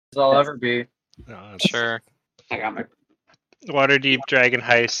I'll ever be. No, sure. I got my. Waterdeep Dragon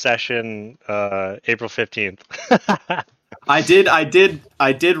Heist session, April 15th. I did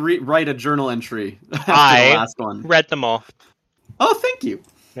write a journal entry after the last one. Read them all. Oh, thank you.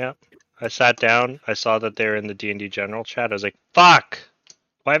 Yeah. I sat down. I saw that they were in the D&D general chat. I was like, fuck!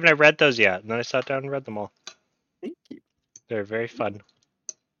 Why haven't I read those yet? And then I sat down and read them all. Thank you. They're very fun.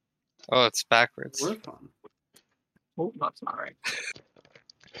 Oh, it's backwards. We're fun. Oh, that's not right.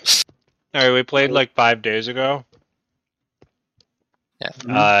 Alright, we played like 5 days ago.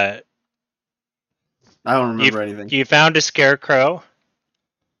 Yeah. I don't remember anything. You found a scarecrow.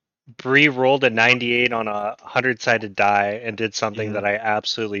 Bree rolled a 98 on a 100-sided die and did something that I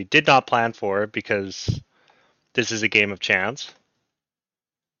absolutely did not plan for because this is a game of chance.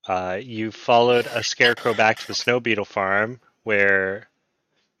 You followed a scarecrow back to the snow beetle farm where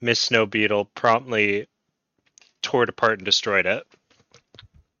Miss Snow Beetle promptly tore it apart and destroyed it.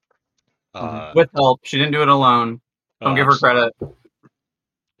 With help. She didn't do it alone. Don't give her credit.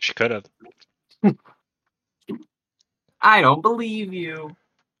 She could have. I don't believe you.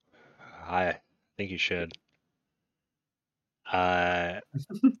 I think you should.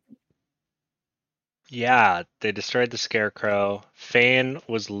 Yeah, they destroyed the scarecrow. Fane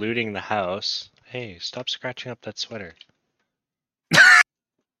was looting the house. Hey, stop scratching up that sweater.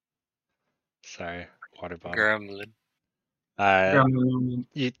 Sorry, water bottle. Gremlin.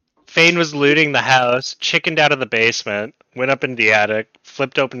 Fane was looting the house, chickened out of the basement, went up into the attic,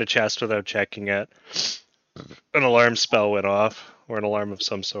 flipped open a chest without checking it. An alarm spell went off, or an alarm of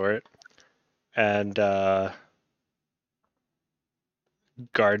some sort. And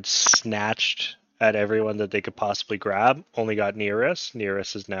guards snatched at everyone that they could possibly grab, only got Nearest.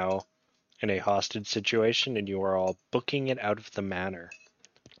 Nearest is now in a hostage situation, and you are all booking it out of the manor.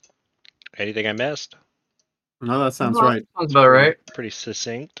 Anything I missed? No, that sounds right. Sounds about right. Pretty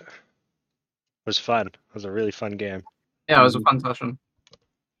succinct. It was fun. It was a really fun game. Yeah, it was a fun session.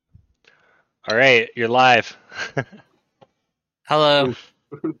 All right, you're live. Hello.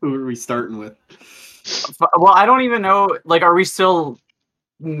 Who are we starting with? Well, I don't even know. Like, are we still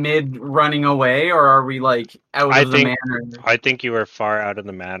mid running away, or are we like out of the manor? I think you are far out of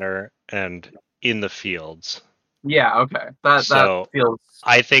the manor and in the fields. Yeah. Okay. That feels.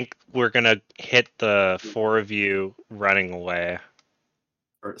 I think we're gonna hit the 4 of you running away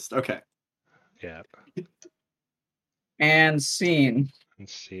first. Okay. Yeah. And scene.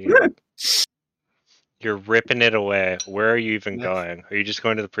 Let's see. You're ripping it away. Where are you even going? Are you just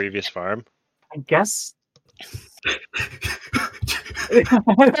going to the previous farm? I guess.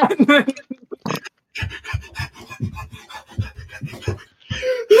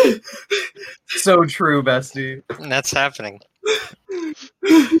 So true, bestie. That's happening.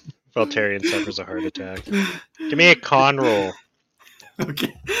 Valterian suffers a heart attack. Give me a con roll.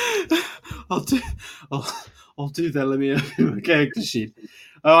 Okay. I'll do that. Let me have a character sheet.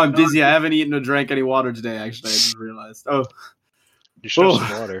 Oh, I'm dizzy. I haven't eaten or drank any water today, actually. I just realized. Oh. You should have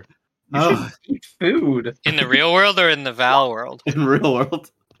some water. You should eat food. In the real world or in the Val world? In real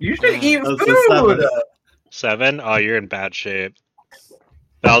world. You should eat food. 7? Oh, you're in bad shape.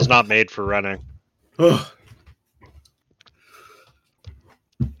 Val's not made for running. Oh.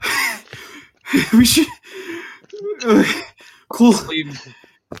 We should... Cool.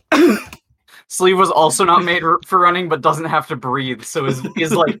 Sleeve was also not made for running, but doesn't have to breathe, so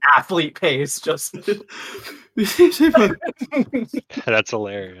is like athlete pace. Just that's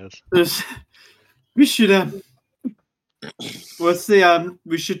hilarious. We should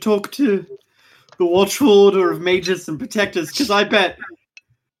we should talk to the Watchful Order of Mages and Protectors, because I bet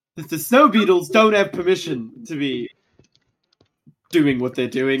that the Snow Beetles don't have permission to be doing what they're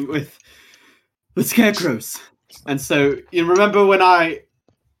doing with the Scarecrows. And so, you remember when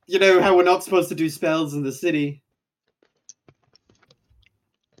you know how we're not supposed to do spells in the city?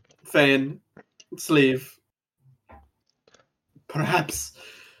 Fane, Sleeve. Perhaps,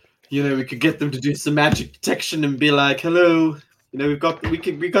 we could get them to do some magic detection and be like, hello, we got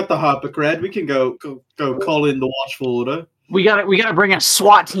the Harpocrat. We can go call in the Watchful Order. We gotta bring a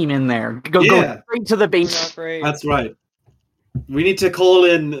SWAT team in there. Go straight to the base. That's right. We need to call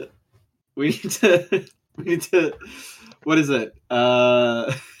in. We need to. What is it?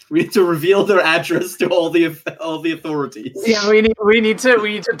 We need to reveal their address to all the authorities. Yeah, we need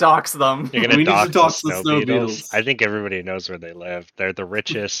to dox them. You're gonna dox the Snow Beetles. I think everybody knows where they live. They're the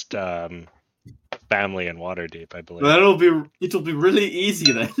richest family in Waterdeep, I believe. It'll be really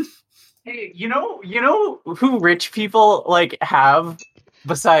easy then. Hey, you know who rich people have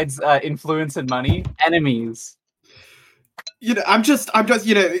besides influence and money? Enemies. I'm just, the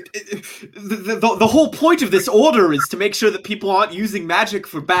whole point of this order is to make sure that people aren't using magic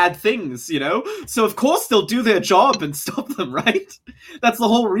for bad things, So of course they'll do their job and stop them, right? That's the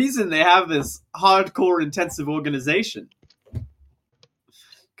whole reason they have this hardcore intensive organization.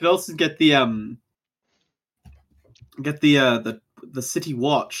 Could also get the city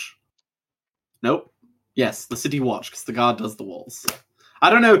watch. Nope. Yes, the city watch, because the guard does the walls. I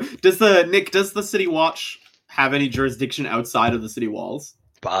don't know. Does the city watch have any jurisdiction outside of the city walls?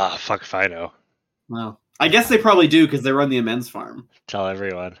 Fuck if I know. Well, I guess they probably do because they run the immense farm. Tell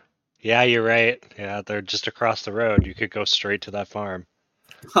everyone. Yeah, you're right. Yeah, they're just across the road. You could go straight to that farm.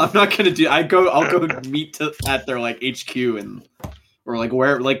 I'm not gonna do. I'll go meet at their HQ or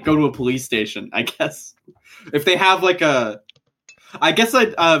go to a police station. I guess if they have I guess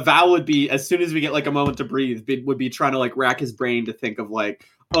Val would be, as soon as we get a moment to breathe, would be trying to rack his brain to think of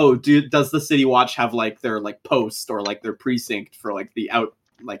does the city watch have their post or their precinct for the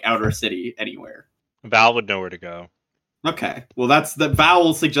outer city anywhere? Val would know where to go. Okay, well Val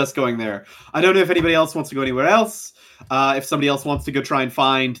will suggest going there. I don't know if anybody else wants to go anywhere else. If somebody else wants to go try and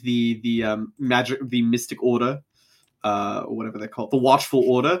find the Mystic Order. Whatever they're called, the Watchful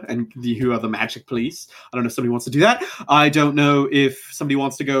Order, and who are the Magic Police. I don't know if somebody wants to do that. I don't know if somebody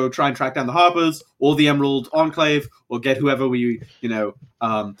wants to go try and track down the Harpers or the Emerald Enclave, or get whoever we,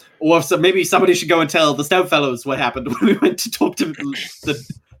 or if maybe somebody should go and tell the Stout Fellows what happened when we went to talk to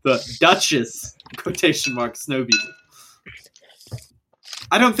the Duchess, quotation mark, Snowbeetle.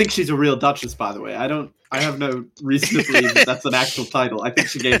 I don't think she's a real Duchess, by the way. I have no reason to believe that's an actual title. I think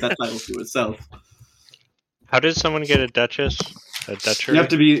she gave that title to herself. How did someone get a duchess? A duchy? You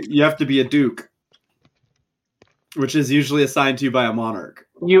have to be a duke, which is usually assigned to you by a monarch.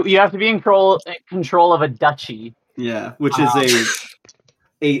 You have to be in control of a duchy. Yeah, which is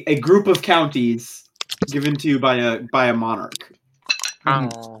a group of counties given to you by a monarch.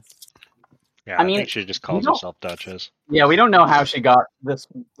 Oh. Yeah, I think she just calls herself Duchess. Yeah, we don't know how she got this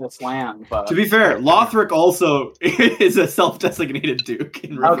land, but to be fair, Lothric also is a self-designated duke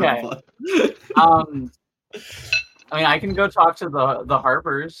in River. Okay. I can go talk to the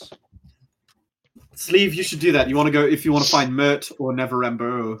Harpers. Sleeve, you should do that. You want to go if you want to find Mert or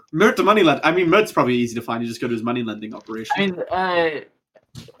Neverember. Mert the money lend. Mert's probably easy to find. You just go to his money lending operation.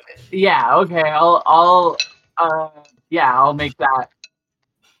 Yeah. Okay. I'll make that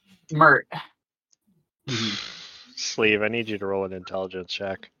Mert. Sleeve, I need you to roll an intelligence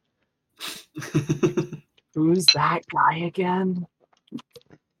check. Who's that guy again?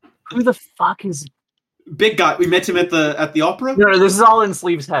 Who the fuck is? Big guy. We met him at the opera. No, this is all in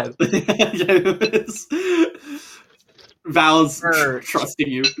Sleeve's head. Yeah, it is. Val's trusting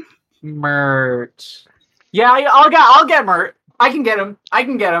you. Mert. Yeah, I'll get Mert. I can get him.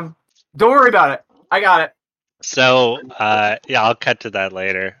 Don't worry about it. I got it. So, I'll cut to that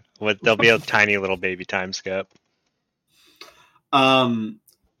later. There'll be a tiny little baby time skip. So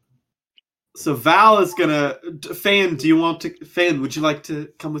Val is gonna. Fan, would you like to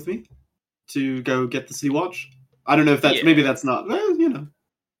come with me to go get the City Watch? I don't know if that's maybe that's not. Well,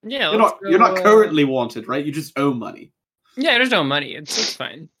 Yeah, you're not currently wanted, right? You just owe money. Yeah, there's no money. It's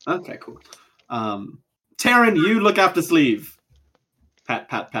fine. Okay, cool. Taryn, you look after Sleeve. Pat.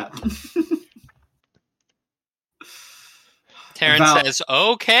 Taryn says,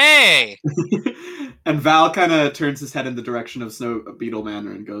 "Okay." And Val kind of turns his head in the direction of Snow Beetle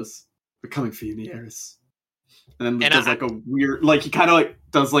Manor and goes, "We're coming for you, Nieris." And then does a weird, he kind of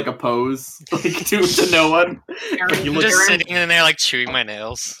does a pose, to no one. I'm just sitting in there chewing my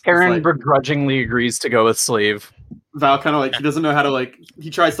nails. Aaron begrudgingly agrees to go with Sleeve. Val kind of he doesn't know how to he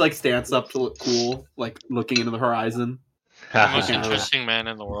tries to stance up to look cool, looking into the horizon. The most interesting man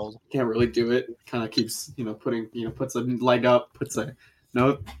in the world. Can't really do it. Kind of keeps putting puts a leg up, puts a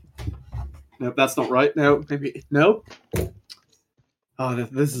nope, that's not right. No, maybe nope. Oh,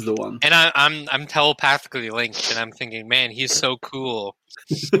 this is the one. And I'm telepathically linked, and I'm thinking, man, he's so cool.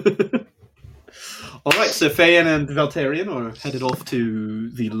 All right, so Fayen and Valterian are headed off to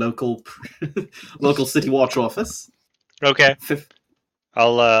the local City Watch office. Okay,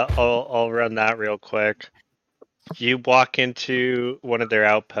 I'll run that real quick. You walk into one of their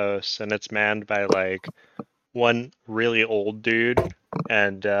outposts, and it's manned by one really old dude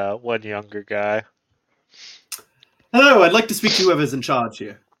and one younger guy. Hello, I'd like to speak to whoever's in charge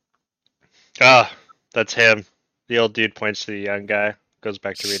here. Ah, that's him. The old dude points to the young guy, goes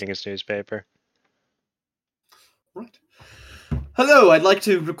back to reading his newspaper. Right. Hello, I'd like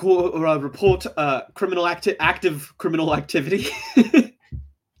to report active criminal activity.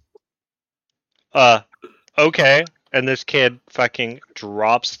 Okay. And this kid fucking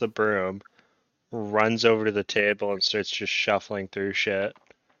drops the broom, runs over to the table and starts just shuffling through shit.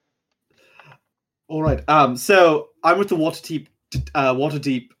 All right. So I'm with the Waterdeep,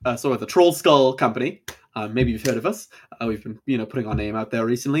 the Troll Skull Company. Maybe you've heard of us. We've been, putting our name out there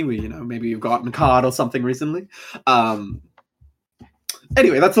recently. Maybe you've gotten a card or something recently.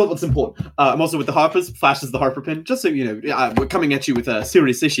 Anyway, that's all that's important. I'm also with the Harpers. Flash is the Harper pin. Just so you know, we're coming at you with a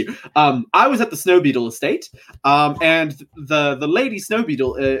serious issue. I was at the Snow Beetle estate, and the lady Snow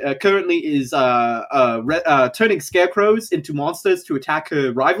Beetle currently is turning scarecrows into monsters to attack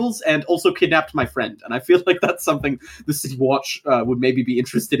her rivals, and also kidnapped my friend. And I feel like that's something the City Watch would maybe be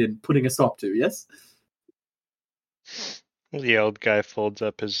interested in putting a stop to. Yes. The old guy folds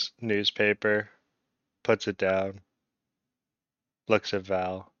up his newspaper, puts it down, looks at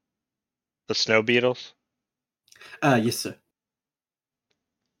Val. The Snow Beetles? Yes, sir.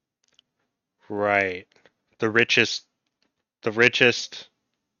 Right. The richest,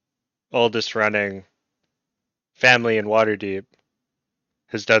 oldest running family in Waterdeep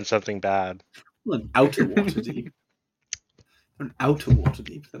has done something bad. Well, an outer Waterdeep. An outer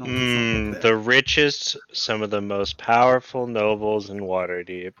Waterdeep. They're not exactly there. The richest, some of the most powerful nobles in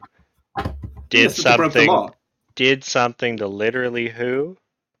Waterdeep did Yes, but they broke the something. law. Did something to literally who?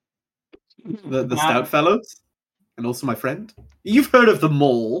 The Stout Fellows, and also my friend. You've heard of the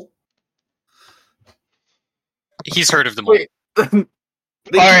Mole? He's heard of them all. Wait.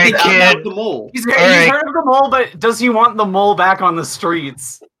 They Alright, kidnapped kid. the Mole. He's Alright. heard of the mole, but does he want the mole back on the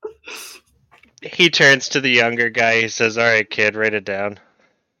streets? He turns to the younger guy. He says, "All right, kid, write it down.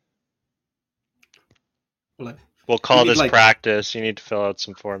 Well, We'll call need, this like- practice. You need to fill out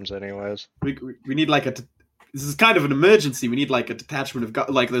some forms, anyways." we need like this is kind of an emergency. We need like a detachment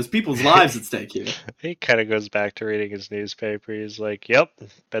of there's people's lives at stake here. He kind of goes back to reading his newspaper. He's like, "Yep,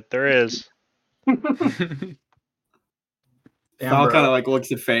 bet there is." Val kind of like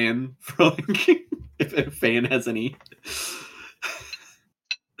looks at Fan for like if Fan has any.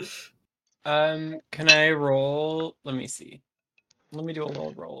 Can I roll? Let me see. Let me do a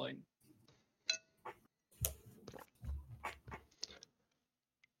little rolling.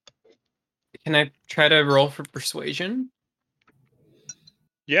 Can I try to roll for persuasion?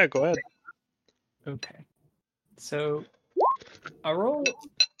 Yeah, go ahead. Okay. So I roll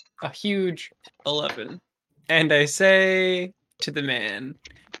a huge 11. And I say to the man,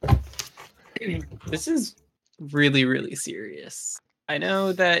 this is really, really serious. I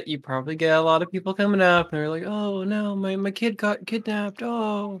know that you probably get a lot of people coming up and they're like, oh no, my kid got kidnapped.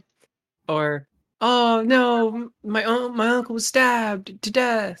 Oh. Or, oh no, my uncle was stabbed to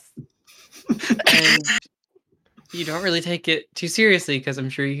death. And you don't really take it too seriously because I'm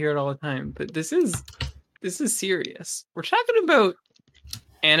sure you hear it all the time. But this is serious. We're talking about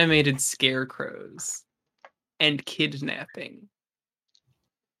animated scarecrows and kidnapping.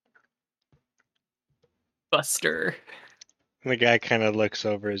 Buster. The guy kind of looks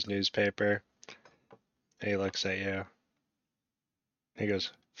over his newspaper. He looks at you. He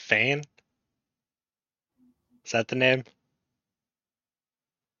goes, "Fane? Is that the name?"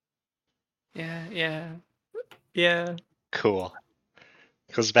 Yeah. Cool.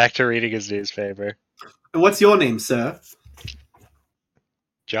 Goes back to reading his newspaper. And what's your name, sir?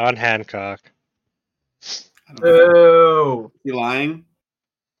 John Hancock. I don't know. Oh, You lying?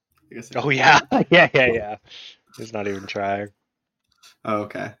 I guess. Oh yeah, yeah. He's not even trying. Oh,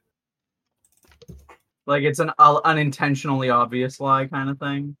 okay. like it's an unintentionally obvious lie kind of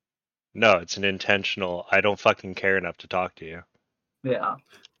thing. No, it's an intentional. I don't fucking care enough to talk to you. Yeah.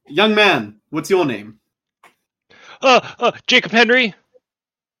 Young man, what's your name? Jacob Henry.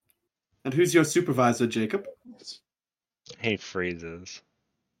 And who's your supervisor, Jacob? He freezes.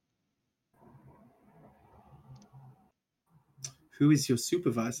 Who is your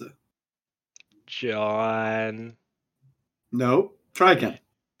supervisor? John. No. Try again.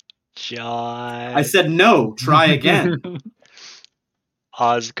 John. I said no. Try again.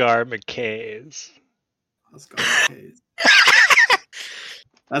 Oscar McKays. Oscar McKays.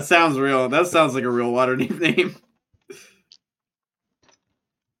 That sounds real. That sounds like a real Waterdeep name.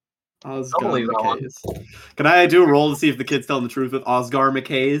 Oscar believe that one. McKays. Can I do a roll to see if the kid's telling the truth with Oscar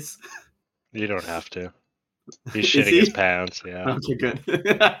McKays? You don't have to. He's Is shitting he? his pants, yeah. Okay, good.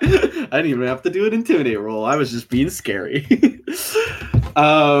 I didn't even have to do an intimidate roll. I was just being scary.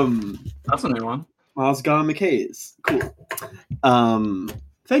 That's a new one. Oscar McKays. Cool.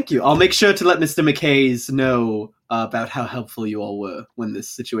 Thank you. I'll make sure to let Mr. McKays know about how helpful you all were when this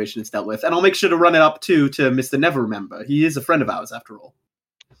situation is dealt with. And I'll make sure to run it up too to Mr. Never Remember. He is a friend of ours, after all.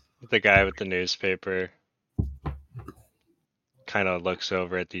 The guy with the newspaper kind of looks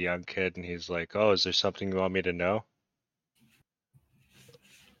over at the young kid and he's like, "Oh, is there something you want me to know?"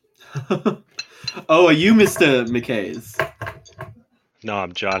 Oh, are you Mr. McKay's? No,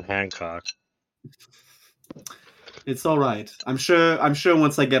 I'm John Hancock. It's all right. I'm sure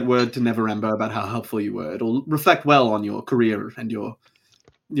once I get word to Neverember about how helpful you were, it'll reflect well on your career and your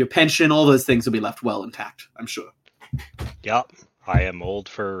pension. All those things will be left well intact, I'm sure. Yup, I am old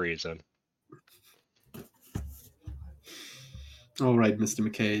for a reason. All right, Mr.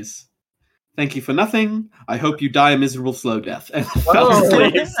 McKay's. Thank you for nothing. I hope you die a miserable slow death. And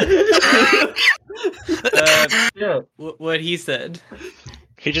Whoa. What he said.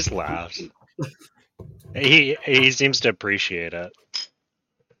 He just laughs. He seems to appreciate it.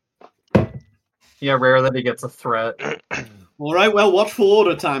 Yeah, rare that he gets a threat. All right, well, watchful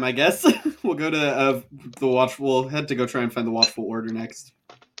order time, I guess. We'll go to the watch. We'll head to go try and find the watchful order next.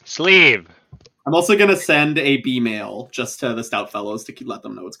 Sleeve. I'm also gonna send a B-mail just to the stout fellows to let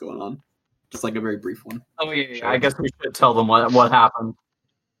them know what's going on. Just like a very brief one. Oh yeah, Sure. I guess we should tell them what happened.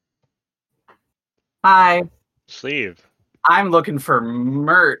 Hi, Sleeve. I'm looking for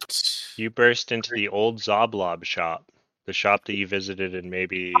Mert. You burst into the old Zoblob shop. The shop that you visited in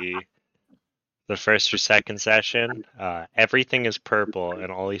maybe the first or second session. Everything is purple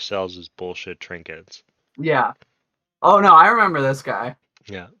and all he sells is bullshit trinkets. Yeah. Oh no, I remember this guy.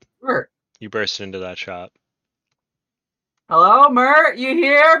 Yeah. Mert. You burst into that shop. Hello, Mert. You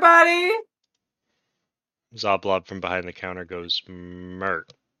here, buddy? Zoblob from behind the counter goes,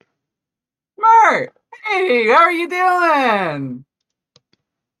 Mert. Mert. Hey, how are you doing?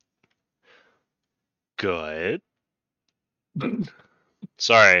 Good.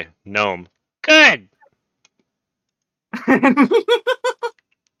 Sorry, gnome. Good.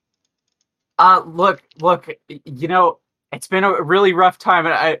 Look, you know, it's been a really rough time,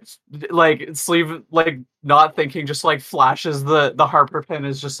 and I like Sleeve, like not thinking, just like flashes the Harper pin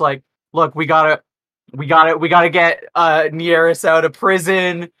is just like, look, we gotta get Nieris out of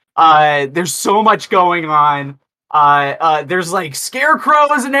prison. There's so much going on. There's like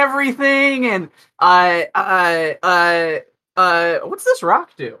scarecrows and everything, and what's this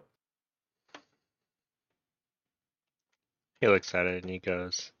rock do? He looks at it and he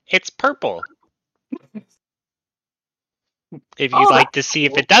goes, it's purple. If you'd like to see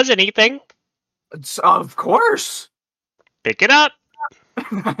if it does anything, Of course. pick it up.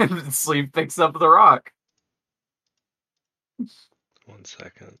 Sleeve picks up the rock. 1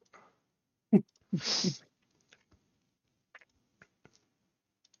 second.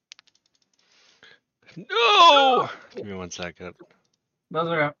 No! Give me 1 second. Those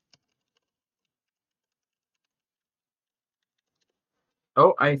are.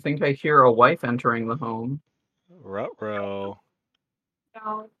 Oh, I think I hear a wife entering the home. Ruh-roh.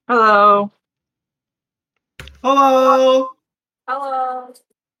 Hello. Hello! Hello.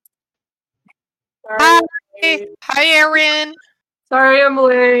 Hi, hi, Erin. Sorry I'm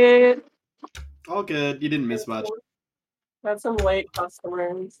late. All good. You didn't miss much. Got some late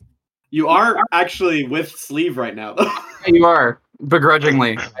customers. You are actually with Sleeve right now, though. You are,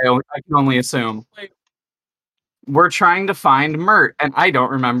 begrudgingly. I can only assume. We're trying to find Mert, and I don't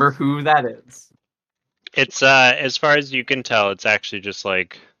remember who that is. It's, as far as you can tell, it's actually just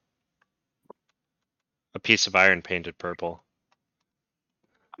like a piece of iron painted purple.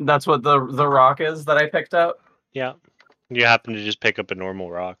 That's what the rock is that I picked up? Yeah. You happen to just pick up a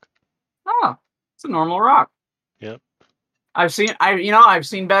normal rock. Oh, it's a normal rock. Yep. I've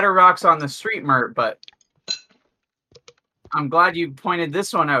seen better rocks on the street, Mert, but I'm glad you pointed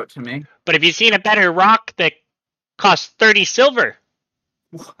this one out to me. But have you seen a better rock that costs 30 silver?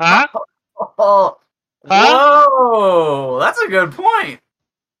 Huh? Oh, Huh? whoa, that's a good point.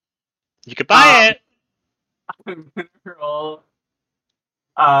 You could buy it. I'm gonna roll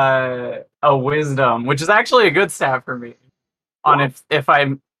a wisdom, which is actually a good stat for me. On if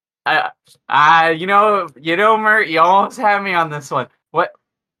I'm, you know, Mert, you almost had me on this one. What?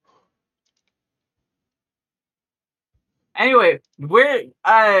 Anyway, where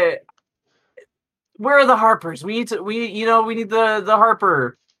are the Harpers? We need the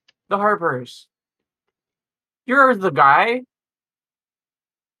Harpers. You're the guy.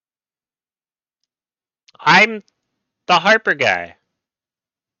 I'm the Harper guy.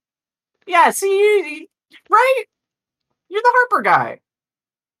 Yeah, see, right? You're the Harper guy.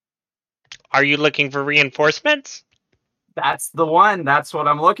 Are you looking for reinforcements? That's the one. That's what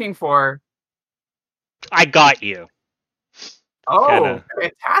I'm looking for. I got you. Oh,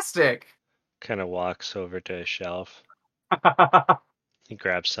 fantastic. Kind of walks over to a shelf. He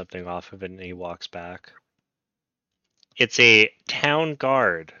grabs something off of it and he walks back. It's a town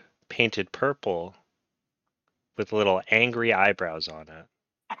guard painted purple with little angry eyebrows on it.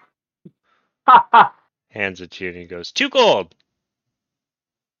 Hands it to you and he goes, 2 gold.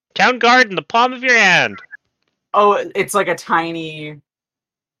 Town guard in the palm of your hand. Oh, it's like a tiny.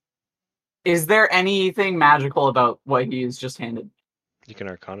 Is there anything magical about what he's just handed? You can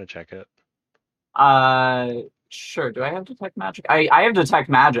Arcana check it. Sure. Do I have detect magic? I have detect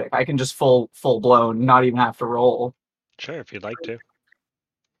magic. I can just full blown, not even have to roll. Sure, if you'd like to.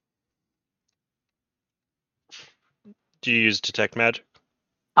 Do you use detect magic?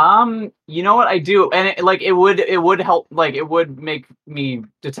 You know what I do, and it would help. Like it would make me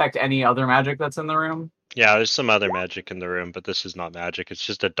detect any other magic that's in the room. Yeah, there's some other magic in the room, but this is not magic. It's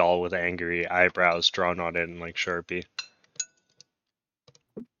just a doll with angry eyebrows drawn on it in like Sharpie.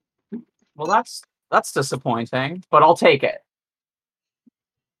 Well, that's disappointing, but I'll take it.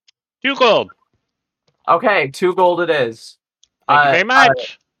 2 gold. Okay, 2 gold it is. Thank you very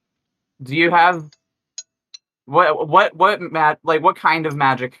much. Do you have what what kind of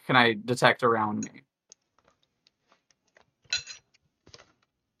magic can I detect around me?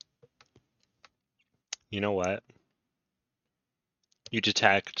 You know what? You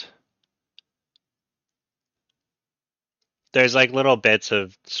detect. There's like little bits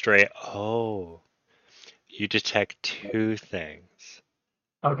of stray. Oh, you detect 2 things.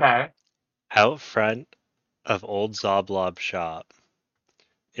 Okay. Out front of Old Zoblob's shop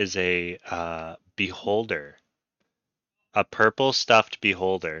is a beholder, a purple stuffed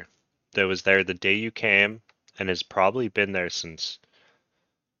beholder that was there the day you came and has probably been there since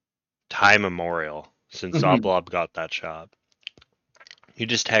time immemorial, since Mhm. Zoblob got that shop. You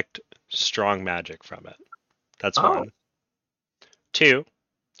detect strong magic from it. That's Oh. 1. 2,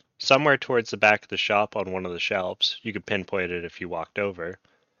 somewhere towards the back of the shop on one of the shelves, you could pinpoint it if you walked over.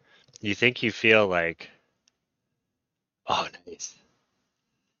 You think you feel like, oh, nice.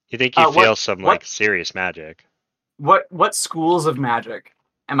 You think you feel some like serious magic. What schools of magic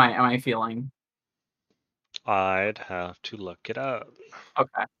am I feeling? I'd have to look it up.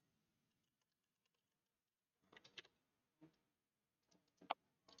 Okay.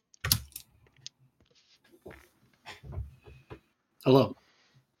 Hello.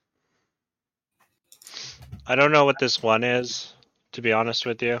 I don't know what this one is, to be honest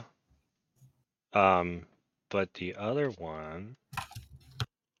with you. But the other one.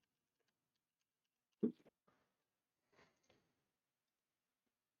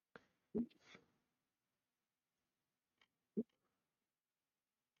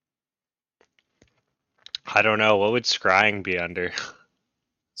 I don't know. What would scrying be under?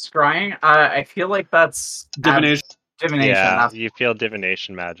 Scrying? I feel like that's Divination. Divination. Yeah, That's you feel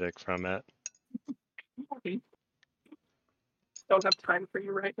divination magic from it. don't have time for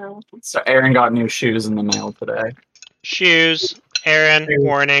you right now. So Aaron got new shoes in the mail today. Shoes. Aaron,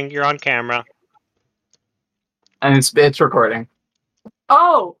 warning, you're on camera. And it's recording.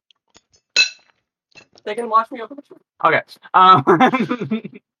 Oh, they can watch me open the shoe. Okay.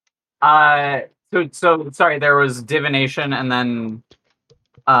 So sorry. There was divination, and then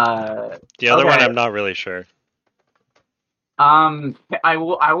The other okay. one, I'm not really sure. I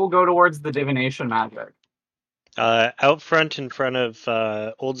will go towards the divination magic. Out front in front of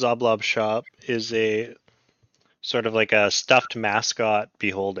Old Zoblob's shop is a sort of like a stuffed mascot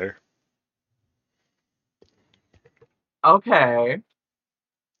beholder. Okay.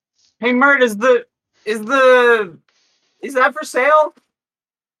 Hey, Mert, is that for sale?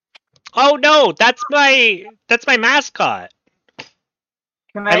 Oh no, that's my mascot.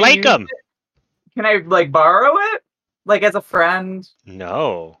 Can I like use him. it? Can I like borrow it? Like as a friend?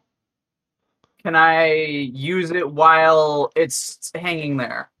 No. Can I use it while it's hanging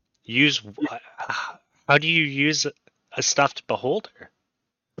there? Use how do you use a stuffed beholder?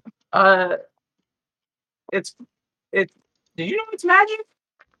 It's Did you know it's magic?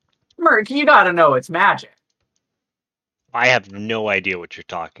 Mert, you gotta know it's magic. I have no idea what you're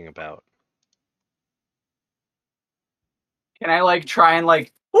talking about. Can I like try and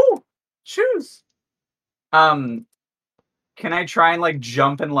like shoes? Can I try and like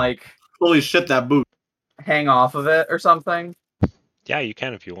jump and like Holy shit, that boot. hang off of it or something? Yeah, you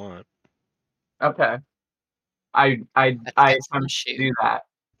can if you want. Okay. I That's attempt to shoe. do that.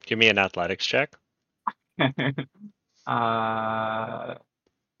 Give me an athletics check.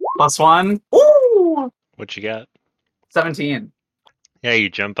 +1. Ooh! What you got? 17. Yeah, you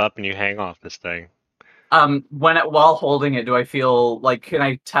jump up and you hang off this thing. While holding it, do I feel like can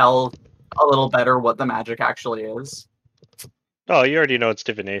I tell a little better what the magic actually is? Oh, you already know it's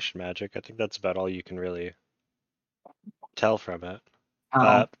divination magic. I think that's about all you can really tell from it.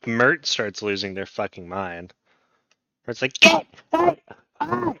 Mert starts losing their fucking mind. Mert's like, get out!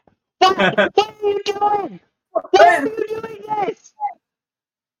 What are you doing? Why are you doing this?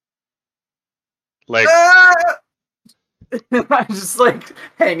 Like, I'm just like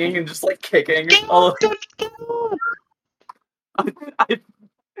hanging and just like kicking. All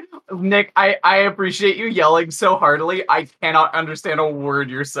Nick, I appreciate you yelling so heartily. I cannot understand a word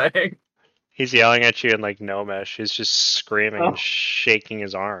you're saying. He's yelling at you in like Gnomish. He's just screaming and shaking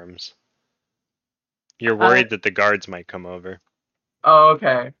his arms. You're worried that the guards might come over. Oh,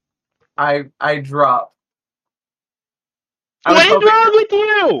 okay. I drop. What is wrong with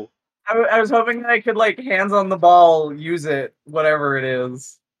you? I was hoping that I could like hands on the ball, use it, whatever it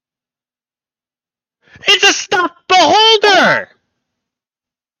is. It's a stuffed beholder!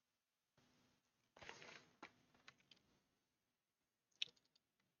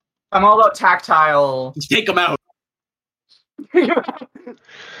 I'm all about tactile. Take him out.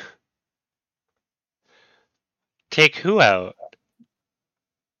 Take who out?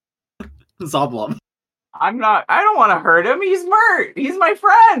 Zoblom. I don't want to hurt him. He's Mert. He's my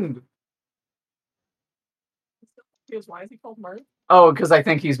friend. Why is he called Mert? Oh, because I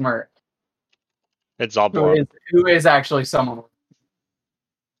think he's Mert. It's Zoblom. Who is actually someone.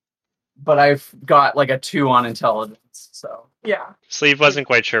 But I've got like a 2 on intelligence, so yeah. Sleeve wasn't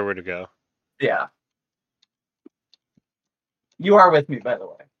quite sure where to go. Yeah. You are with me, by the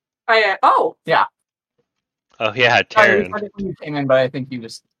way. Yeah. Oh yeah, I Taryn. said it when you came in, but I think you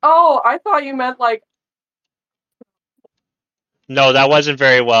just. Oh, I thought you meant like. No, that wasn't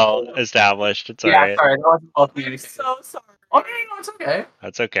very well established. It's Yeah, alright. sorry, that wasn't both communicated. So sorry. Okay, no, it's okay.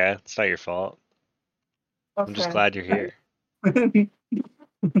 That's okay. It's not your fault. I'm just glad you're here.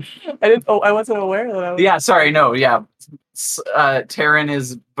 I wasn't aware that I was. Yeah, sorry, no, yeah. Taryn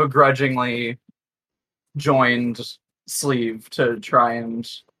is begrudgingly joined Sleeve to try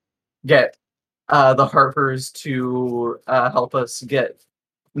and get the Harpers to help us get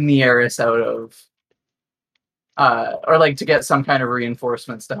Nieris out of or like to get some kind of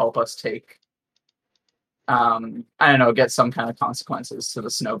reinforcements to help us take I don't know, get some kind of consequences to the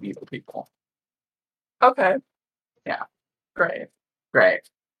snow beetle people. Okay. Yeah. Great. Great.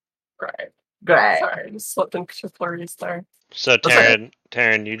 Sorry, I just slipped into flurries there. So okay.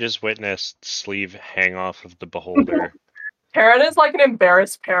 Taryn, you just witnessed Sleeve hang off of the beholder. Taryn is like an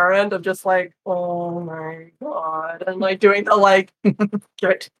embarrassed parent of just like, oh my god, and like doing the like,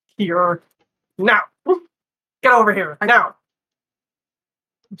 get here now, get over here now.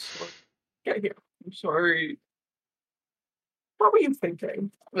 I'm sorry. Get here. I'm sorry. What were you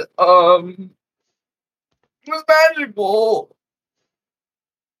thinking? It was magical.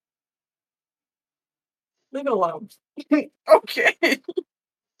 Leave it alone. Okay.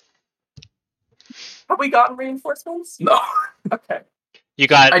 Have we gotten reinforcements? No. Okay. You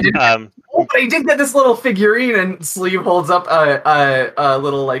got Oh, but I did get this little figurine, and Sleeve holds up a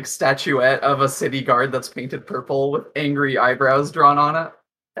little like statuette of a city guard that's painted purple with angry eyebrows drawn on it.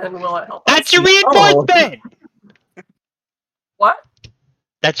 And will it help that's us? your reinforcement! What?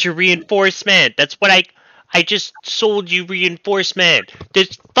 That's your reinforcement. That's what I just sold you reinforcement.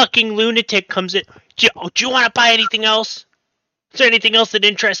 This fucking lunatic comes in. Do you want to buy anything else? Is there anything else that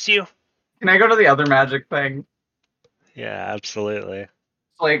interests you? Can I go to the other magic thing? Yeah, absolutely.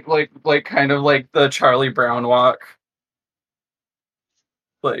 Like kind of like the Charlie Brown walk.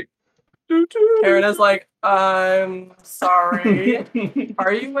 Like Karen is like, I'm sorry.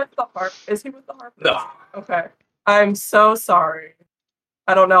 Are you with the harp? Is he with the harp? No. Okay. I'm so sorry.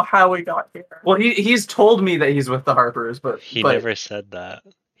 I don't know how we got here. Well, he's told me that he's with the Harpers, but He never said that.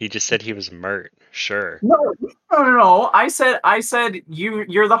 He just said he was Mert. Sure. No. I said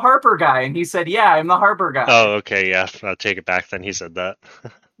you're the Harper guy, and he said, yeah, I'm the Harper guy. Oh, okay, yeah. I'll take it back then. He said that.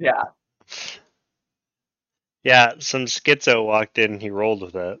 Yeah. Yeah, some schizo walked in and he rolled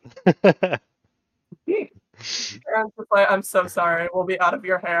with it. Karen's just like, I'm so sorry. We'll be out of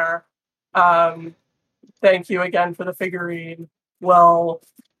your hair. Thank you again for the figurine. We'll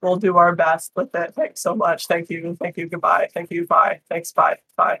do our best with it. Thanks so much. Thank you. Goodbye. Thank you. Bye. Thanks. Bye.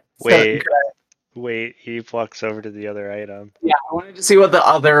 Wait, he walks over to the other item. Yeah, I wanted to see what the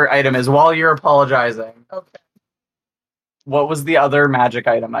other item is while you're apologizing. Okay. What was the other magic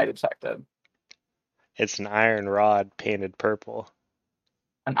item I detected? It's an iron rod painted purple.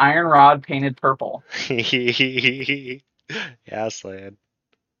 An iron rod painted purple. Yeah, Slan.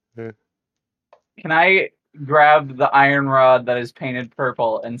 Can I grab the iron rod that is painted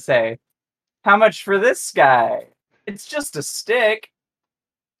purple and say, how much for this guy? It's just a stick.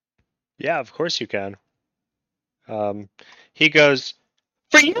 Yeah, of course you can. He goes,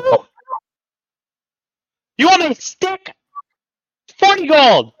 for you? You want my stick? 40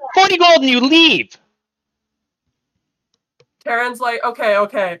 gold! 40 gold and you leave! Karen's like,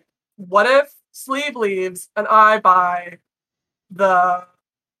 okay. What if Sleeve leaves and I buy the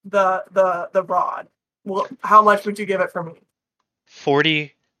rod? Well, how much would you give it for me?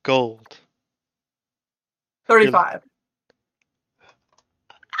 40 gold. 35.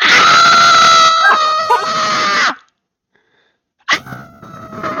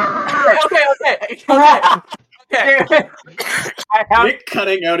 Okay. I have Nick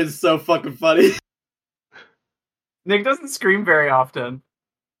cutting out is so fucking funny. Nick doesn't scream very often.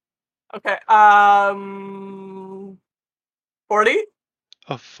 Okay. 40?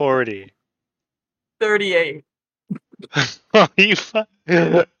 A 40. 38. Oh, he just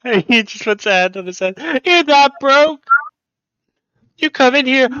puts a hand on his head. You're not broke. You come in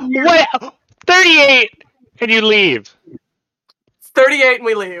here. Wait, 38, and you leave. It's 38 and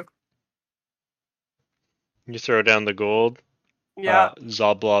we leave. You throw down the gold. Yeah.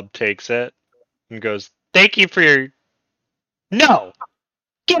 Zoblob takes it and goes, "Thank you for your." No,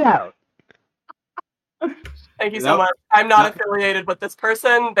 get out. Thank you so Nope. much. I'm not Nope. affiliated with this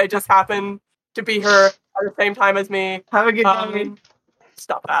person. They just happen to be here at the same time as me. Have a good night.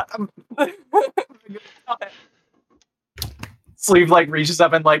 Stop that. Stop it. Sleeve like reaches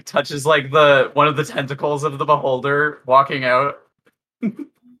up and like touches like the one of the tentacles of the beholder walking out.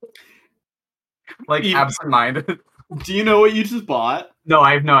 Like You- absent-minded. Do you know what you just bought? No,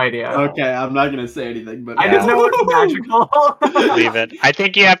 I have no idea. Okay, I'm not gonna say anything, but I just know it's magical. Leave it. I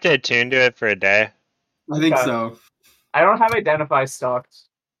think you have to attune to it for a day. I think Okay. so. I don't have identify stocked.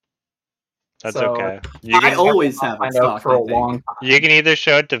 That's So, okay. You I can always have it Find out stocked, for I a think. long time. you can either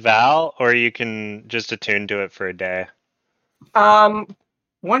show it to Val or you can just attune to it for a day.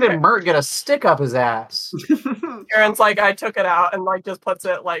 When did Mert get a stick up his ass? Aaron's like, I took it out and like just puts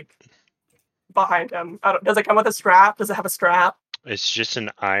it like behind him. Does it come with a strap? Does it have a strap? It's just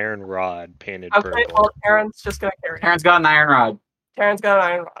an iron rod painted Okay, purple. well, Aaron's just gonna carry it. Aaron's got an iron rod. Aaron's got an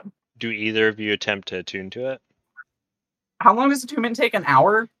iron rod. Do either of you attempt to attune to it? How long does attunement take? An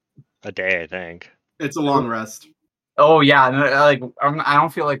hour? A day, I think. It's a long rest. Oh yeah, like I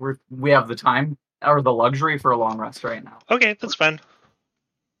don't feel like we have the time or the luxury for a long rest right now. Okay, that's fine.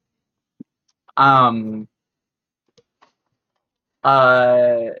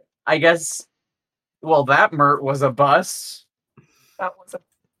 I guess. Well, that Mert was a bust. That was a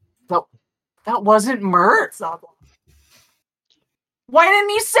That wasn't Mert. Zoblob. Why didn't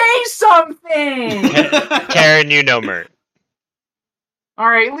he say something? Karen, you know Mert. All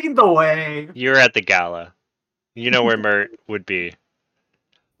right, lead the way. You're at the gala. You know where Mert would be.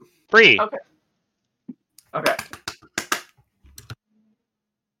 Bree. Okay. Okay.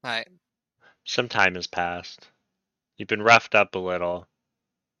 Alright. Some time has passed. You've been roughed up a little.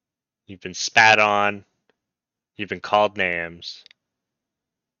 You've been spat on. You've been called names.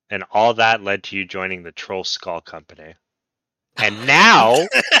 And all that led to you joining the Troll Skull Company. And now...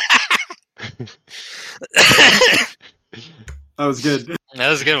 That was good. That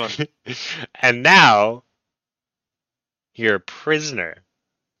was a good one. And now... You're a prisoner.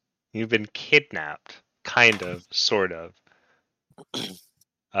 You've been kidnapped. Kind of. Sort of.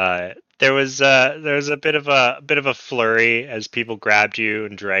 There was a bit of a flurry as people grabbed you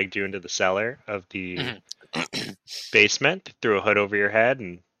and dragged you into the cellar of the basement, threw a hood over your head,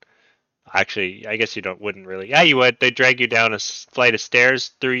 and actually, I guess you wouldn't really. Yeah, you would. They dragged you down a flight of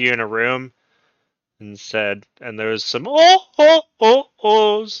stairs, threw you in a room, and there was some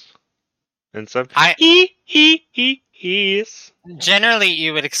ohs, and some e's. Generally,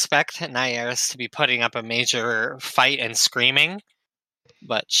 you would expect Nairis to be putting up a major fight and screaming,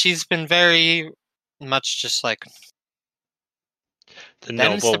 but she's been very much just like The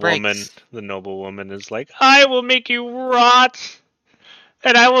Them's noble the breaks. woman. The noble woman is like, I will make you rot,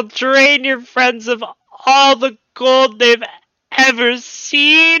 and I will drain your friends of all the gold they've ever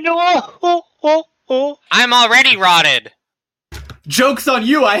seen. I'm already rotted. Joke's on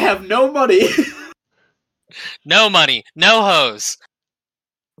you, I have no money. No money, no hose.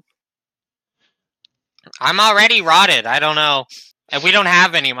 I'm already rotted. I don't know. And we don't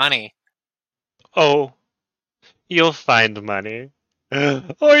have any money. Oh, you'll find money.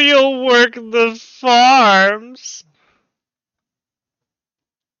 Or you'll work the farms.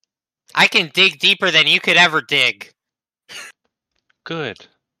 I can dig deeper than you could ever dig. Good.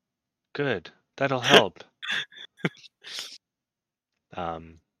 That'll help.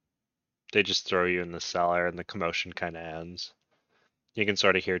 They just throw you in the cellar and the commotion kind of ends. You can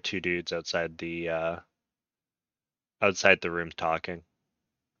sort of hear two dudes outside the room talking.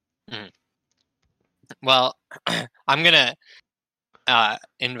 Well, I'm gonna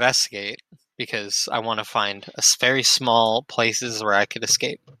investigate because I want to find very small places where I could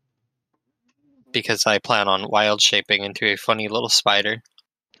escape. Because I plan on wild shaping into a funny little spider.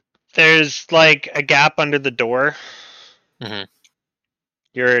 There's like a gap under the door. Mhm.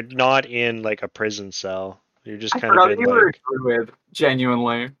 You're not in like a prison cell. You're just I kind forgot of in you were a like. druid.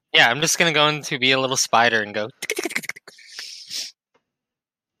 Genuinely. Yeah, I'm just gonna go into be a little spider and go.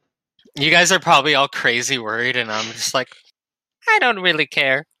 You guys are probably all crazy worried, and I'm just like, I don't really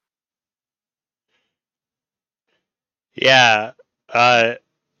care. Yeah.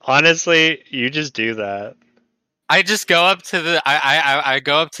 Honestly, you just do that. I just go up to the I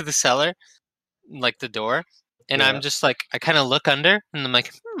go up to the cellar, like the door, and Yeah. I'm just like I kind of look under, and I'm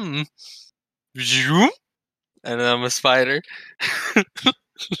like, Zoom? And then I'm a spider,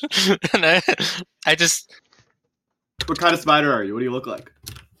 and I just What kind of spider are you? What do you look like?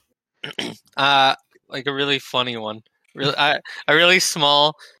 like a really funny one, really a really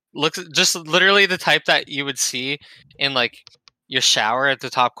small, looks just literally the type that you would see in like your shower at the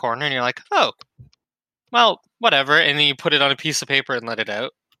top corner, and you're like, oh, well, whatever, and then you put it on a piece of paper and let it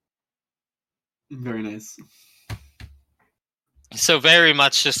out. Very nice. So very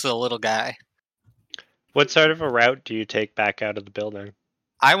much just a little guy. What sort of a route do you take back out of the building?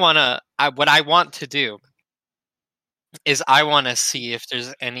 What I want to do is I want to see if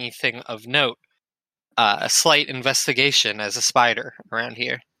there's anything of note, a slight investigation as a spider around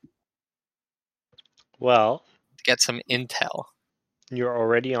here, Well, get some intel. you're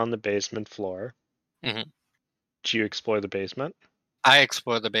already on the basement floor. Mhm. Do you explore the basement? I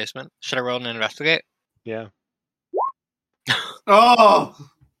explore the basement. Should I roll and investigate? Yeah. Oh,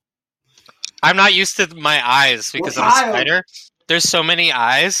 I'm not used to my eyes because I'm a Wild. spider. There's so many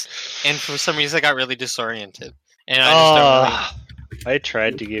eyes, and for some reason I got really disoriented, and I just don't really. I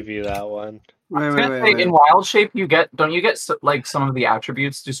tried to give you that one. wait, I was wait, gonna wait, say, in wait. wild shape, don't you get like some of the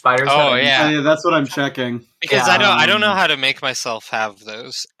attributes? Do spiders? Oh, have? yeah. Yeah, that's what I'm checking. Because Yeah, I don't know how to make myself have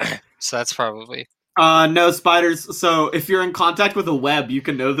those, so that's probably. No spiders. So if you're in contact with a web, you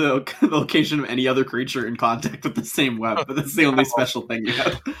can know the location of any other creature in contact with the same web. But that's the only special thing you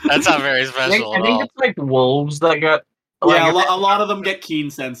have. That's not very I special at think all. it's like wolves that get. Yeah, Like, a lot of them get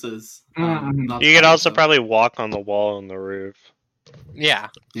keen senses. Mhm. Not You could spiders, also though. probably walk on the wall on the roof. Yeah,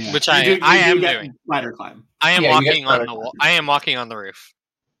 Yeah. which You I do am get doing. Spider climb. I am Yeah, you get walking on spider the wall. climb. I am walking on the roof,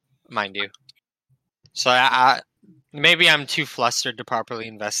 mind you. So I maybe I'm too flustered to properly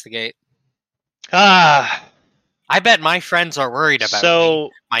investigate. Ah. I bet my friends are worried about me. So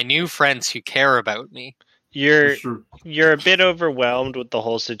My new friends who care about me. you're For sure. you're a bit overwhelmed with the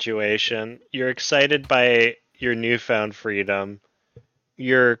whole situation. You're excited by your newfound freedom.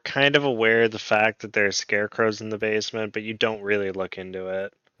 You're kind of aware of the fact that there's scarecrows in the basement, but you don't really look into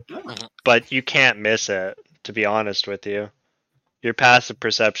it. Oh. But you can't miss it, to be honest with you. Your passive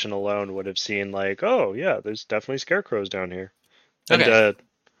perception alone would have seen like, oh yeah, there's definitely scarecrows down here. And Okay.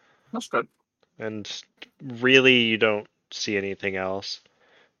 That's good. and really you don't see anything else.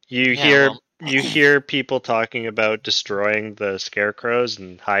 You Yeah, hear well- you hear people talking about destroying the scarecrows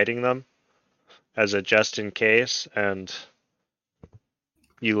and hiding them as a just in case, and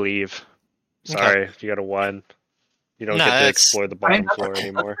you leave. Sorry, you got a 1. You don't No, get to that's- explore the I mean, bottom floor that's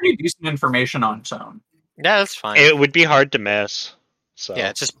anymore. pretty decent information on its own. Yeah, that's fine. It would be hard to miss. So Yeah,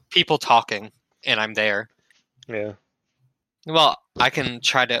 it's just people talking, and I'm there. yeah. Well, I can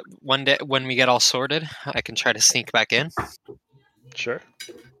try to one day when we get all sorted. I can try to sneak back in, Sure.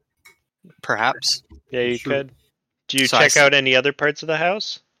 perhaps. Yeah, you Sure. could. Do you So I check out any other parts of the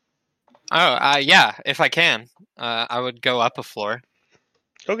house? Oh, yeah. If I can, I would go up a floor.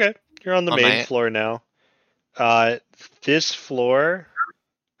 Okay, you're on the On main my- floor now. This floor,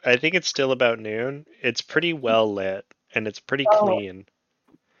 I think it's still about noon. It's pretty well lit and it's pretty clean.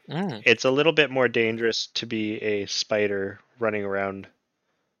 Mm. It's a little bit more dangerous to be a spider running around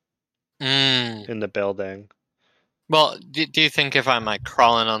Mm. in the building. Well, do you think if I'm like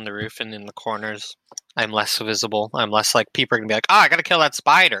crawling on the roof and in the corners, I'm less visible? I'm less like people are gonna be like, "Oh, I gotta kill that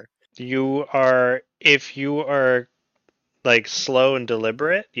spider." If you are like slow and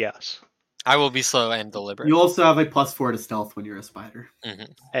deliberate, yes. I will be slow and deliberate. You also have a +4 to stealth when you're a spider.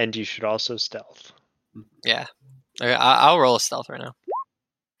 And you should also stealth. Yeah. Okay, I'll roll a stealth right now.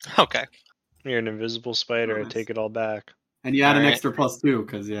 Okay. You're an invisible spider. I Nice. take it all back. And you add an Alright. extra +2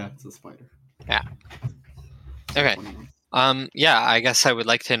 because it's a spider. Okay. Yeah, I guess I would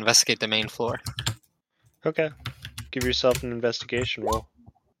like to investigate the main floor. Okay. Give yourself an investigation roll.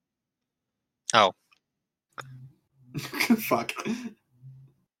 Oh. Fuck.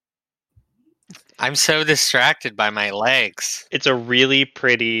 I'm so distracted by my legs. It's a really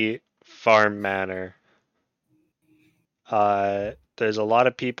pretty farm manor. There's a lot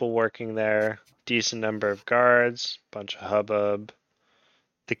of people working there, decent number of guards, bunch of hubbub.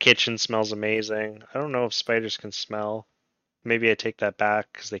 The kitchen smells amazing. I don't know if spiders can smell. Maybe I take that back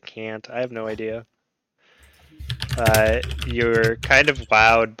because they can't. I have no idea. You're kind of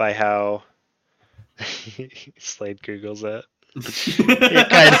wowed by how Slade Googles it.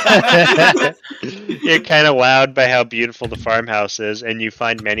 You're kind of wowed by how beautiful the farmhouse is, and you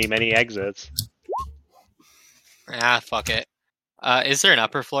find many, many exits. Ah, fuck it. Is there an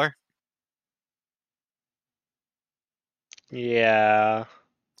upper floor? Yeah,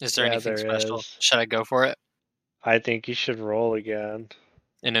 Is there Yeah, anything there special? is. Should I go for it I think you should roll again.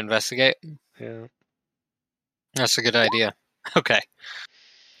 and investigate? Yeah. That's a good idea. Okay.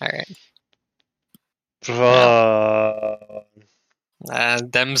 All right.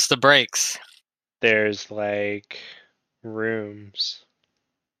 Them's the breaks. There's like rooms.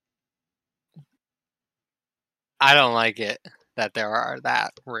 I don't like it that there are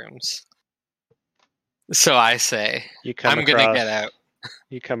that rooms. So I say, You come I'm across, gonna get out.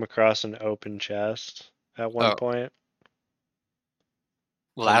 You come across an open chest at one Oh. point.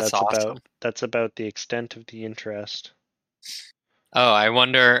 Well, and that's awesome. That's about the extent of the interest. Oh, I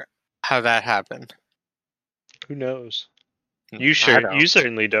wonder how that happened. Who knows? I You don't.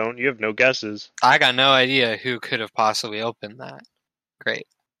 certainly don't. You have no guesses. I got no idea who could have possibly opened that. Great.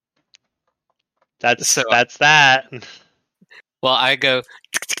 That's So- that. Well, I go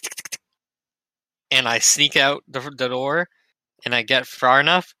and I sneak out the door, and I get far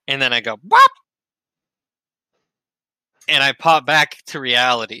enough, and then I go whop, and I pop back to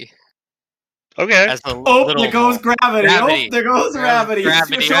reality. Okay. As a Oh, little there goes gravity. Gravity. Oh, there goes gravity.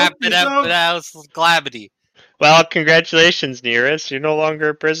 Gravity, Show wrap it up, yourself. without gravity. Well, congratulations, Nearest. You're no longer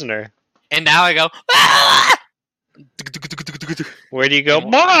a prisoner. And now I go, ah! Where do you go?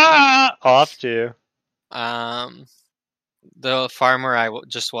 And- "Bah!" Off to. The farmer I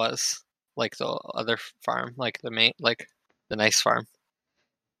just was, like the other farm, like the main, like the nice farm.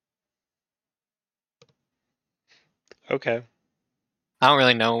 Okay. I don't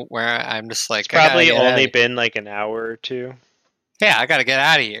really know where I'm just like, It's I gotta probably get only outta- been like an hour or two. yeah, I gotta get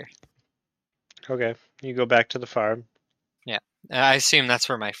out of here. Okay. You go back to the farm. I assume that's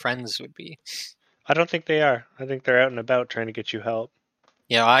where my friends would be. I don't think they are. I think they're out and about trying to get you help.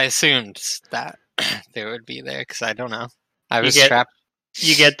 Yeah, I assumed that they would be there because I don't know. I You was get- trapped.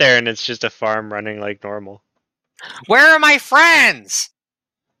 You get there and it's just a farm running like normal. Where are my friends?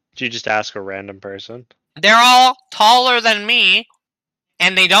 Do you just ask a random person? They're all taller than me,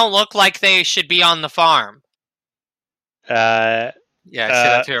 and they don't look like they should be on the farm. Uh, Yeah, I say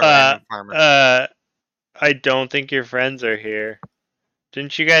that to a random farmer. I don't think your friends are here.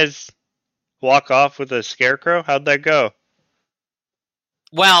 Didn't you guys walk off with a scarecrow? How'd that go?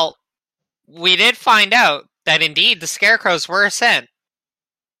 Well, we did find out that indeed the scarecrows were sent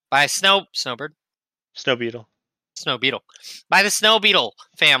by snowbird, Snow beetle. snow beetle, by the snow beetle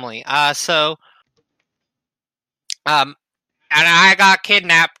family. And I got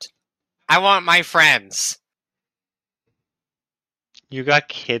kidnapped. I want my friends. You got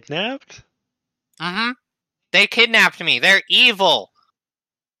kidnapped? Mm-hmm. They kidnapped me. They're evil.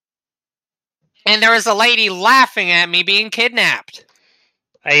 And there was a lady laughing at me being kidnapped.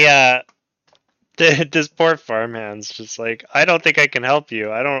 This poor farmhand's just like, I don't think I can help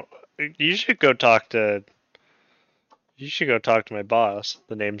you. You should go talk to my boss.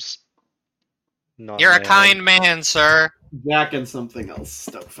 The name's not You're a my kind own. man, sir. Jack and something else,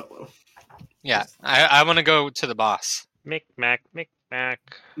 stout fellow. Yeah, I want to go to the boss. Mick-mac.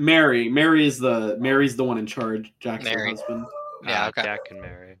 Mary's the one in charge. Jack's her Mary. husband. Yeah, okay. Jack and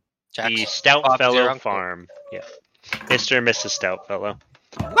Mary. Jack's The Stout Bob's your Fellow uncle. Farm. Yeah. Mr. and Mrs. Stout Fellow.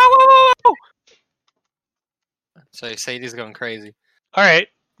 Whoa, whoa, whoa, whoa! So Sadie's going crazy. Alright.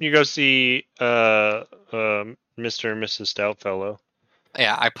 You go see Mr. and Mrs. Stout Fellow.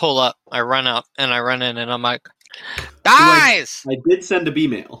 Yeah, I pull up, I run up, and I run in, and I'm like, guys! I did send a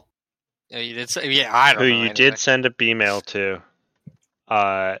B-mail. Yeah, you did say, yeah, I don't Who know. you anything. did send a B-mail to.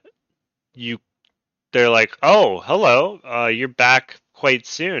 They're like, oh, hello. You're back quite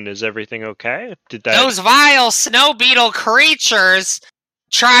soon. Is everything okay? Did that Those vile snow beetle creatures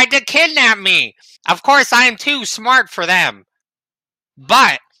tried to kidnap me. Of course, I'm too smart for them.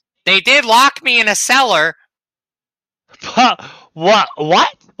 But they did lock me in a cellar. What?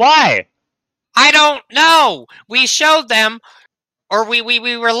 Why? I don't know. We showed them, or we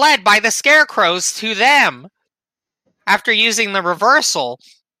were led by the scarecrows to them after using the reversal.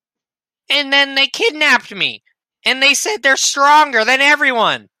 And then they kidnapped me. And they said they're stronger than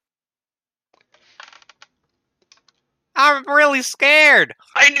everyone. I'm really scared.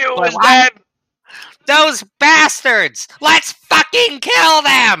 I knew it Well, was them. Those bastards! Let's fucking kill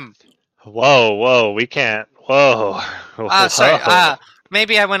them! Whoa, we can't. Whoa. Sorry,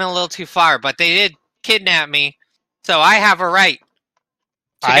 maybe I went a little too far, but they did kidnap me, so I have a right.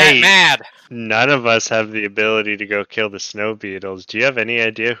 to get mad. None of us have the ability to go kill the snow beetles. Do you have any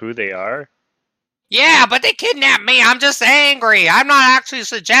idea who they are? Yeah, but they kidnapped me. I'm just angry. I'm not actually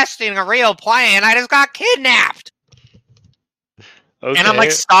suggesting a real plan. I just got kidnapped. Okay. And I'm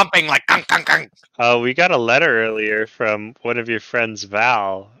like stomping like gunk, gunk, gunk. We got a letter earlier from one of your friends,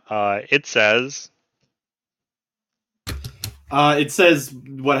 Val. It says... It says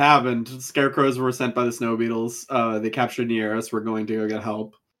what happened. Scarecrows were sent by the snow beetles. They captured Nieris. We're going to go get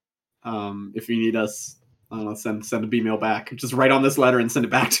help. If you need us, send a B-mail back. Just write on this letter and send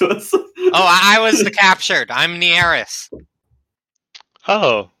it back to us. I was the captured. I'm Nieris.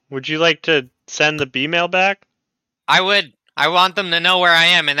 Oh, would you like to send the B-mail back? I would. I want them to know where I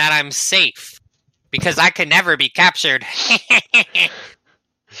am and that I'm safe. Because I could never be captured.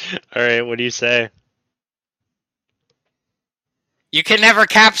 Alright, what do you say? You can never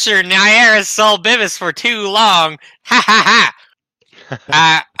capture Nieris Solbivis for too long. Ha ha ha.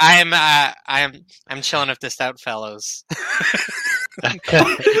 I'm chilling with the stout fellows.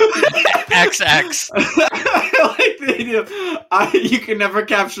 XX. I like the idea. You can never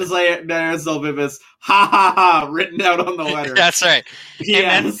capture Nieris Solbivis. Ha ha ha. Written out on the letter. That's right.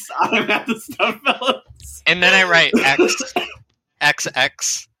 Yes, I'm at the stout fellows. And then I write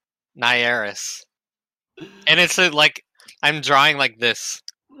XX Nieris. And it's like I'm drawing like this.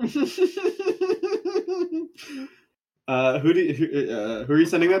 Who are you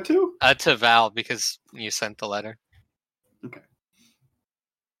sending that to? To Val, because you sent the letter.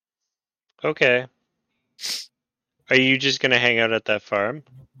 Okay. Are you just gonna hang out at that farm?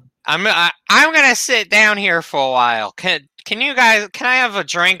 I'm gonna sit down here for a while. Can I have a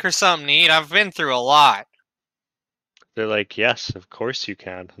drink or something to eat? I've been through a lot. They're like, yes, of course you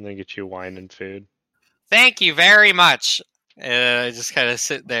can. And they get you wine and food. Thank you very much. I just kind of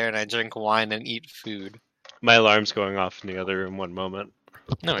sit there and I drink wine and eat food. My alarm's going off in the other room one moment.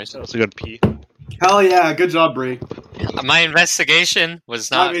 No worries. I also got to pee. Hell yeah, good job, Bree. My investigation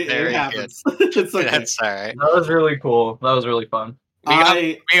was not it very good. happens. It's okay. That's alright. That was really cool. That was really fun.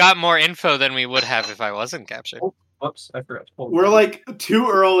 We got more info than we would have if I wasn't captured. Whoops, I forgot to pull. We're like too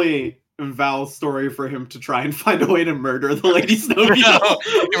early in Val's story for him to try and find a way to murder the Lady Snow Beetle. No,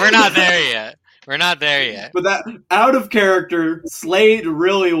 we're not there yet. We're not there yet. But that out of character, Slade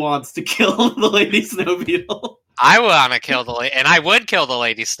really wants to kill the Lady Snow Beetle. I want to kill the lady, and I would kill the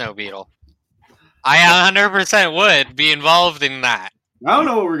Lady Snow Beetle. I 100% would be involved in that. I don't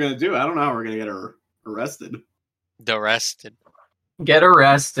know what we're gonna do. I don't know how we're gonna get her arrested. Arrested. Get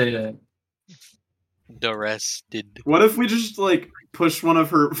arrested. Arrested. What if we just like push some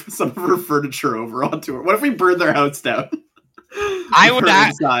of her furniture over onto her? What if we burn their house down? I would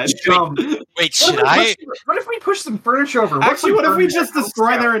not. Wait, should I? What if we push some furniture over? Actually, what if we just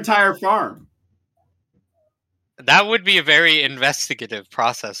destroy their entire farm? That would be a very investigative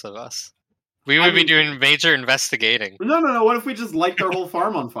process of us. We would be doing major investigating. No. What if we just light their whole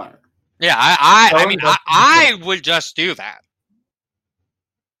farm on fire? Yeah, I would just do that.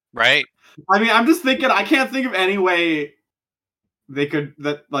 Right? I mean, I'm just thinking, I can't think of any way they could,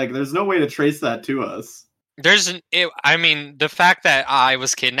 there's no way to trace that to us. The fact that I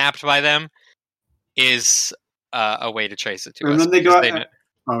was kidnapped by them is a way to trace it to us. And then they go,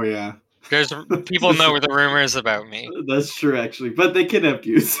 oh yeah. People know the rumors about me. That's true, actually. But they kidnapped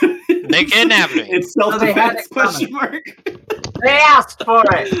you. They kidnapped me. It's self-defense, question mark. They asked for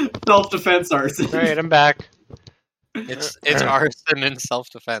it. Self-defense arson. Alright, I'm back. It's arson and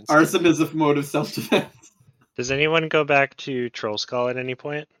self-defense. Arson is a mode of self-defense. Does anyone go back to Troll Skull at any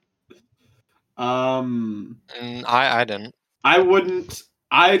point? I didn't. I wouldn't.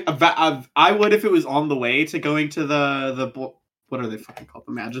 I would if it was on the way to going to the what are they fucking called?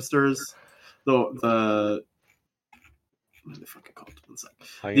 The Magisters? The what are they fucking called? One sec.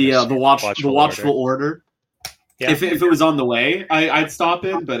 The Watchful Order. Yeah. If it was on the way, I'd stop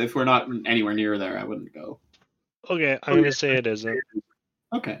in, but if we're not anywhere near there, I wouldn't go. Okay, I'm gonna say it isn't.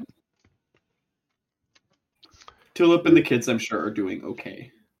 Okay. Tulip and the kids, I'm sure, are doing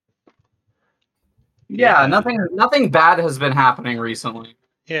okay. Yeah, nothing bad has been happening recently.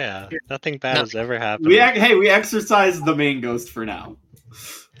 Yeah, nothing bad has ever happened. We exercised the main ghost for now.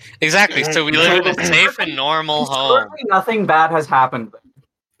 Exactly. So we live in a safe and normal home. Nothing bad has happened.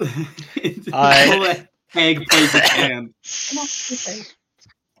 Egg plays its hand.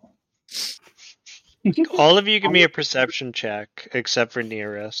 All of you give me a perception check, except for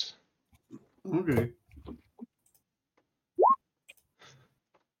Nearest. Okay.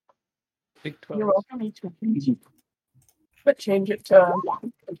 Big 12. You're welcome to but change it to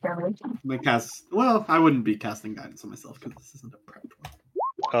impairment. Well, I wouldn't be casting guidance on myself because this isn't a prep one.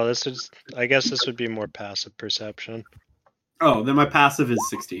 Oh, I guess this would be more passive perception. Oh, then my passive is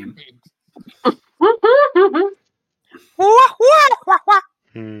 16.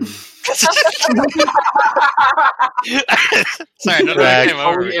 Hmm. Sorry, I don't know what came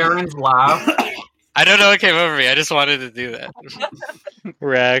over Only me. Aaron's laugh. I don't know what came over me. I just wanted to do that.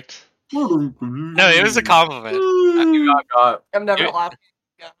 Wrecked. No, it was a compliment. God. I'm never You- laughing.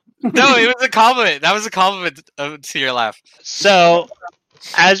 No, it was a compliment. That was a compliment to your laugh. So,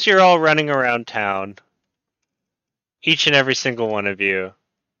 as you're all running around town, each and every single one of you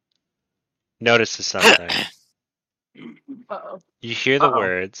notices something. Uh-oh. You hear the Uh-oh.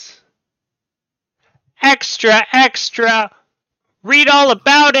 words, "Extra, extra! Read all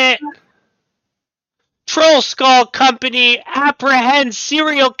about it! Troll Skull Company apprehends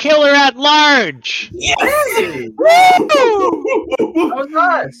serial killer at large!" That was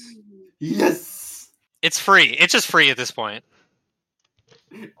us. Yes. It's free. It's just free at this point.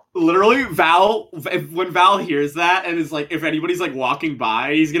 Literally, when Val hears that and is like, if anybody's like walking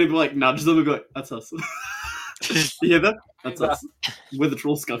by, he's gonna be like, nudge them and go, like, "That's us." You hear that? That's us. With the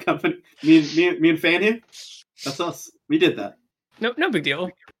Troll Skull Company. Me and Fan here. That's us. We did that. No big deal.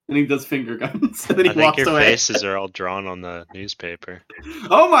 And he does finger guns. And then he I think walks your away. faces are all drawn on the newspaper.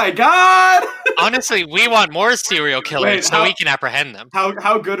 Oh my god! Honestly, we want more serial killers Wait, so how- we can apprehend them.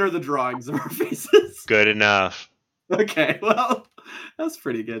 How good are the drawings of our faces? Good enough. Okay, well, that's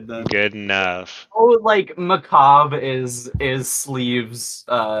pretty good then. Good enough. Oh, like macabre is Sleeve's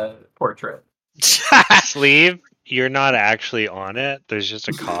portrait. Sleeve, you're not actually on it. There's just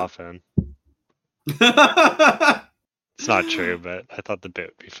a coffin. It's not true, but I thought the bit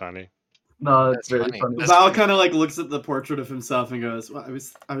would be funny. No, That's it's very funny. funny. That's Val funny. kind of like looks at the portrait of himself and goes, "Well,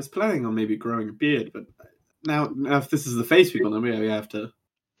 I was planning on maybe growing a beard, but now if this is the face people know, maybe I have to."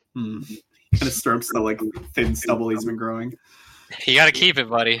 Kind of strokes the like thin stubble he's been growing. You gotta keep it,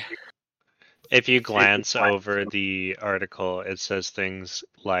 buddy. If you glance over the article, it says things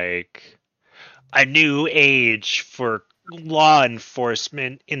like, "A new age for law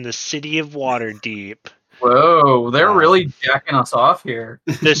enforcement in the city of Waterdeep. Whoa, they're Wow. really jacking us off here.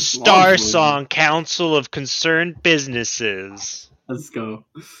 The Star Song Council of Concerned Businesses. Let's go.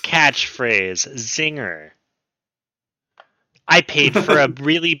 Catchphrase, zinger. I paid for a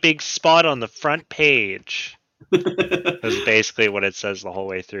really big spot on the front page." That's basically what it says the whole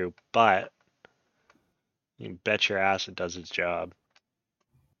way through, but you can bet your ass it does its job.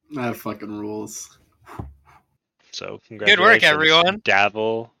 That fucking rules. So Good congratulations. work, everyone.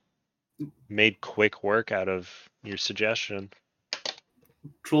 Davil made quick work out of your suggestion.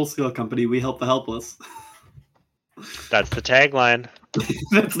 Troll Skull Company, we help the helpless. That's the tagline.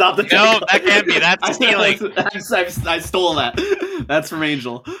 That's not the No, tagline. that can't be. That's stealing. I stole that. That's from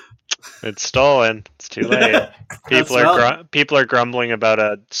Angel. It's stolen. It's too late. People are valid. people are grumbling about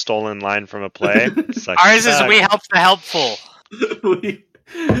a stolen line from a play. Sucks Ours to is suck. we help the helpful.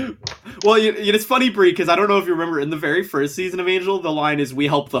 Well, it's funny, Brie, because I don't know if you remember in the very first season of Angel, the line is "We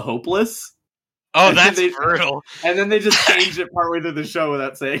help the hopeless," Oh, And that's they- brutal. and then they just changed it partway through the show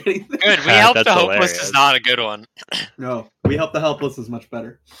without saying anything. Good. We help That's the hopeless hilarious. is not a good one. No, "We help the helpless" is much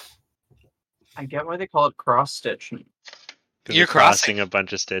better. I get why they call it cross stitch. 'Cause You're you're crossing. a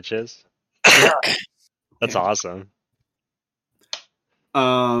bunch of stitches. Yeah. That's awesome.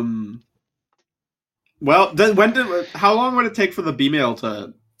 Well, then how long would it take for the B-mail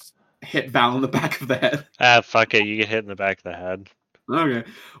to hit Val in the back of the head? Fuck it. You get hit in the back of the head. Okay.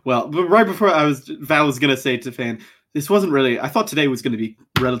 Well, but right before Val was gonna say to Fan, this wasn't really. I thought today was going to be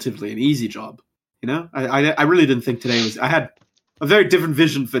relatively an easy job. You know, I really didn't think today was. I had a very different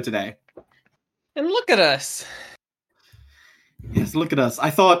vision for today. And look at us. Yes, look at us. I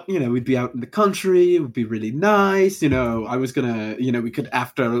thought, we'd be out in the country. It would be really nice. I was gonna, we could,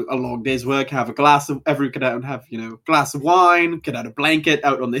 after a long day's work, have a glass of, could out and have, glass of wine, get out a blanket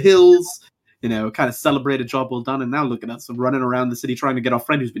out on the hills, kind of celebrate a job well done. And now look at us, running around the city trying to get our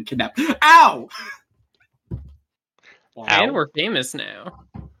friend who's been kidnapped. Ow! And we're famous now.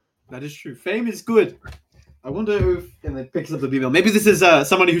 That is true. Fame is good. I wonder if, and it picks up the email. Maybe this is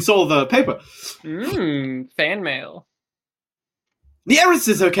somebody who saw the paper. Fan mail. The heiress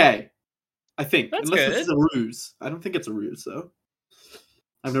is okay, I think. That's Unless good. this is a ruse. I don't think it's a ruse, though.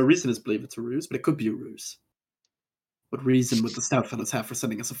 I have no reason to believe it's a ruse, but it could be a ruse. What reason would the stout fellows have for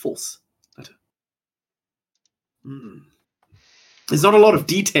sending us a false letter? There's not a lot of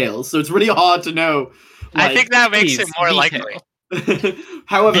details, so it's really hard to know. I think that makes please, it more detail. likely.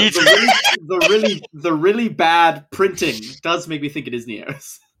 However, the really bad printing does make me think it is the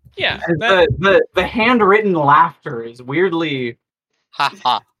heiress. Yeah. And that- the handwritten laughter is weirdly. Ha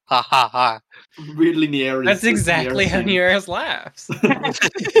ha ha ha ha. Weirdly, Nieris. that's exactly how Nieris Nieris laughs.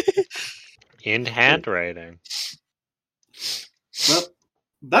 In handwriting. Well,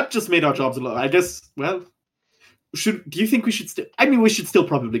 that just made our jobs a lot. I guess. Well, do you think we should still? I mean, we should still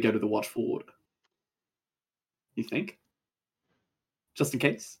probably go to the Watchful Order. You think? Just in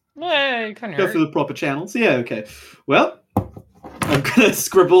case. Yeah, it kind of Go through the proper channels. Yeah. Okay. Well, I'm gonna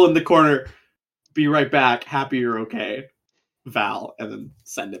scribble in the corner. Be right back. Happy you're okay, Val, and then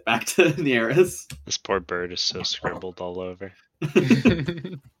send it back to Nearest. This poor bird is so scribbled all over. hurt.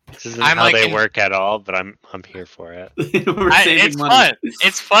 This isn't I'm how like they in- work at all, but I'm here for it. We're saving It's money. fun.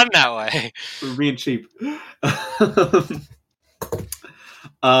 It's fun that way. We're being cheap.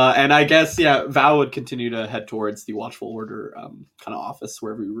 And I guess, yeah, Val would continue to head towards the Watchful Order kind of office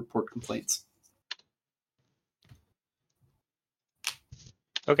wherever you report complaints.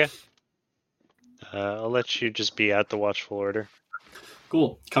 Okay. I'll let you just be at the Watchful Order.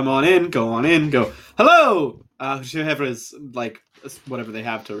 Cool. Come on in, go. Hello! Whoever is, like, whatever they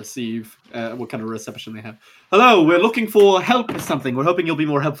have to receive, what kind of reception they have. Hello, we're looking for help with something. We're hoping you'll be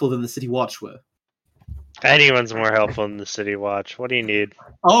more helpful than the City Watch were. Anyone's more helpful than the City Watch. What do you need?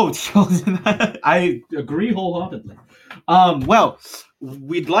 Oh, I agree wholeheartedly. Well,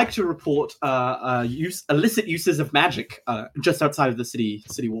 we'd like to report illicit uses of magic just outside of the city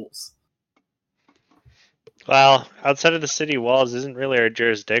walls. Well, outside of the city walls isn't really our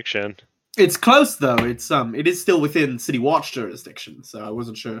jurisdiction. It's close though. It is still within City Watch jurisdiction, so I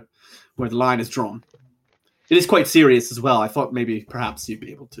wasn't sure where the line is drawn. It is quite serious as well. I thought maybe perhaps you'd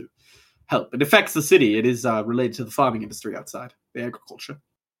be able to help. It affects the city. It is related to the farming industry outside, the agriculture.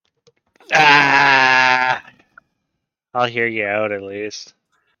 Ah! I'll hear you out at least.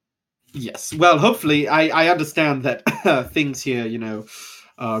 Yes. Well, hopefully, I understand that things here,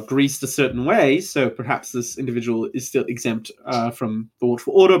 greased a certain way, so perhaps this individual is still exempt from the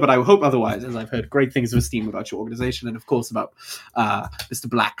Watchful Order, but I hope otherwise, as I've heard great things of esteem about your organization and, of course, about Mr.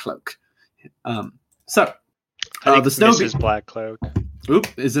 Blackcloak. I think the snow Mrs. Blackcloak. Oop,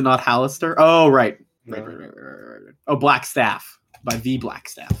 is it not Hallister? Oh, right. No. Right. Oh, Blackstaff, by the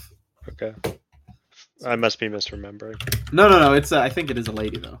Blackstaff. Okay. I must be misremembering. No, it's I think it is a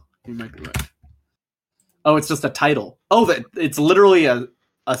lady, though. You might be right. Oh, it's just a title. Oh, it's literally a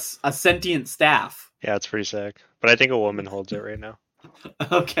sentient staff. Yeah, it's pretty sick. But I think a woman holds it right now.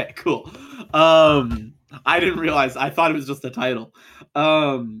 Okay, cool. I didn't realize. I thought it was just a title.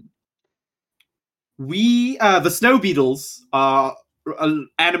 The snow beetles are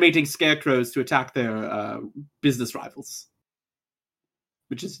animating scarecrows to attack their business rivals,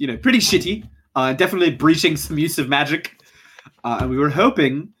 which is pretty shitty. Definitely breaching some use of magic, and we were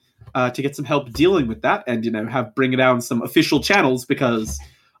hoping to get some help dealing with that, and bring it down some official channels because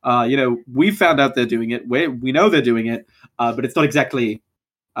we found out they're doing it. We know they're doing it, but it's not exactly.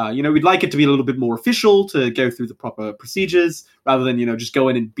 We'd like it to be a little bit more official, to go through the proper procedures, rather than just go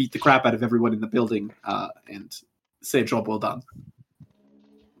in and beat the crap out of everyone in the building and say job well done.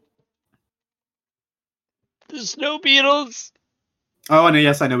 The snow beetles. Oh, and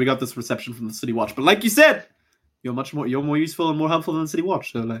yes, I know we got this reception from the City Watch, but like you said, you're more useful and more helpful than the City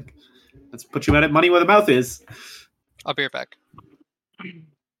Watch. So let's put you at it, money where the mouth is. I'll be right back.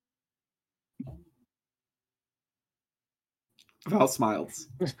 Val smiles.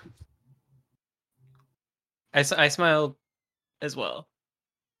 I smiled as well.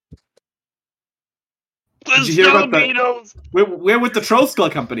 The Did you hear snow about that? beetles. We're with the Troll Skull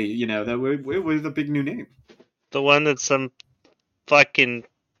Company. We're the big new name. The one that some fucking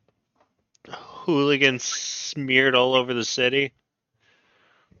hooligan smeared all over the city.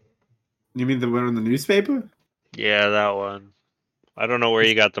 You mean the one in the newspaper? Yeah, that one. I don't know where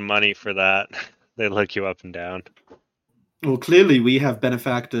you got the money for that. They look you up and down. Well, clearly we have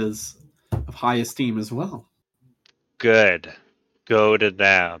benefactors of high esteem as well. Good. Go to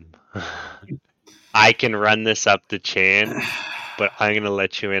them. I can run this up the chain, but I'm going to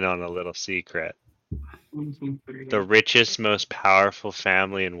let you in on a little secret. The richest, most powerful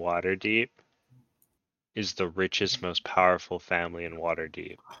family in Waterdeep is the richest, most powerful family in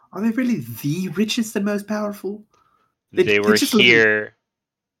Waterdeep. Are they really the richest and most powerful? They were here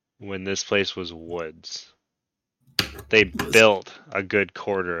when this place was woods. They built a good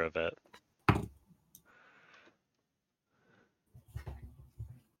quarter of it.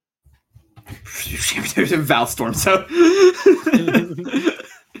 Val storms out.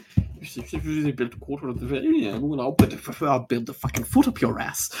 They built a quarter of the area. Well, I'll build the fucking foot up your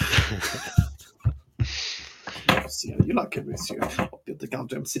ass. See how you like it, monsieur. I'll build the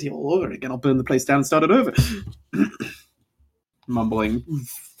goddamn city all over again. I'll burn the place down and start it over. Mumbling,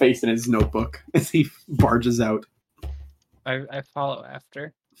 face in his notebook as he barges out. I follow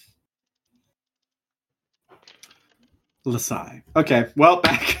after. Lasai. Okay, well,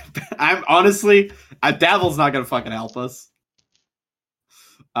 back. I'm honestly, Davil's not gonna fucking help us.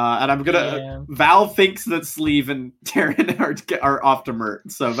 And I'm gonna. Yeah. Val thinks that Sleeve and Taryn are off to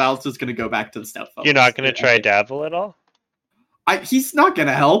Mert, so Val's just gonna go back to the stout fellows. You're not going to try Davil at all? He's not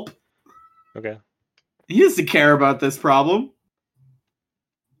gonna help. Okay. He doesn't care about this problem.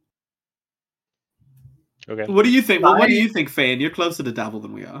 Okay. What do you think? Well, what do you think, Fan? You're closer to Davil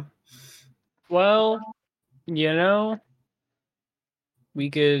than we are. Well, we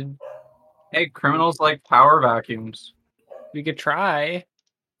could Hey, criminals like power vacuums. try.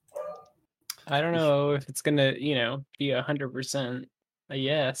 I don't know if it's gonna, be 100% a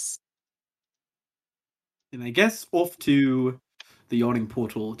yes. And I guess off to the yawning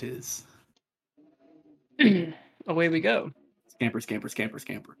portal it is. Away we go. Scamper, scamper, scamper,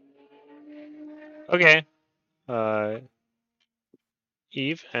 scamper. Okay.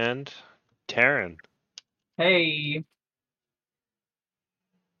 Eve and Taryn. Hey.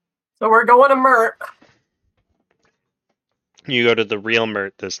 So we're going to Mert. You go to the real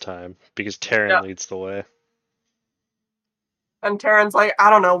Mert this time because Taryn Yeah. leads the way. And Taryn's like, I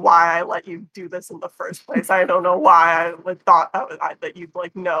don't know why I let you do this in the first place. I don't know why I thought that you'd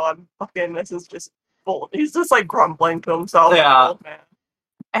like, no, I'm fucking, this is just bull. He's just like grumbling to himself. Yeah. Old man.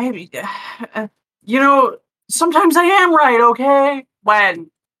 Hey, sometimes I am right, okay?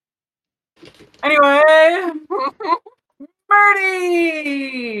 When? Anyway,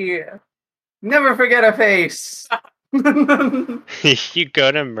 Birdie! Never forget a face. You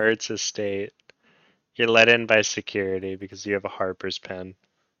go to Mert's estate. You're let in by security because you have a Harper's pen.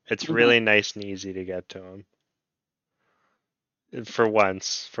 It's really nice and easy to get to him. For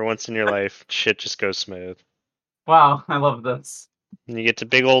once in your life, shit just goes smooth. Wow, I love this. And you get to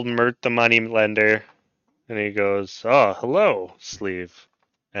big old Mert the money lender, and he goes, "Oh, hello, Sleeve,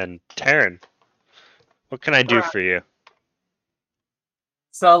 and Taryn. What can I do for you?"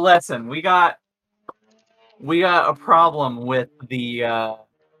 So listen, we got a problem with the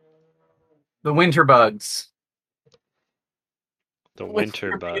winter bugs. The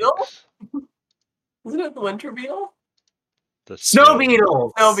Winter winter beetle? bugs. Isn't it the winter beetle? The Snow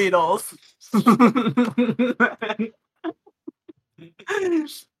beetles. Snow beetles.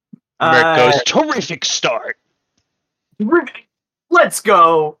 Mert goes, "Terrific start." Let's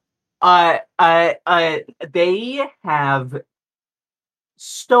go. They have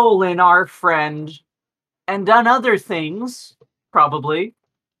stolen our friend and done other things, probably.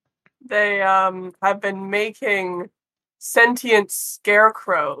 They have been making sentient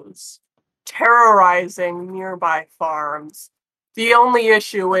scarecrows terrorizing nearby farms. The only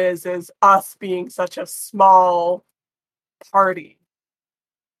issue is us being such a small party.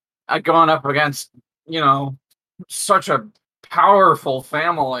 Going up against, such a powerful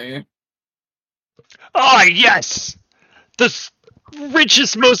family. Ah, yes!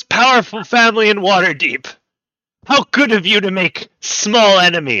 Richest, most powerful family in Waterdeep. How good of you to make small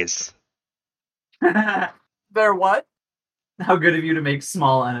enemies. They're what? How good of you to make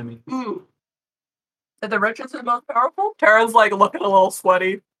small enemies. Ooh. Are the richest and most powerful? Taryn's like looking a little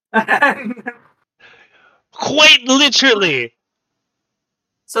sweaty. Quite literally.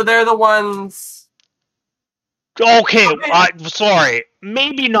 So they're the ones. Okay, sorry.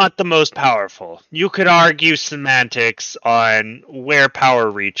 Maybe not the most powerful. You could argue semantics on where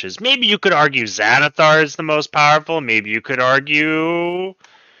power reaches. Maybe you could argue Xanathar is the most powerful. Maybe you could argue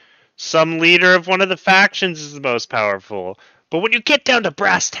some leader of one of the factions is the most powerful. But when you get down to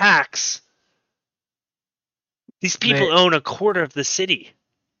brass tacks, these people own a quarter of the city.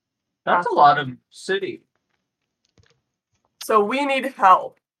 That's a lot of city. So we need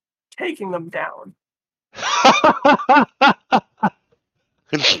help taking them down.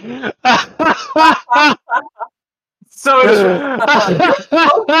 So it's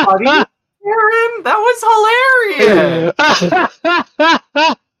so funny, Aaron. That was hilarious.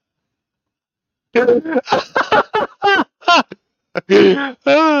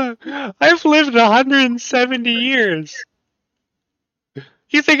 I've lived 170 years.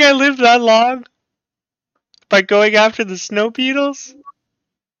 You think I lived that long? By going after the snow beetles?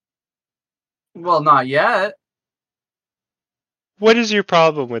 Well, not yet. What is your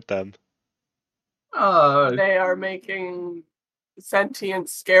problem with them? They are making sentient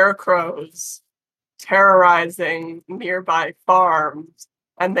scarecrows terrorizing nearby farms,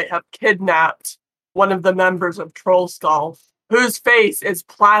 and they have kidnapped one of the members of Troll Skull, whose face is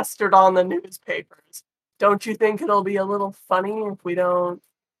plastered on the newspapers. Don't you think it'll be a little funny if we don't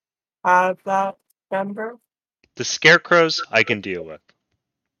have that member? The scarecrows I can deal with.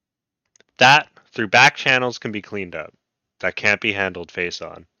 That, through back channels, can be cleaned up. That can't be handled face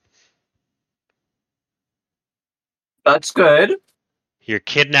on. That's good. Your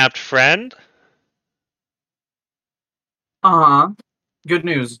kidnapped friend? Uh-huh. Good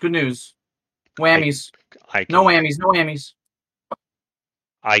news. Good news. Whammies. I can, No whammies. No whammies.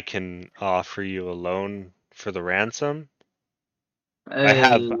 I can offer you a loan for the ransom. I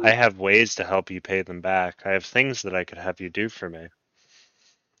have ways to help you pay them back. I have things that I could have you do for me.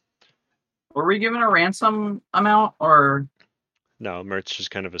 Were we given a ransom amount or? No, Mert's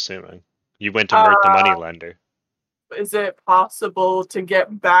just kind of assuming. You went to Mert the moneylender. Is it possible to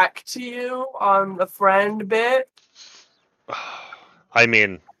get back to you on the friend bit? I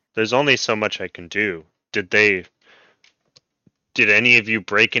mean, there's only so much I can do. Did any of you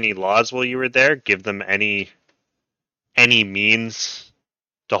break any laws while you were there? Give them any means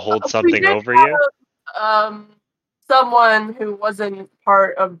to hold something over you? Someone who wasn't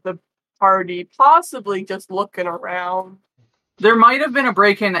part of the party, possibly just looking around. There might have been a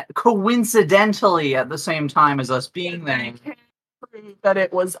break-in coincidentally at the same time as us being there. I can't prove that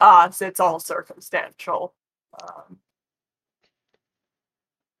it was us. It's all circumstantial.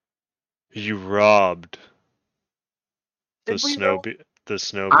 You robbed the Did we snow rob? the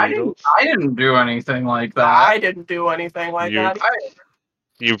snow I beetles. didn't do anything like that. I didn't do anything like that.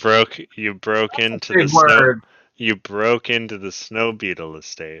 You broke into the Big snow. word. You broke into the snow beetle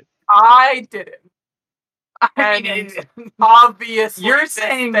estate. I didn't. I And mean, obviously, You're this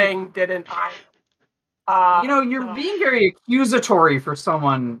saying- thing didn't. you're being very accusatory for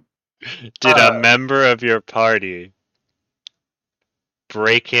someone. Did a member of your party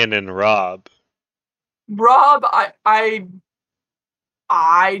break in and rob? Rob, I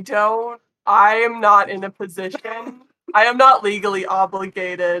don't. I am not in a position. I am not legally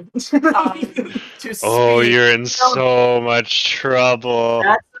obligated to speak. Oh, you're in so much trouble.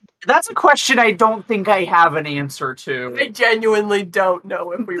 That's a question I don't think I have an answer to. I genuinely don't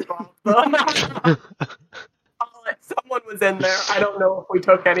know if we robbed them. Someone was in there. I don't know if we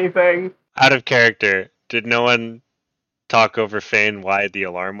took anything. Out of character, did no one talk over Fane why the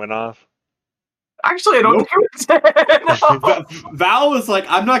alarm went off? Actually, I don't Nope. think we did. Val was like,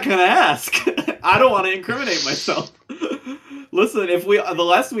 I'm not gonna ask. I don't want to incriminate myself. Listen, if the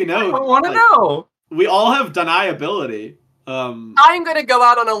less we know, I want to like, know. we all have deniability. I'm gonna go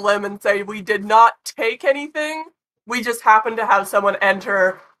out on a limb and say we did not take anything. We just happened to have someone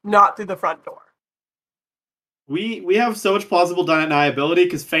enter not through the front door. We have so much plausible deniability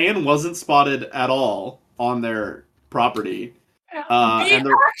because Fan wasn't spotted at all on their property. And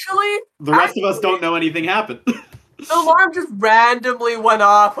the rest of us don't know anything happened. The alarm just randomly went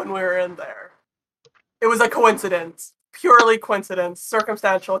off when we were in there. It was a coincidence. Purely coincidence.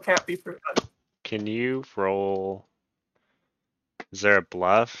 Circumstantial, can't be proven. Can you roll? Is there a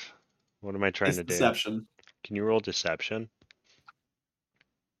bluff? What am I trying It's to do? deception. Can you roll deception?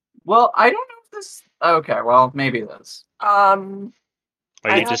 Well, I don't know if this. Okay, well, maybe this. Are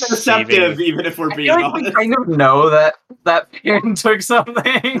I you have Deceptive, deceiving? even if we're I being feel like we honest. kind of know that Fan took something.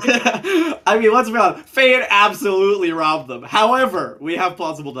 I mean, let's be honest. Fan absolutely robbed them. However, we have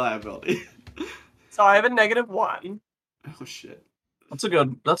plausible deniability. So I have a -1. Oh shit. That's a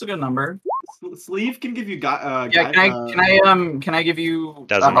good number. Sleeve can give you Yeah, can I give you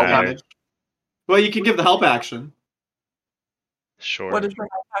Doesn't help matter. damage? Well, you can give the help action. Sure. What does the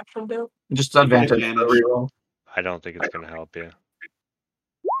help action do? Just advantage. Advantage. for reroll. I don't think it's gonna help you.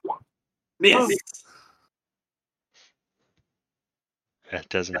 Yes. It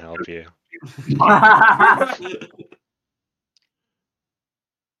doesn't help you.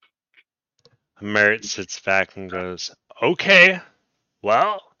 Mert sits back and goes, "Okay,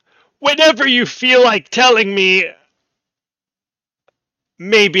 well, whenever you feel like telling me,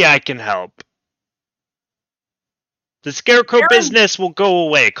 maybe I can help. The scarecrow business will go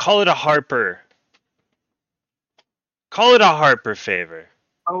away. Call it a Harper. Call it a Harper favor.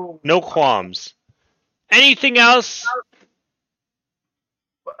 Oh. No qualms. Anything else?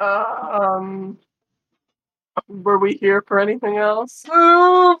 Were we here for anything else?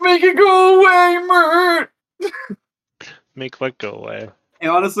 Oh, make it go away, Mert! Make what go away? And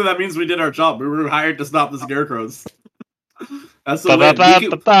honestly, that means we did our job. We were hired to stop the scarecrows. That's the way.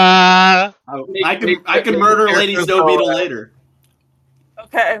 Ba-ba-ba-ba-ba. I can murder Lady Snow Beetle later.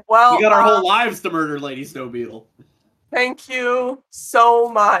 Okay, well, We got our whole lives to murder Lady Snow Beetle. thank you so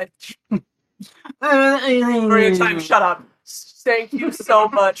much for your time. Shut up. Thank you so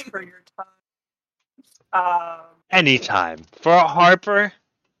much for your time. Anytime. For a Harper?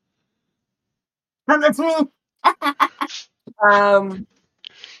 That's me.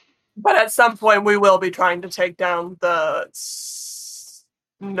 But at some point we will be trying to take down the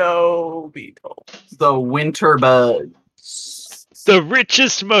snow beetle. The winter bug. The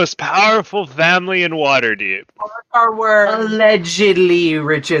richest, most powerful family in Waterdeep. Our word. Allegedly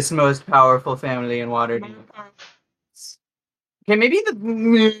richest, most powerful family in Waterdeep. Okay, maybe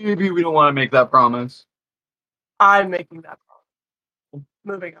we don't want to make that promise. I'm making that promise.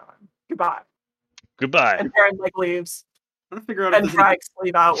 Moving on. Goodbye. Goodbye. And Aaron leaves I'm trying to figure out if and there's any drags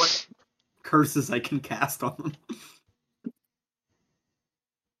Sleeve out with him. curses I can cast on them.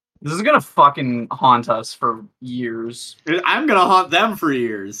 This is gonna fucking haunt us for years. I'm gonna haunt them for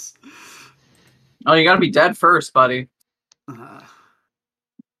years. Oh, you gotta be dead first, buddy.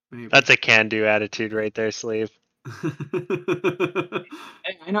 Maybe. That's a can-do attitude right there, Sleeve. Hey,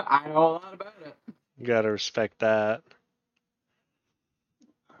 I know a lot about it. You gotta respect that.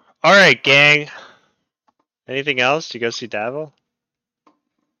 Alright, gang. Anything else? Do you go see Davil?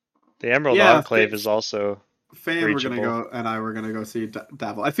 The Emerald Yeah, Enclave is also... Fan, reachable. we're gonna go see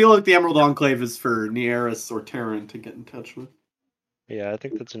Davil. I feel like the Emerald Enclave is for Nieris or Terran to get in touch with. Yeah, I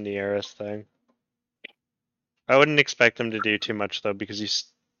think that's a Nieris thing. I wouldn't expect them to do too much, though, because you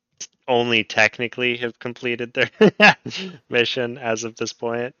only technically have completed their mission as of this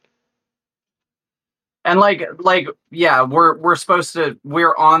point. And yeah,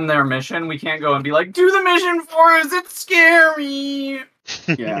 we're on their mission. We can't go and be like, do the mission for us. It's scary.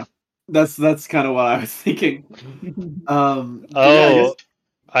 Yeah, that's kind of what I was thinking. Oh,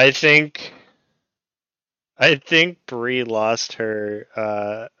 I think Bree lost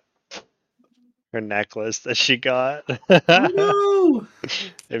her necklace that she got. Oh, no!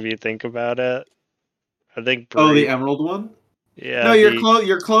 If you think about it, I think Bree, Oh, the emerald one. yeah, No,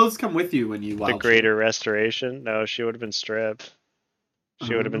 your clothes come with you when you the wild greater restoration. No, she would have been stripped.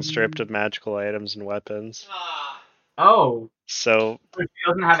 She would have been stripped of magical items and weapons. Oh, So she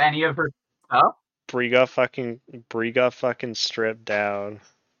doesn't have any of her stuff. Bree got fucking stripped down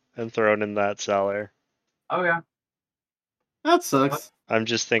and thrown in that cellar. Oh yeah. That sucks. I'm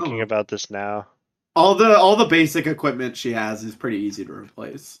just thinking Oh. about this now. All the basic equipment she has is pretty easy to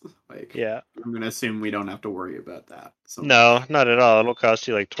replace. Like, Yeah. I'm gonna assume we don't have to worry about that. So No, not at all. It'll cost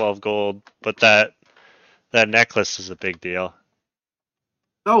you like 12 gold, but that necklace is a big deal.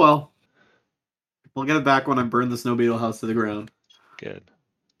 Oh well. We'll get it back when I burn the snow beetle house to the ground. Good.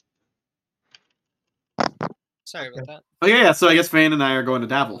 Sorry about that. Oh yeah, so I guess Fan and I are going to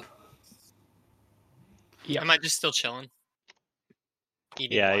Davil. Yeah. Am I just still chilling?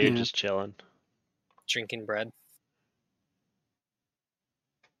 Eating, Yeah, you're Yeah. just chilling. drinking bread,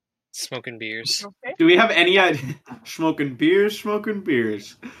 smoking beers. Okay. Do we have any idea? Smoking beers.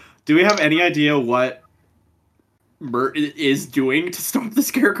 Do we have any idea what Mert is doing to stop the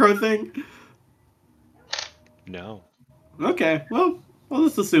scarecrow thing? No. Okay, well, I'll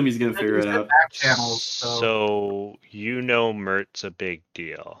just assume he's gonna figure it out. Back channels. So. So you know Mert's a big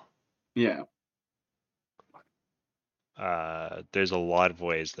deal. Yeah. There's a lot of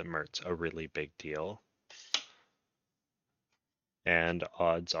ways that Mert's a really big deal. And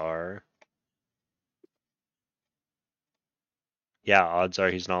odds are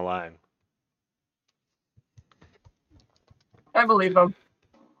he's not lying. I believe him.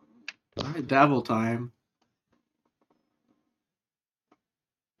 Alright, Davil time.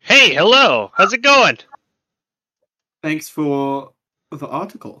 Hey, hello! How's it going? Thanks for the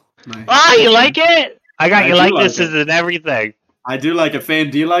article. Ah, you like it? I got I you do like like this it. and everything. I do like it. Fan,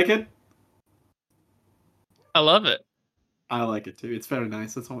 do you like it? I love it. I like it too. It's very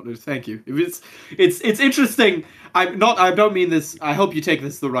nice. That's all. Thank you. It's interesting. I don't mean this. I hope you take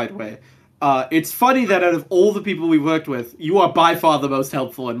this the right way. It's funny that out of all the people we worked with, you are by far the most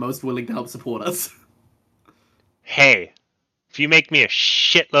helpful and most willing to help support us. Hey, if you make me a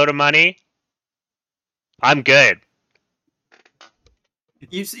shitload of money, I'm good.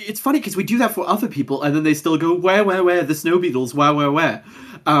 You see, it's funny because we do that for other people, and then they still go, where, the snow beetles, where.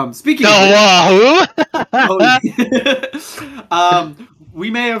 Speaking of who? We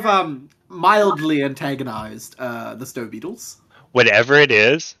may have mildly antagonized the snow beetles. Whatever it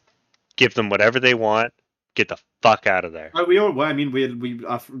is, give them whatever they want. Get the fuck out of there. We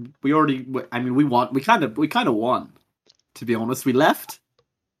kind of won. To be honest, we left.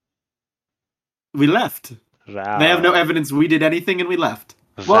 Wow. They have no evidence we did anything, and we left.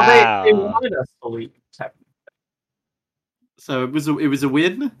 Well, Wow. they wanted us to leave. Technically. So it was a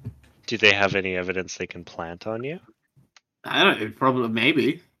win. Do they have any evidence they can plant on you? I don't know. Probably,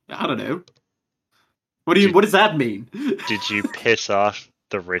 maybe. I don't know. What does that mean? Did you piss off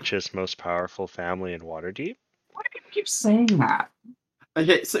the richest, most powerful family in Waterdeep? Why do you keep saying that?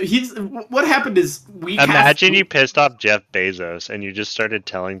 Okay, so what happened is Imagine you pissed off Jeff Bezos and you just started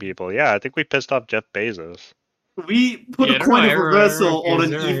telling people, yeah, I think we pissed off Jeff Bezos. We put a coin of reversal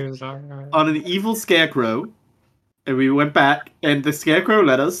on an evil scarecrow, and we went back, and the scarecrow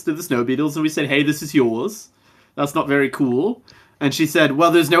led us to the snow beetles, and we said, hey, this is yours. That's not very cool. And she said, well,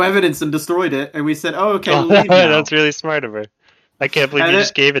 there's no evidence, and destroyed it. And we said, oh, okay, we'll leave now. That's really smart of her. I can't believe And you then-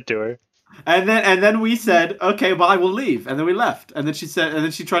 just gave it to her. And then we said, okay, bye, we'll leave. And then we left. And then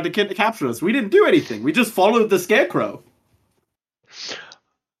she tried to capture us. We didn't do anything. We just followed the scarecrow.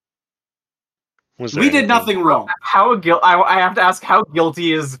 Was there We did anything- nothing wrong. I have to ask, how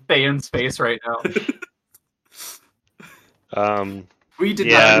guilty is Thane's face right now? We did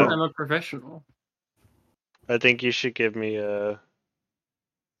Yeah. nothing wrong. I'm a professional. I think you should give me a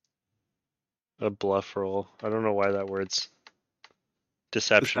bluff roll. I don't know why that word's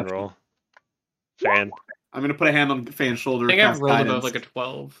deception Deception. roll. Fan. I'm gonna put a hand on Fan's shoulder. I think I've cast rolled guidance. above like a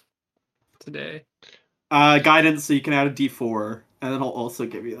 12 today. Guidance, so you can add a D4, and then I'll also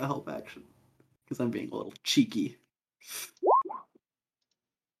give you the help action because I'm being a little cheeky.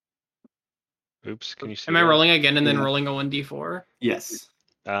 Oops, can you see Am I that? rolling again and then Yeah. rolling a 1d4? Yes,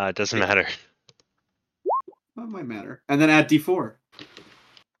 It doesn't matter. that might matter. And then add D4.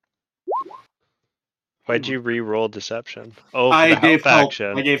 Why'd you re-roll deception? Oh, for I the gave help help.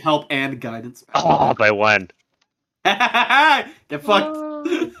 action. I gave help and guidance. Oh, by one. Get fucked.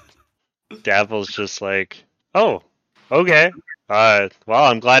 Davil's just like, oh, okay. Well,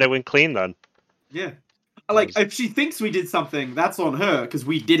 I'm glad it went clean then. Yeah. Like, if she thinks we did something, that's on her, because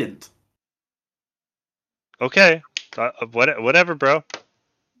we didn't. Okay. Whatever, bro.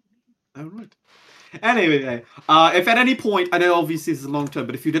 Alright. Anyway, if at any point, I know obviously this is long term,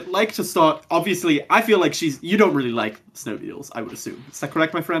 but if you'd like to start, obviously, I feel like you don't really like snow beetles, I would assume. Is that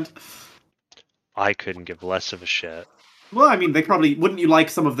correct, my friend? I couldn't give less of a shit. Well, I mean, wouldn't you like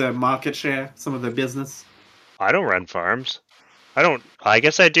some of their market share, some of their business? I don't run farms. I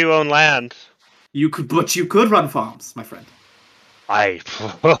guess I do own land. But you could run farms, my friend. I.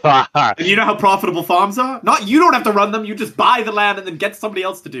 And you know how profitable farms are? You don't have to run them, you just buy the land and then get somebody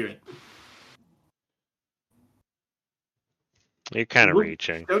else to do it. You're kind of Well,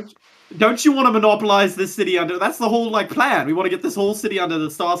 reaching. Don't you want to monopolize this city that's the whole, plan. We want to get this whole city under the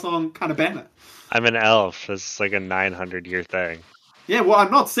Star Song kind of banner. I'm an elf. This is like a 900-year thing. Yeah, well,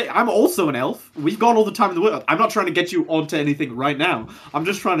 I'm not saying... I'm also an elf. We've got all the time in the world. I'm not trying to get you onto anything right now. I'm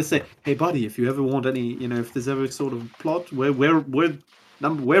just trying to say, hey, buddy, if you ever want any... if there's ever sort of plot, we're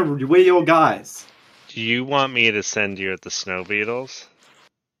your guys. Do you want me to send you at the snow beetles?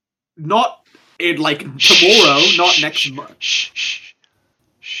 Not in, tomorrow, not next month. Shh.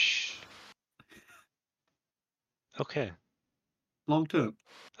 Okay. Long term.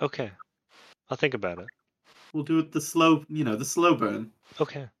 Okay. I'll think about it. We'll do it the slow burn.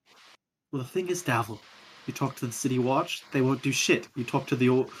 Okay. Well, the thing is, Davil, you talk to the City Watch, they won't do shit. You talk to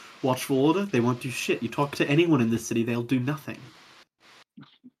the Watchful Order, they won't do shit. You talk to anyone in this city, they'll do nothing.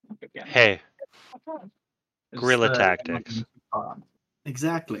 Hey, guerrilla tactics.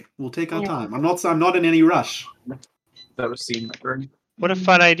 Exactly. We'll take our time. I'm not in any rush. That was seen. What a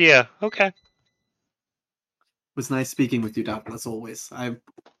fun idea. Okay. It was nice speaking with you, Davil, as always. I'm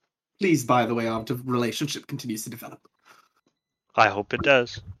pleased, by the way, our relationship continues to develop. I hope it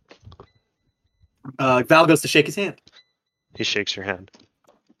does. Val goes to shake his hand. He shakes your hand.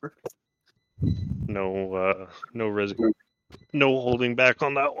 No holding back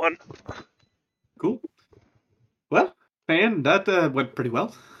on that one. Cool. Well, Fan, that went pretty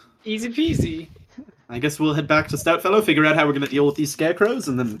well. Easy peasy. I guess we'll head back to Stoutfellow, figure out how we're going to deal with these scarecrows,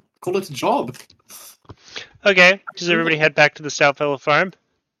 and then call it a job. Okay. Does everybody head back to the Stoutfellow farm?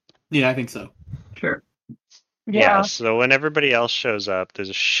 Yeah, I think so. Sure. Yeah. So when everybody else shows up, there's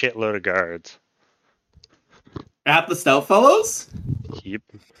a shitload of guards. At the Stoutfellows? Yep.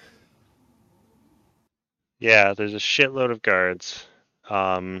 Yeah, there's a shitload of guards.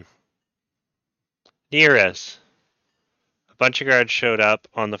 Near us, a bunch of guards showed up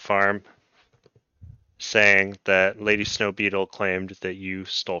on the farm saying that Lady Snowbeetle claimed that you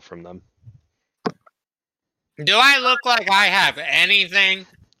stole from them. Do I look like I have anything?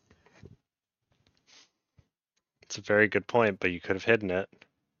 It's a very good point, but you could have hidden it.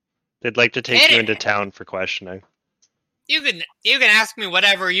 They'd like to take Hid you it? into town for questioning. You can ask me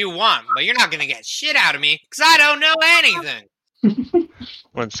whatever you want, but you're not gonna get shit out of me because I don't know anything.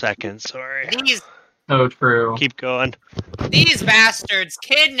 1 second, sorry. So true. Keep going. These bastards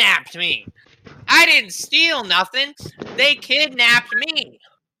kidnapped me. I didn't steal nothing. They kidnapped me.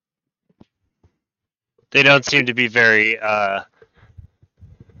 They don't seem to be very,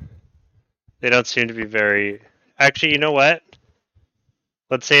 Actually, you know what?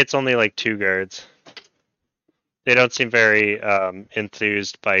 Let's say it's only like 2 guards. They don't seem very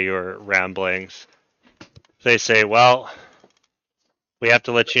enthused by your ramblings. They say, well, we have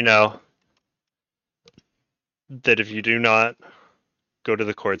to let you know that if you do not go to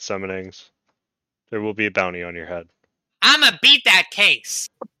the court summonings, there will be a bounty on your head. I'ma beat that case.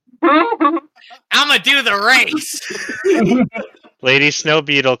 I'ma do the race. Lady Snow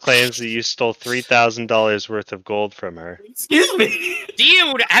Beetle claims that you stole $3,000 worth of gold from her. Excuse me.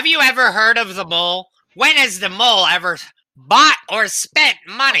 Dude, have you ever heard of the mole? When has the mole ever bought or spent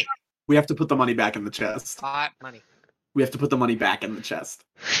money? We have to put the money back in the chest. Bought money. We have to put the money back in the chest.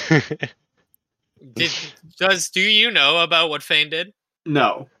 Do you know about what Fane did?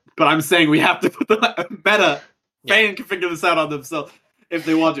 No, but I'm saying we have to put the meta. Fane can figure this out on themselves if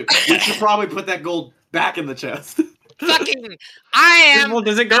they want to. We should probably put that gold back in the chest. Fucking, I am. Well,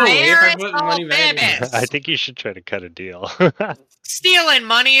 does it go away if I put the money back? Bibis. I think you should try to cut a deal. Stealing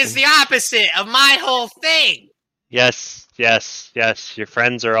money is the opposite of my whole thing. Yes. Your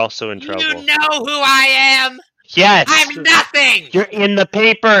friends are also in trouble. You know who I am. Yes. I'm nothing You're in the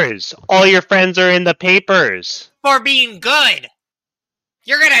papers. All your friends are in the papers. for being good.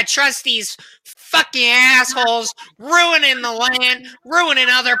 You're gonna trust these fucking assholes ruining the land, ruining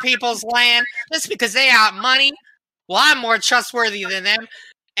other people's land, just because they got money? Well, I'm more trustworthy than them,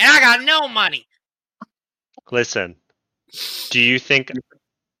 and I got no money. Listen, do you think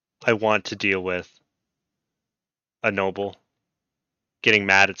I want to deal with a noble getting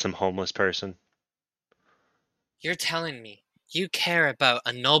mad at some homeless person? You're telling me you care about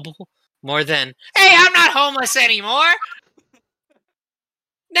a noble more than, hey, I'm not homeless anymore?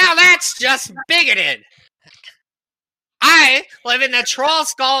 Now that's just bigoted. I live in the Troll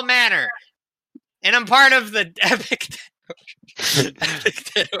Skull Manor, and I'm part of the Epic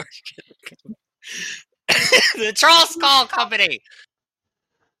Dead Orchard. The Troll Skull Company.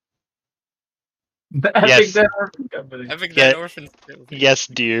 The Yes. Epic Dead Orphan Company. Epic Yeah. Dead Orphans. Yes,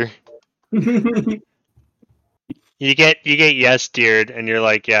 dear. You get yes, deared, and you're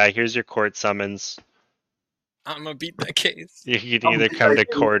like, yeah, here's your court summons. I'm gonna beat that case. You can either come to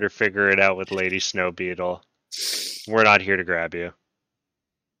court or figure it out with Lady Snow Beetle. We're not here to grab you.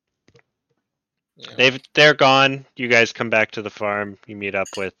 Yeah. They're gone. You guys come back to the farm. You meet up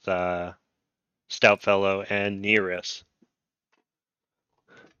with Stoutfellow and Nereus.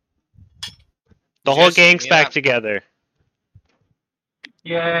 The whole Just gang's meet back up. together.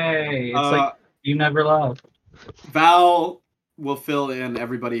 Yay! It's like you never left. Val will fill in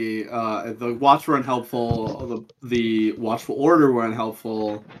everybody. The Watch were unhelpful. The Watchful Order were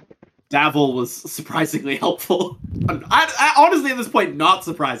unhelpful. Davil was surprisingly helpful. I honestly, at this point, not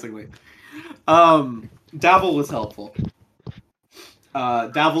surprisingly. Davil was helpful.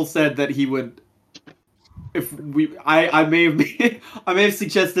 Davil said that he would. I may have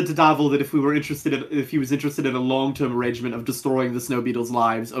suggested to Davil that if he was interested in a long-term arrangement of destroying the Snow Beetles'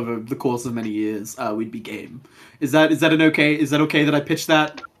 lives over the course of many years, we'd be game. Is that okay? Is that okay that I pitch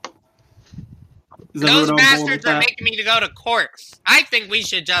that? Is Those everyone on board with bastards are that? making me to go to court. I think we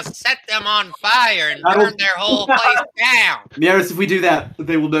should just set them on fire and That'll- burn their whole place down. Nearest, if we do that,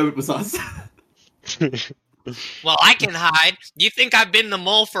 they will know it was us. Well, I can hide. You think I've been the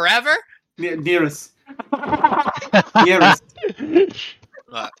mole forever? Nearest.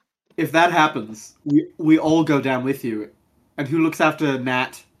 What? If that happens, we all go down with you. And who looks after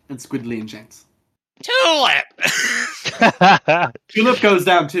Nat and Squidly and Jenks? Tulip! Tulip goes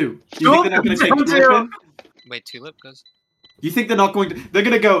down too. Do you think they're not going to take Tulip in? Wait, Tulip goes? You think they're not going to... They're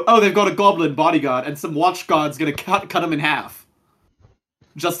going to go, oh, they've got a goblin bodyguard, and some watch guard's going to cut him in half.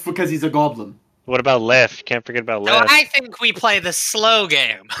 Just because he's a goblin. What about Lift? Can't forget about No, Lift. I think we play the slow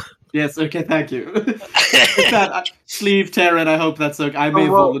game. Yes, okay, thank you. With that, sleeve Terran, I hope that's okay. I may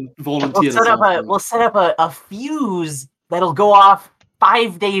volunteer. We'll set up a fuse that'll go off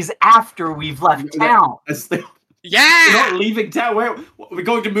 5 days after we've left town. We're Yeah! not leaving town. We're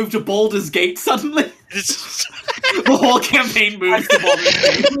going to move to Baldur's Gate suddenly? The whole campaign moves to Baldur's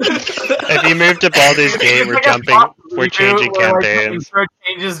Gate. If you move to Baldur's Gate, we're changing campaigns. Intro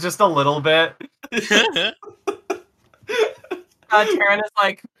changes just a little bit. Taryn is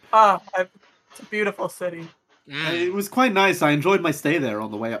like, it's a beautiful city. It was quite nice. I enjoyed my stay there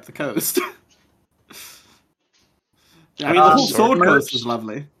on the way up the coast. I mean, the whole Sword Coast was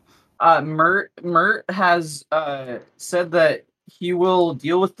lovely. Mert has said that he will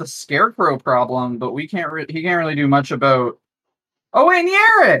deal with the scarecrow problem, but he can't really do much about. Oh, and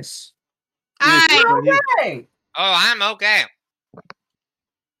Yaris! Hey! Oh, I'm okay.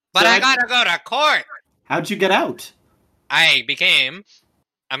 But So I gotta go to court. How'd you get out? I'm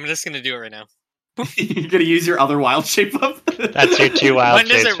just gonna do it right now. You're gonna use your other wild shape up? That's your 2 wild When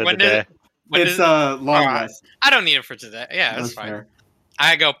does shapes it- for when the does- day. It's long rest. I don't need it for today. Yeah, that's fine. fair.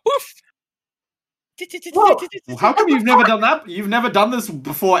 I go poof. Well, how come you've never done that? You've never done this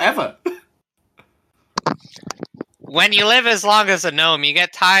before ever. When you live as long as a gnome, you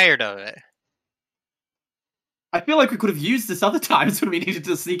get tired of it. I feel like we could have used this other times when we needed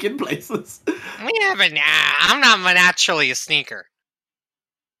to sneak in places. We haven't. I'm not naturally a sneaker.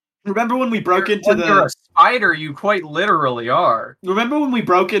 Remember when we broke into When you're the? a spider, you quite literally are. Remember when we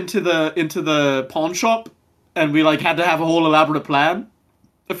broke into the pawn shop, and we like had to have a whole elaborate plan?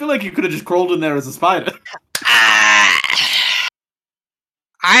 I feel like you could have just crawled in there as a spider.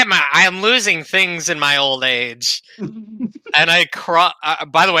 I'm losing things in my old age, and I crawl.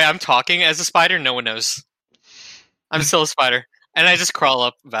 By the way, I'm talking as a spider. No one knows. I'm still a spider, and I just crawl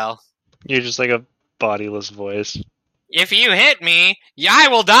up Val. You're just like a bodiless voice. If you hit me, I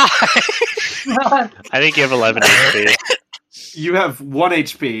will die. I think you have 11 HP. You have 1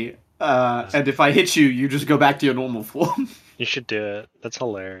 HP, and if I hit you, you just go back to your normal form. You should do it. That's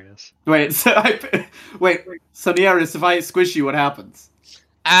hilarious. Wait, so Nearis, if I squish you, what happens?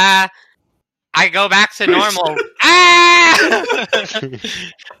 I go back to normal.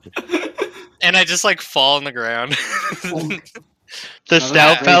 And I just like fall on the ground. The that's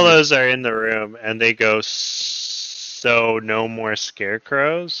stout crazy. fellows are in the room, and they go, so no more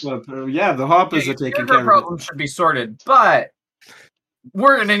scarecrows? Well, yeah, the hoppers are taking Your care of problem should be sorted, but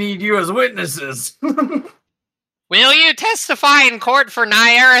we're gonna need you as witnesses. Will you testify in court for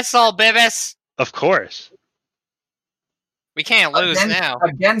Nyarosol, Bibis? Of course. We can't lose now.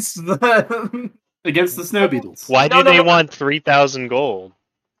 Against the it. Against the snow beetles. Why No, do no, they no. want 3,000 gold?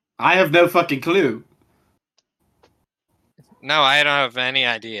 I have no fucking clue. No, I don't have any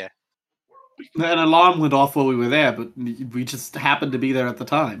idea. An alarm went off while we were there, but we just happened to be there at the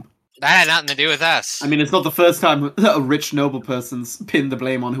time. That had nothing to do with us. I mean, it's not the first time a rich noble person's pinned the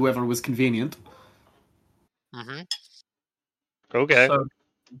blame on whoever was convenient. Mm-hmm. Okay. So,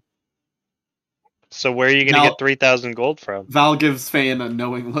 So where are you going to Now- get 3,000 gold from? Val gives Faye a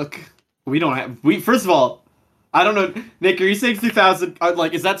knowing look. We don't have... First of all, I don't know. Nick, are you saying 3,000?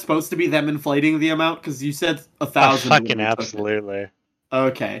 Like, is that supposed to be them inflating the amount? Because you said 1,000. Oh, fucking absolutely.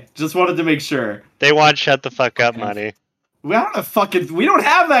 Okay, just wanted to make sure. They want shut the fuck up Okay. money. We don't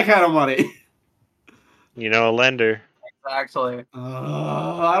have that kind of money. You know, a lender. exactly.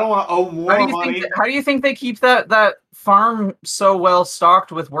 I don't want to owe more money. How do you think they keep that farm so well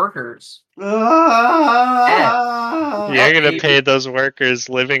stocked with workers? You're going to maybe. pay those workers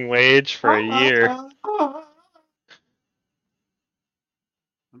living wage for a year.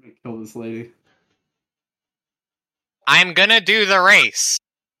 I'm gonna kill this lady. I'm gonna do the race.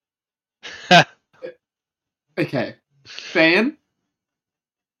 Okay, Fan,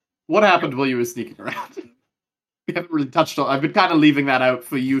 what happened while you were sneaking around? We haven't really touched on. I've been kind of leaving that out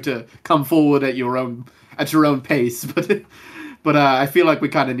for you to come forward at your own pace, but I feel like we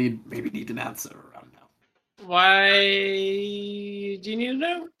kind of need an answer around now. Why do you need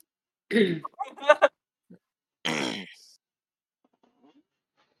to know?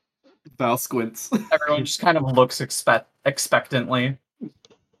 Val squints. Everyone just kind of looks expectantly.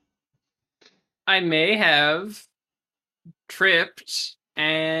 I may have tripped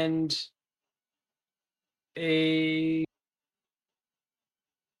and a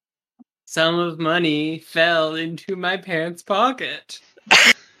sum of money fell into my pants pocket.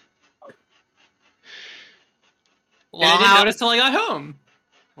 And I didn't notice till I got home.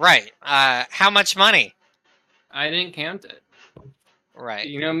 Right. How much money? I didn't count it. Right.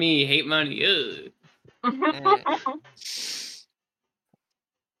 You know me, hate money. Ugh.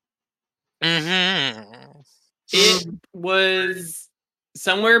 Mm-hmm. It was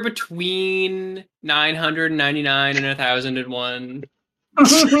somewhere between 999 and 1,001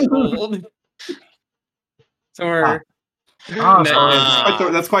 gold. Somewhere. Oh, No.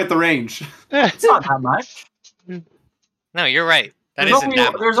 sorry. That's quite the range. It's not that much. No, you're right. That There's isn't only,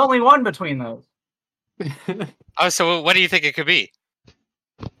 that much. there's only one between those. Oh, so what do you think it could be?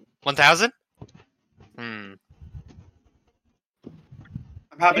 1,000? Hmm.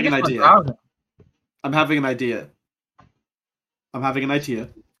 I'm having an I think it's idea. 1,000. I'm having an idea.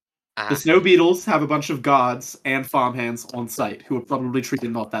 Uh-huh. The snow beetles have a bunch of guards and farmhands on site who are probably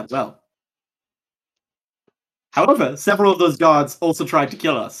treated not that well. However, several of those guards also tried to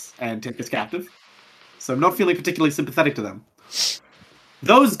kill us and take us captive, so I'm not feeling particularly sympathetic to them.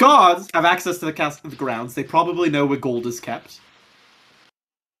 Those guards have access to the grounds. They probably know where gold is kept.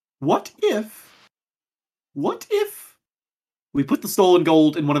 What if we put the stolen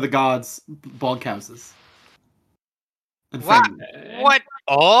gold in one of the guards' bunkhouses? And What? frame them? What?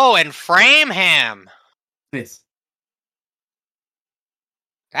 Oh, and Frameham. Yes.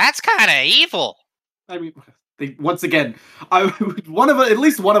 That's kind of evil. I mean, once again, at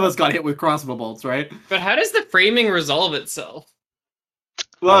least one of us got hit with crossbow bolts, right? But how does the framing resolve itself?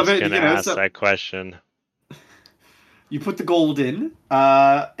 Well, I was but, going to you know, ask that question. you put the gold in,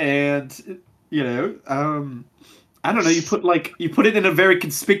 and you know, I don't know. You put it in a very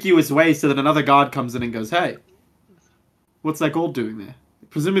conspicuous way so that another guard comes in and goes, "Hey, what's that gold doing there?"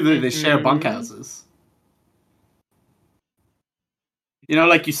 Presumably they share bunkhouses. You know,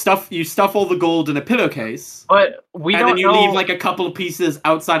 like you stuff all the gold in a pillowcase, But we and don't then you know. leave like a couple of pieces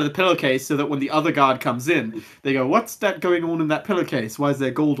outside of the pillowcase so that when the other guard comes in, they go, "What's that going on in that pillowcase? Why is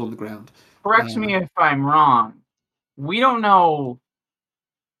there gold on the ground?" Correct me if I'm wrong. We don't know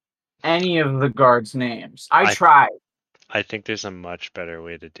any of the guards' names. I tried. I think there's a much better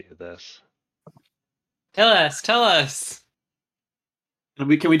way to do this. Tell us.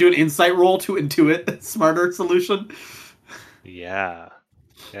 And can we do an insight roll to intuit a smarter solution? Yeah,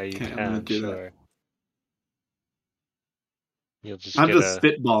 you Okay, I'm can. gonna do Sure. that. You'll just I'm get just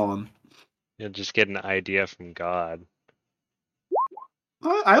spitballing. You'll just get an idea from God.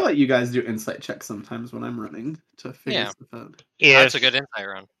 I let you guys do insight checks sometimes when I'm running to figure Yeah. stuff out. That's a good insight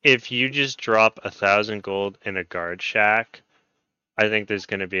run. If you just drop 1,000 gold in a guard shack, I think there's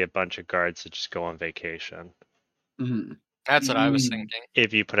going to be a bunch of guards that just go on vacation. Mm-hmm. That's what I was thinking.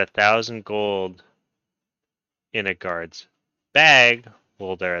 If you put 1,000 gold in a guard's bag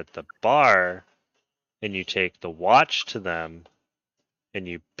while they're at the bar, and you take the watch to them, and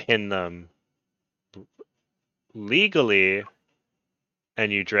you pin them legally,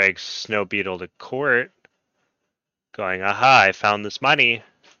 and you drag Snow Beetle to court, going, "Aha! I found this money."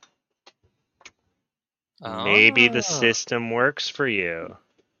 Maybe the system works for you.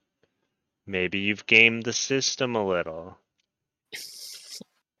 Maybe you've gamed the system a little.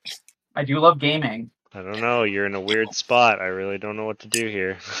 I do love gaming. I don't know. You're in a weird spot. I really don't know what to do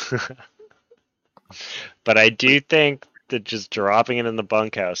here. But I do think that just dropping it in the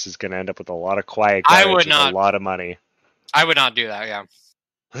bunkhouse is going to end up with a lot of quiet I guards would with not. a lot of money. I would not do that.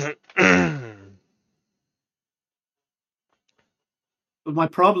 Yeah. My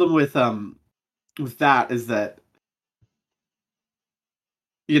problem with that is that,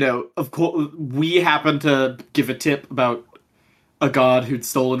 you know, of course, we happen to give a tip about a god who'd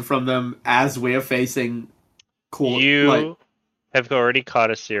stolen from them as we're facing court. You have already caught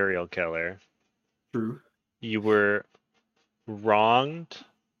a serial killer. True. You were wronged.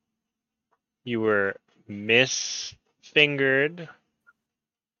 You were misfingered.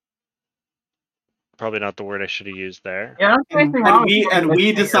 Probably not the word I should have used there. Yeah, And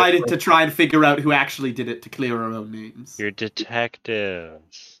we decided to try and figure out who actually did it to clear our own names. You're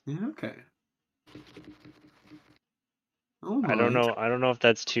detectives. Yeah, okay. Oh I don't know. I don't know if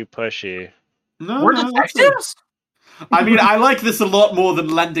that's too pushy. No, We're no, detectives. I mean, I like this a lot more than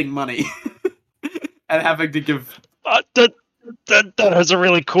lending money and having to give. That has a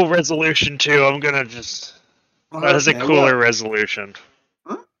really cool resolution too. I'm gonna just. That has a cooler resolution.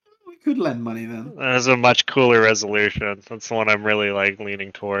 Huh? We could lend money then. That has a much cooler resolution. That's the one I'm really like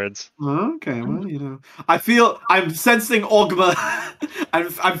leaning towards. Okay, well, you know, I'm sensing Ogma.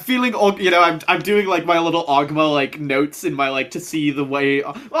 I'm feeling I'm doing like my little Ogma like notes in my like to see the way.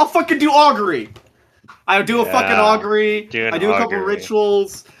 I'll fucking do augury. I do a fucking augury. I do a couple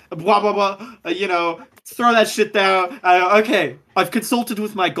rituals. Blah blah blah. You know, throw that shit down. Okay, I've consulted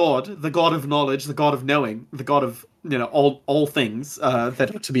with my god, the god of knowledge, the god of knowing, the god of all things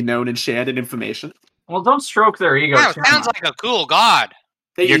that are to be known and shared in information. Well, don't stroke their ego. Wow, sounds like a cool god.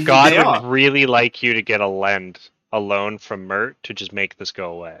 Your god would really like you to get a loan from Mert to just make this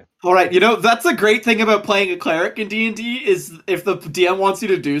go away. All right, that's a great thing about playing a cleric in D&D is if the DM wants you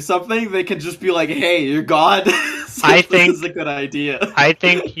to do something, they can just be like, "Hey, your god." This is a good idea. I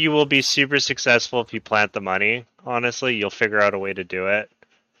think you will be super successful if you plant the money. Honestly, you'll figure out a way to do it.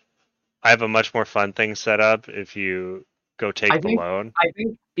 I have a much more fun thing set up if you go take the loan.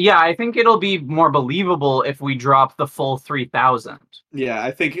 I think it'll be more believable if we drop the full 3,000. Yeah,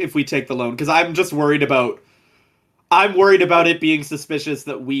 I think if we take the loan, because I'm just worried about it being suspicious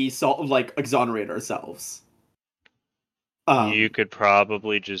that we exonerate ourselves. You could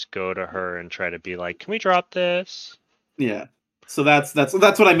probably just go to her and try to be like, "Can we drop this?" Yeah. So that's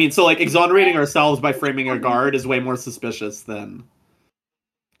what I mean. So like exonerating ourselves by framing a guard is way more suspicious than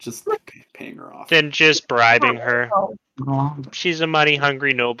just paying her off. Than just bribing her. She's a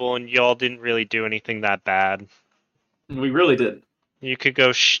money-hungry noble, and y'all didn't really do anything that bad. We really did. You could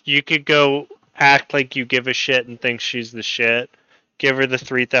go act like you give a shit and think she's the shit. Give her the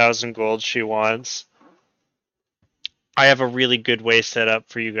 3,000 gold she wants. I have a really good way set up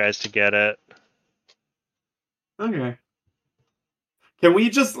for you guys to get it. Okay. Can we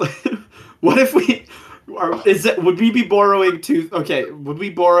just? What if we? Would we be borrowing would we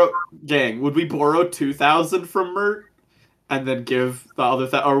borrow 2,000 from Mert and then give the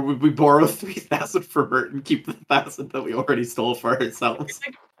other or would we borrow 3,000 from Mert and keep the 1,000 that we already stole for ourselves?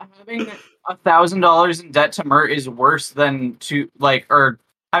 Having $1,000 in debt to Mert is worse than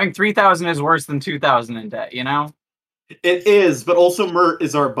having 3,000 is worse than 2,000 in debt. You know? It is, but also Mert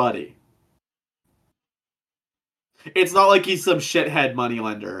is our buddy. It's not like he's some shithead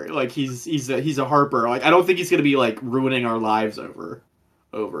moneylender. Like he's a Harper. Like I don't think he's gonna be like ruining our lives over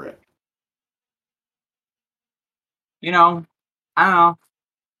it. You know, I don't know.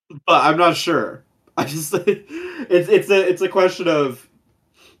 But I'm not sure. I just it's a question of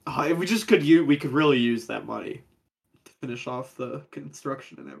if we just we could really use that money to finish off the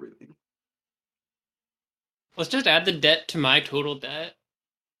construction and everything. Let's just add the debt to my total debt.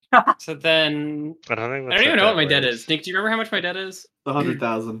 So then I don't think I don't even know what my debt is. Nick, do you remember how much my debt is?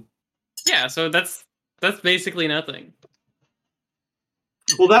 100,000. Yeah, so that's basically nothing.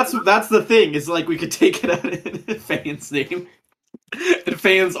 Well, that's the thing. Is like we could take it out in Fane's name. And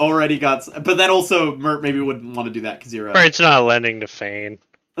Fane's already got, but then also Mert maybe wouldn't want to do that because you're. It's not lending to Fane.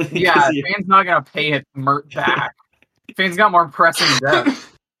 Yeah, Fane's not gonna pay it Mert back. Fane's got more pressing debt.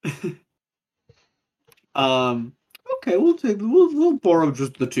 Okay, we'll borrow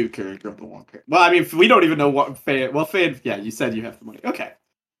just the 2 character of the 1 character. Well, I mean, we don't even know what Fane. Well, Fane, yeah, you said you have the money. Okay.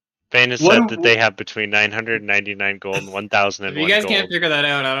 Fane has said that they have between 999 gold and 1,001 If you guys gold. can't figure that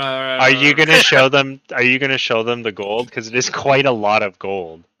out, I don't know. Are you gonna show them? Are you gonna show them the gold? Because it is quite a lot of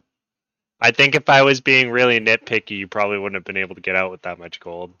gold. I think if I was being really nitpicky, you probably wouldn't have been able to get out with that much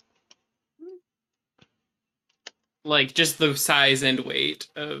gold. Like just the size and weight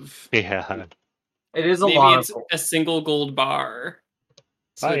of. Yeah. It is a Maybe lot. it's a single gold bar.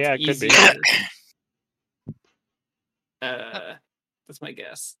 So Oh, it's yeah, it could be. easier. That's my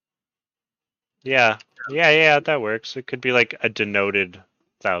guess. Yeah, that works. It could be like a denoted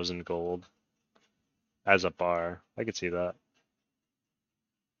 1,000 gold as a bar. I could see that.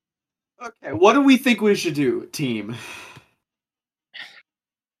 Okay, what do we think we should do, team?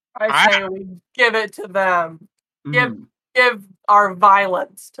 I say we give it to them. Mm. Give our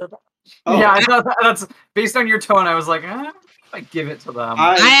violence to them. Oh, Yeah, I thought that's based on your tone. I was like, I give it to them.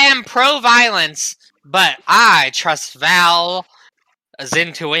 I am pro-violence, but I trust Val's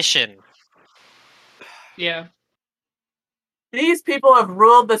intuition. Yeah. These people have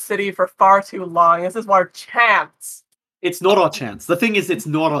ruled the city for far too long. This is our chance. It's not our chance. The thing is, it's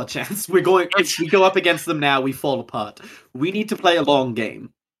not our chance. If we go up against them now, we fall apart. We need to play a long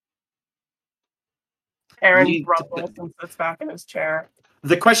game. Aaron grumbles and sits back in his chair.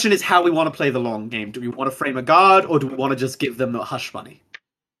 The question is how we want to play the long game. Do we want to frame a guard, or do we want to just give them the hush money?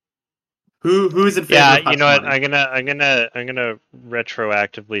 Who's in favor? Yeah, of hush you know what? money? I'm gonna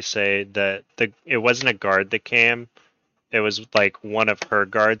retroactively say that it wasn't a guard that came. It was like one of her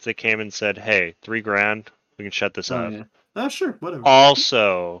guards that came and said, "Hey, $3,000, we can shut this up." Yeah. Oh, sure, whatever.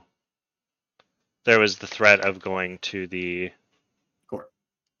 Also, there was the threat of going to the court,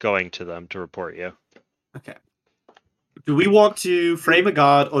 going to them to report you. Okay. Do we want to frame a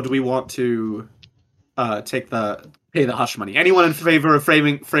guard, or do we want to pay the hush money? Anyone in favor of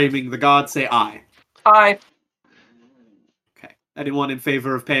framing the guard, say aye. Aye. Okay. Anyone in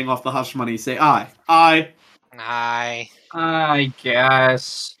favor of paying off the hush money, say aye. Aye. I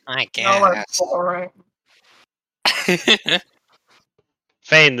guess. No, it's boring.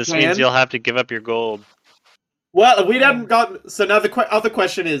 Fane, this Man. means you'll have to give up your gold. Well, we haven't gotten. So now the other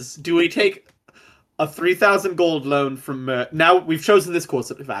question is: do we take a 3,000 gold loan from Mert? Now we've chosen this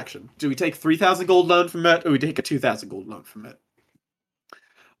course of action. Do we take 3,000 gold loan from Mert, or do we take a 2,000 gold loan from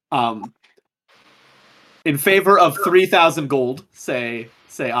Mert? In favor of 3,000 gold, say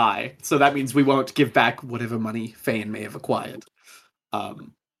aye. So that means we won't give back whatever money Fane may have acquired.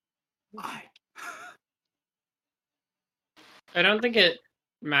 Aye. I don't think it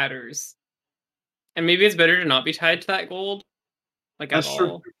matters. And maybe it's better to not be tied to that gold. Like at That's true.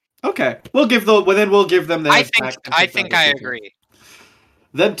 all. Okay, we'll give them. Their I think I agree.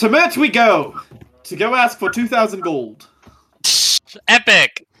 Then to Mert we go to go ask for 2,000 gold.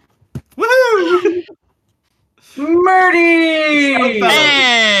 Epic! Woohoo! Murdy!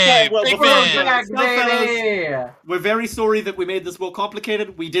 Hey! Well, Big before we man. go, Back, fellas, baby! we're very sorry that we made this more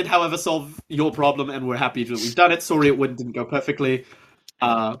complicated. We did, however, solve your problem, and we're happy that we've done it. Sorry it didn't go perfectly.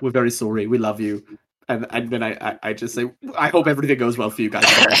 We're very sorry. We love you. And then I just say, I hope everything goes well for you guys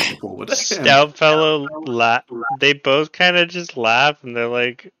going forward. Stout fellow, they both kind of just laugh, and they're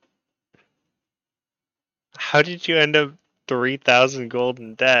like, "How did you end up 3,000 gold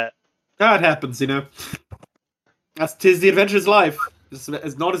in debt?" That happens, you know. Tis the adventure's life. It's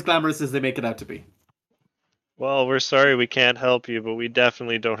not as glamorous as they make it out to be. Well, we're sorry we can't help you, but we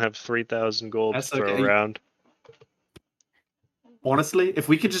definitely don't have 3,000 gold That's to throw okay. around. Honestly, if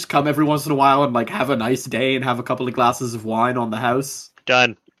we could just come every once in a while and like have a nice day and have a couple of glasses of wine on the house.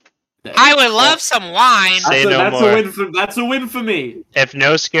 Done. I would love some wine. Say no more. That's a win for me. If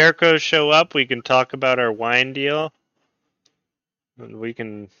no scarecrows show up, we can talk about our wine deal. We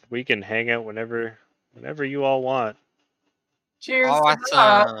can hang out whenever you all want. Cheers Oh, to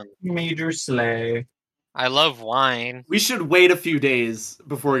that. awesome. Major slay. I love wine. We should wait a few days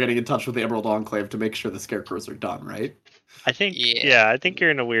before getting in touch with the Emerald Enclave to make sure the scarecrows are done, right? I think Yeah. I think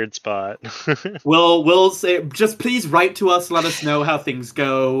you're in a weird spot. We'll say just please write to us, let us know how things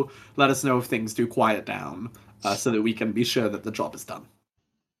go, let us know if things do quiet down, so that we can be sure that the job is done.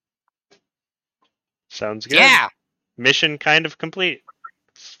 Sounds good. Yeah. Mission kind of complete,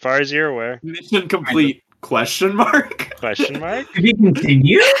 as far as you're aware. Mission complete? Question mark? Question mark? Did he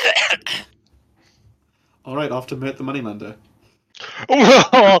continue? All right, off to meet the moneylender.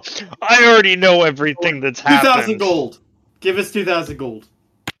 Well, I already know everything that's 2,000 happened. gold. Give us 2,000 gold,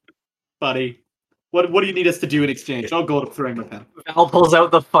 buddy. What do you need us to do in exchange? Oh, gold. I'm throwing my pen. Val pulls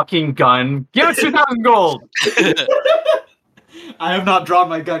out the fucking gun. Give us 2,000 gold. I have not drawn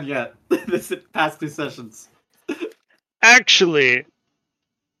my gun yet. This past 2 sessions. Actually,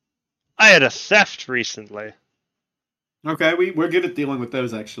 I had a theft recently. Okay, we're good at dealing with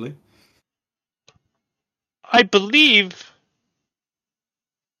those, actually. I believe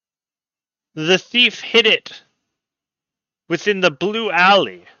the thief hid it within the blue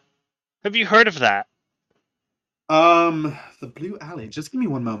alley. Have you heard of that? The Blue Alley. Just give me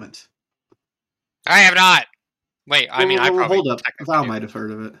one moment. I have not. Wait, I mean, I probably hold up. technically Val do. might have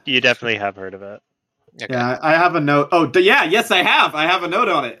heard of it. You definitely have heard of it. Okay. Yeah, I have a note. Oh, yeah, yes, I have. I have a note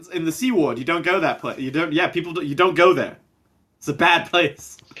on it. It's in the Sea Ward. You don't go that place. You don't. Yeah, you don't go there. It's a bad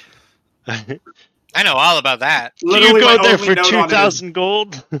place. I know all about that. Do you Literally, go my there only for note on it is, 2,000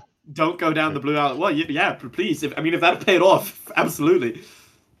 gold? Don't go down the Blue Alley. Well, yeah, please. If that paid off, absolutely.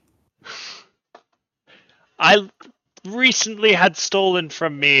 I recently had stolen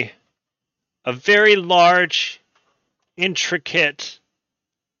from me a very large, intricate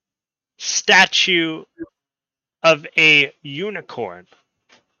statue of a unicorn.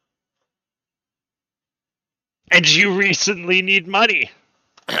 And you recently need money.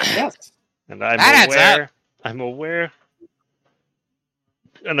 Yes. And I'm That adds aware.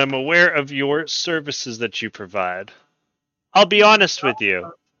 And I'm aware of your services that you provide. I'll be honest with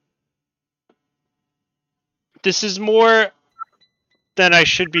you. This is more than I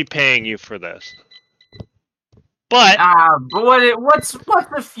should be paying you for this. But But what's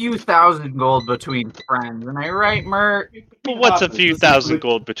a few thousand gold between friends? Am I right, Mert? what's a few thousand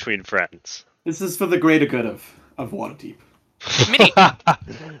gold between friends? This is for the greater good of Waterdeep. Mitty. I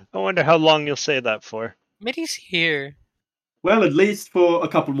wonder how long you'll say that for. Mitty's here. Well, at least for a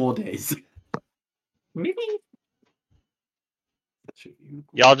couple more days. Maybe.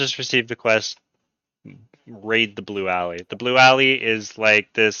 Y'all just received the quest. Raid the Blue Alley. The Blue Alley is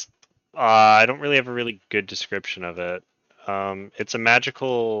like this. I don't really have a really good description of it. It's a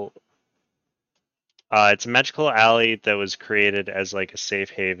magical. It's a magical alley that was created as like a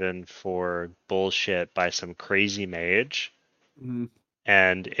safe haven for bullshit by some crazy mage, Mhm.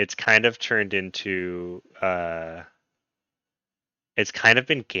 and it's kind of turned into. It's kind of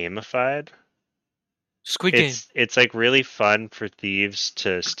been gamified. Squid Game. It's like really fun for thieves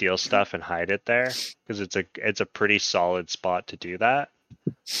to steal stuff and hide it there because it's a pretty solid spot to do that,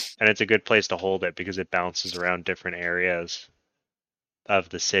 and it's a good place to hold it because it bounces around different areas of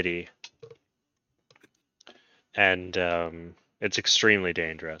the city, and it's extremely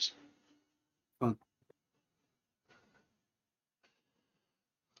dangerous.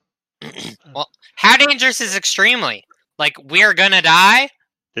 Well, how dangerous is extremely? Like, we're gonna die?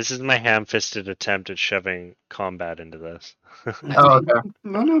 This is my ham-fisted attempt at shoving combat into this. Oh, okay.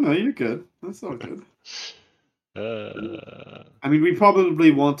 No, you're good. That's all good. Uh, I mean, we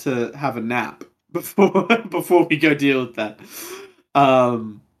probably want to have a nap before we go deal with that. Are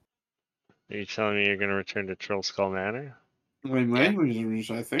you telling me you're going to return to Troll Skull Manor? I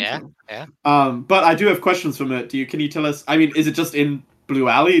think Yeah, so. yeah. But I do have questions from it. Can you tell us? I mean, is it just in Blue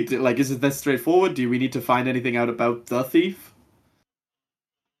Alley? Like, is it this straightforward? Do we need to find anything out about the thief?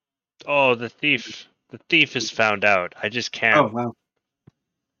 Oh, the thief. The thief is found out. I just Oh can't. wow.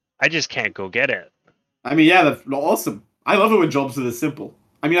 I just can't go get it. I mean, yeah, that's awesome. I love it when jobs are this simple.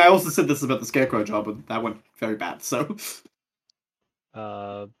 I mean, I also said this about the Scarecrow job, and that went very bad. So,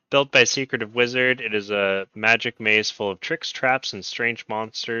 Built by Secretive Wizard, it is a magic maze full of tricks, traps, and strange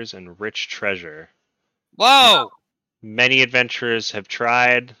monsters and rich treasure. Whoa! Many adventurers have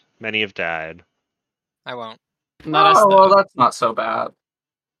tried, many have died. I won't. Not us, Oh, though. well, that's not so bad.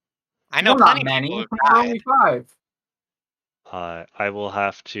 I know Well, plenty not of many. people who've We're died. only 5. I will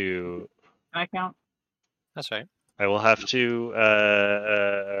have to. Can I count? That's right. I will have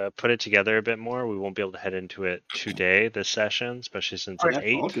to put it together a bit more. We won't be able to head into it today, this session, especially since it's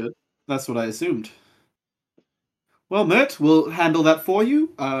yeah, all 8. good. That's what I assumed. Well, Mert, we'll handle that for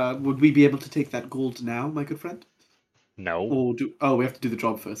you. Would we be able to take that gold now, my good friend? No. Or we have to do the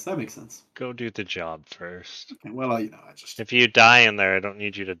job first. That makes sense. Go do the job first. Okay, well, I just... If you die in there, I don't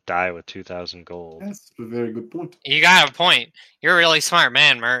need you to die with 2,000 gold. That's a very good point. You got a point. You're a really smart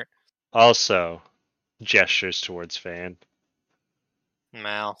man, Mert. Also, gestures towards Fan.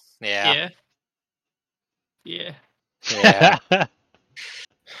 Well, yeah. Yeah. Yeah.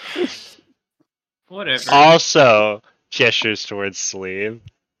 Whatever. Also, gestures towards Sleeve.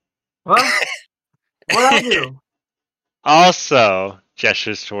 What? What I do? Also,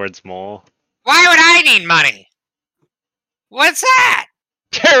 gestures towards Mole. Why would I need money? What's that?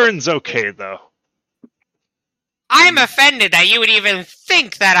 Karen's okay, though. I'm offended that you would even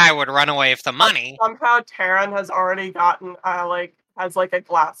think that I would run away with the money. Somehow Taryn has already gotten has like a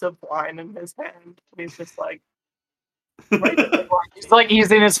glass of wine in his hand. He's just like He's like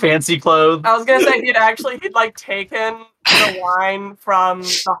using his fancy clothes. I was gonna say he'd like taken the wine from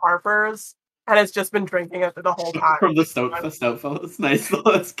the Harpers and has just been drinking it the whole time. From the stout fellas. Nice.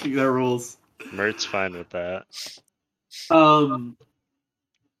 Let's keep their rules. Mert's fine with that.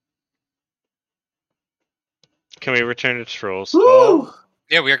 Can we return to Trolls? Woo!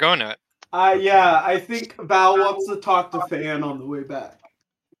 Yeah, we are going to it. Yeah, I think Val wants to talk to Fan on the way back.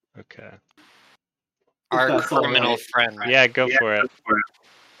 Okay. Our that's all criminal right. friend. Yeah, go for it.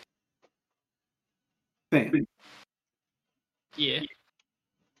 Fan, Yeah.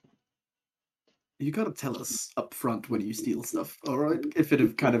 you gotta tell us up front when you steal stuff, alright? If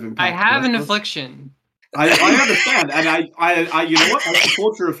it kind of impacts I have the an rest of us. affliction. I understand, and I you know what? I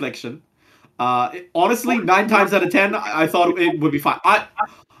support your reflection. Honestly, 9 times out of 10, I thought it would be fine.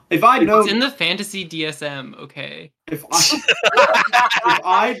 If I'd known, It's in the fantasy DSM, okay? if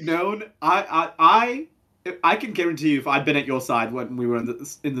I'd known, I can guarantee you, if I'd been at your side when we were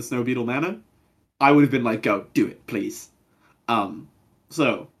in the Snow Beetle Manor, I would have been like, "Go, do it, please."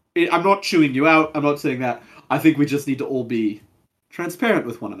 So I'm not chewing you out. I'm not saying that. I think we just need to all be transparent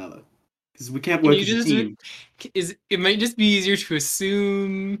with one another because we can't work You as a just- team. It might just be easier to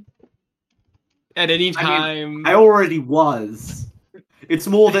assume at any time. I already was. It's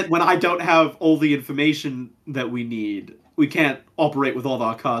more that when I don't have all the information that we need, we can't operate with all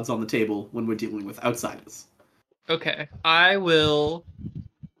our cards on the table when we're dealing with outsiders. Okay, I will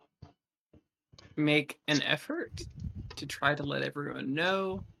make an effort to try to let everyone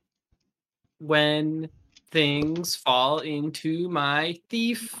know when things fall into my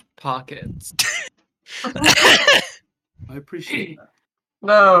thief pockets. I appreciate that.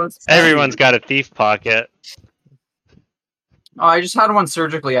 No, it's Everyone's got a thief pocket. Oh, I just had one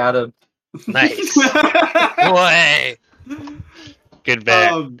surgically added. Nice. Boy. Good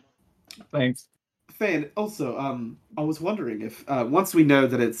bet. Thanks. Fan, also, I was wondering if once we know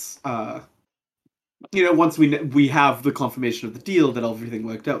that it's, once we have the confirmation of the deal that everything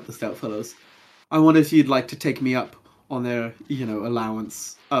worked out with the Stout Fellows, I wonder if you'd like to take me up on their,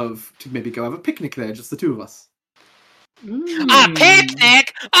 allowance to maybe go have a picnic there, just the two of us. A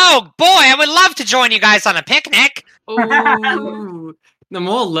picnic? Oh boy, I would love to join you guys on a picnic. Oh, the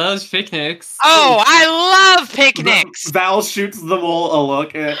mole loves picnics. Oh, I love picnics. Val shoots them all a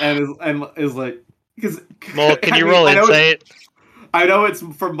look and is like, because Mole, can you roll insight? I know it's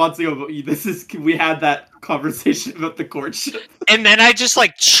from months ago, but we had that conversation about the courtship. And then I just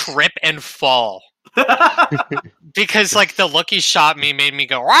like trip and fall. Because like the look he shot me made me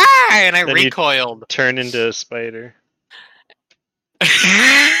go, "Wah!" and I Then you recoiled. Turn into a spider.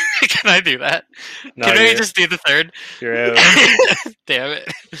 Can I do that? No, Can I you're- just do the third? You're out. Damn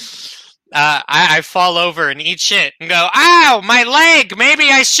it. I fall over and eat shit and go, "Ow, my leg! Maybe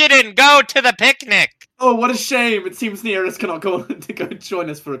I shouldn't go to the picnic. Oh, what a shame! It seems Nearest cannot go to go join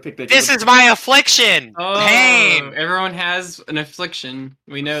us for a picnic. This is my affliction. Oh, Pain. everyone has an affliction.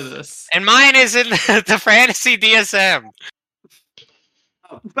 We know this. And mine is in the fantasy DSM.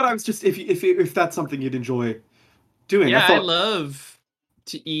 But I was just if that's something you'd enjoy doing. Yeah, I thought, love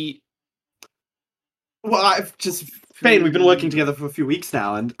to eat. well, I've just Fane, we've been working together for a few weeks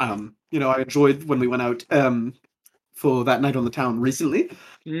now, and I enjoyed when we went out for that night on the town recently.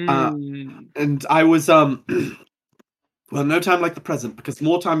 And I was well, no time like the present, because the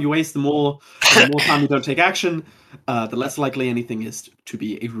more time you waste, the more time you don't take action, the less likely anything is to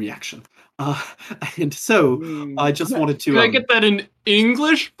be a reaction. And so I just wanted to. Can I get that in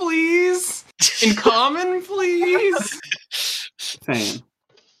English, please? In common, please? Fan,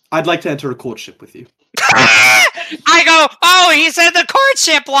 I'd like to enter a courtship with you. I go, "Oh, he said the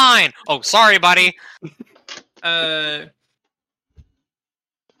courtship line." Oh, sorry, buddy.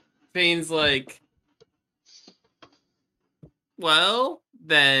 Fane's like, well,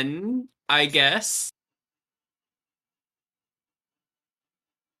 then I guess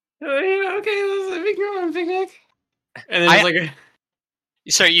Yeah, okay, let's go on a picnic. And then it's like,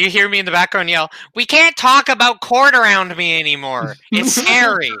 So you hear me in the background yell, "We can't talk about court around me anymore. It's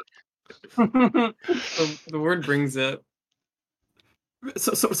scary." the word brings up.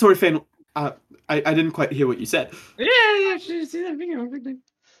 So sorry, Fane. I didn't quite hear what you said. Yeah, should see that video on a picnic.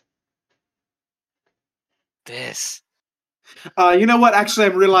 This. You know what? Actually,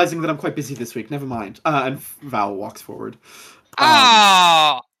 I'm realizing that I'm quite busy this week. Never mind. And Val walks forward.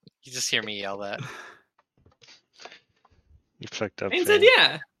 Oh! You just hear me yell that. You fucked up. And said,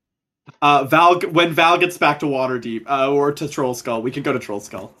 Fane. yeah. When Val gets back to Waterdeep, or to Troll Skull, we can go to Troll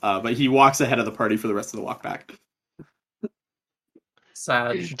Skull. But he walks ahead of the party for the rest of the walk back.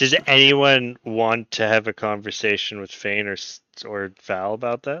 Sad. Does anyone want to have a conversation with Fane or Val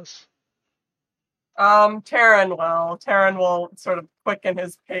about this? Taryn will sort of quicken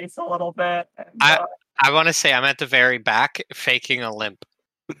his pace a little bit. And, I want to say I'm at the very back, faking a limp.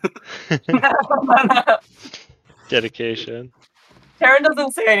 Dedication. Taryn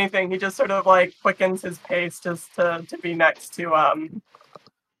doesn't say anything. He just sort of like quickens his pace just to be next to Val.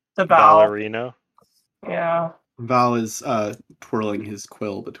 Ballerino. Yeah. Val is twirling his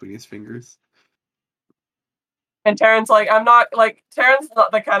quill between his fingers. And Taryn's like, Taryn's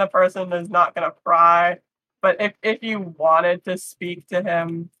not the kind of person who's not gonna cry, but if you wanted to speak to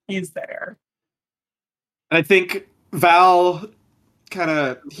him, he's there. And I think Val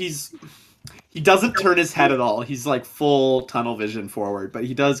he doesn't turn his head at all. He's like full tunnel vision forward, but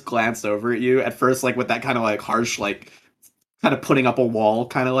he does glance over at you at first, like with that kind of like harsh, like kind of putting up a wall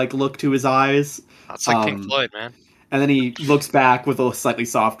kind of like look to his eyes. That's like Pink Floyd, man. And then he looks back with a slightly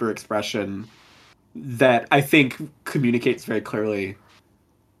softer expression that I think communicates very clearly,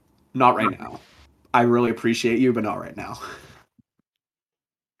 not right now. I really appreciate you, but not right now.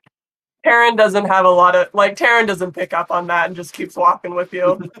 Taryn doesn't have a lot of Taryn doesn't pick up on that and just keeps walking with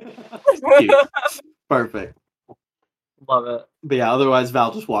you. Cute. Perfect. Love it. But yeah, otherwise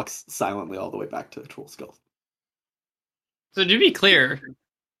Val just walks silently all the way back to Troll Skull. So to be clear,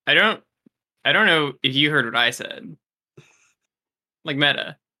 I don't know if you heard what I said. Like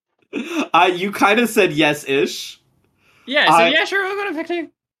meta. You kind of said yes-ish. Yeah, so yeah, sure, we'll go to picnic.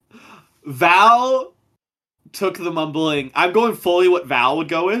 Val took the mumbling. I'm going fully what Val would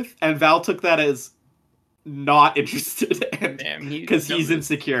go with, and Val took that as not interested, because he's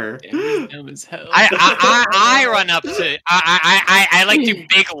insecure. Damn, he's dumb as hell. I run up to I like do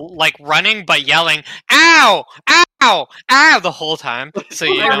big like running but yelling ow ow ow the whole time. So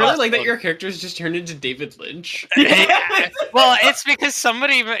you I know, really like that your characters just turned into David Lynch. well, it's because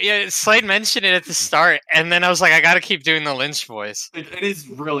Slade mentioned it at the start, and then I was like, I gotta keep doing the Lynch voice. It is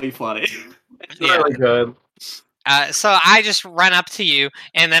really funny. It's really good. So I just run up to you,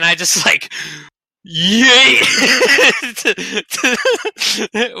 and then I just like, yay!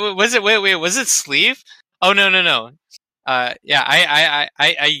 Was it sleeve? Oh no. Yeah, I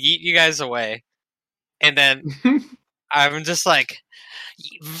yeet you guys away, and then I'm just like,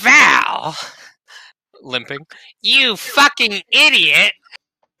 Val, limping. You fucking idiot!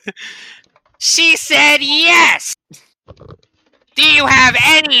 She said yes. Do you have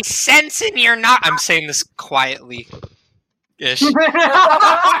any sense in your not? I'm saying this quietly. Ish. Do you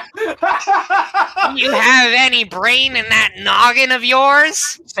have any brain in that noggin of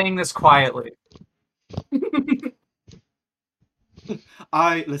yours? Saying this quietly.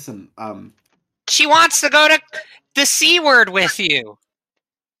 Listen, She wants to go to the C word with you.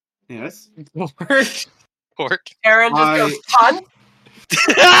 yes. Pork. Aaron just goes, "Fun."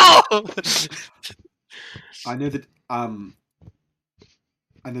 No! I know that I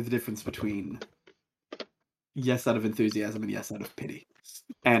know the difference between yes out of enthusiasm and yes out of pity.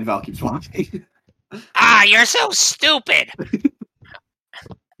 And Val keeps walking. Ah, you're so stupid.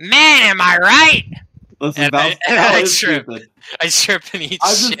 Man, am I right? Listen, And Val I is trip. stupid. I trip and eat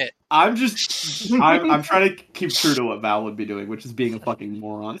shit. I'm trying to keep true to what Val would be doing, which is being a fucking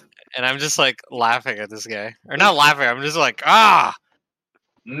moron. And I'm just like laughing at this guy. Or not laughing, I'm just like, ah,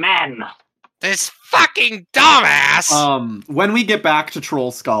 Men. this fucking dumbass. When we get back to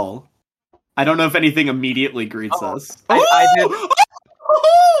Troll Skull, I don't know if anything immediately greets us. I did.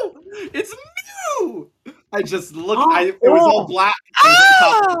 Oh, it's new. I just looked. It was all black.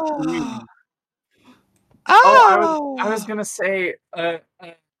 I was gonna say,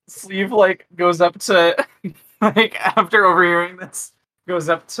 Sleeve like goes up to like after overhearing this, goes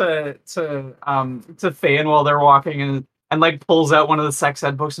up to Fane while they're walking and like pulls out one of the sex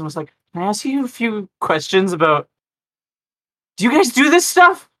ed books and was like, "Can I ask you a few questions about? Do you guys do this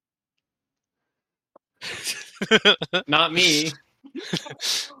stuff?" Not me.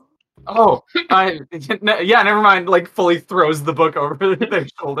 Oh, yeah, never mind. Like, fully throws the book over their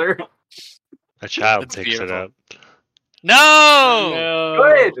shoulder. A child That's picks it beautiful. up.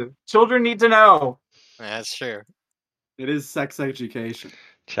 No! Good. Children need to know. That's true. It is sex education.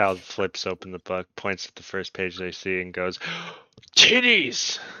 Child flips open the book, points at the first page they see, and goes,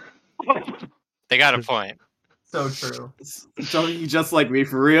 "Titties!" They got a point. So true. So you just like me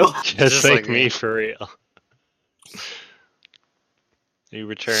for real? Just Just like like me, me. for real. You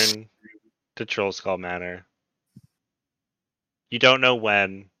return to Troll Skull Manor. You don't know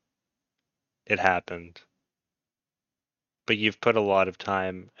when it happened, but you've put a lot of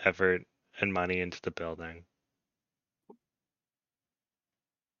time, effort, and money into the building.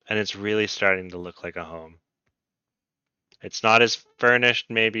 And it's really starting to look like a home. It's not as furnished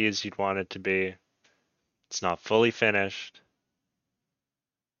maybe as you'd want it to be. It's not fully finished.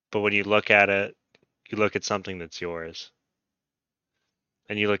 But when you look at it, you look at something that's yours.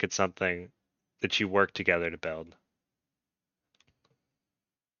 And you look at something that you work together to build.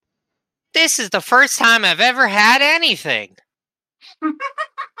 This is the first time I've ever had anything.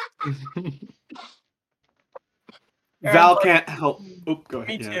 Val can't help. Oh, go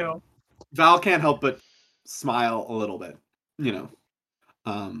Me ahead. too. Val can't help but smile a little bit,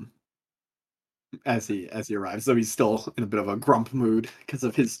 as he arrives. So he's still in a bit of a grump mood because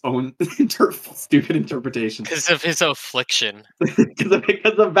of his own stupid interpretation. Because of his affliction.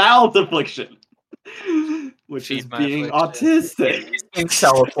 because of Val's affliction, which Feed is my being affliction. autistic.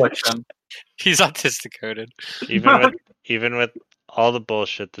 Incel affliction. He's autistic coded. Even with all the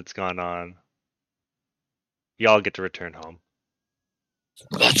bullshit that's gone on, y'all get to return home.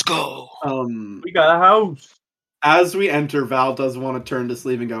 Let's go. We got a house. As we enter, Val does want to turn to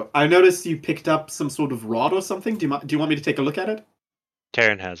Sleeve and go, I noticed you picked up some sort of rod or something. Do you want me to take a look at it?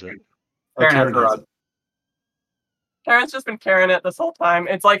 Taryn has it. Oh, Taryn has Taryn the rod. it. Karen's just been carrying it this whole time.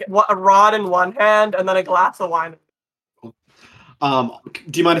 It's like a rod in one hand and then a glass of wine.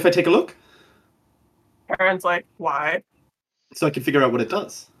 Do you mind if I take a look? Karen's like, why? So I can figure out what it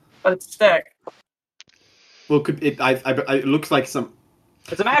does. But it's stick. Well, it looks like some...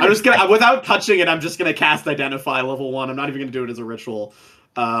 It's a I'm magic. just gonna, without touching it, I'm just gonna cast Identify level 1. I'm not even gonna do it as a ritual.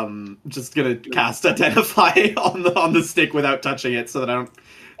 Just gonna cast Identify on the stick without touching it, so that I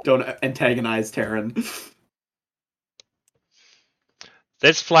don't antagonize Taryn.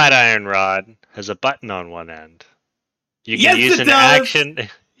 This flat iron rod has a button on one end. You can Yes, use it an does! action.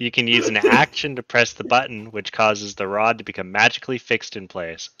 You can use an action to press the button, which causes the rod to become magically fixed in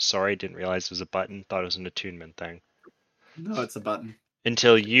place. Sorry, didn't realize it was a button. Thought it was an attunement thing. No, it's a button.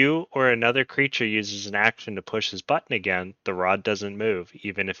 Until you or another creature uses an action to push his button again, the rod doesn't move,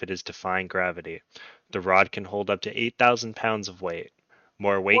 even if it is defying gravity. The rod can hold up to 8,000 pounds of weight.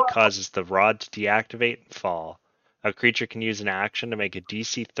 More weight causes the rod to deactivate and fall. A creature can use an action to make a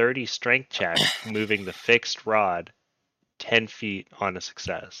DC 30 strength check, moving the fixed rod 10 feet on a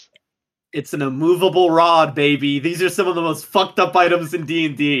success. It's an immovable rod, baby. These are some of the most fucked up items in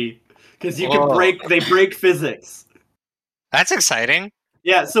D&D. Because you can they break physics. That's exciting.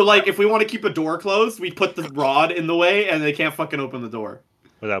 Yeah, so like if we want to keep a door closed, we put the rod in the way and they can't fucking open the door.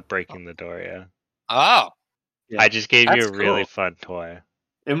 Without breaking the door, yeah. Oh. Yeah. I just gave you a That's really cool. fun toy.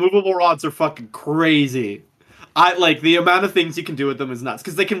 Immovable rods are fucking crazy. The amount of things you can do with them is nuts.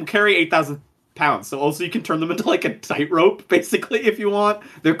 Because they can carry 8,000 pounds. So also you can turn them into like a tightrope, basically, if you want.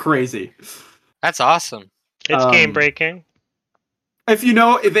 They're crazy. That's awesome. It's game breaking. If you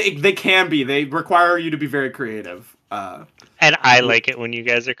know, they can be. They require you to be very creative. And I like it when you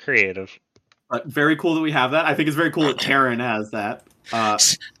guys are creative. But very cool that we have that. I think it's very cool that Taryn has that.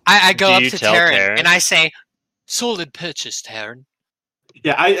 I go Do up you to tell Taryn Taryn? and I say, solid purchase, Taryn.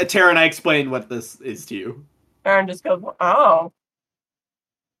 Yeah, Taryn, I explained what this is to you. Karen just goes, oh.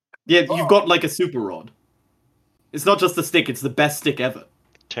 Yeah, you've got like a super rod. It's not just a stick, it's the best stick ever.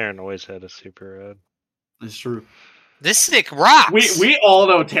 Taryn always had a super rod. It's true. This stick rocks. We all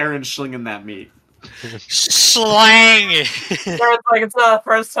know Taryn's slinging that meat. Slang. Karen's like, it's not the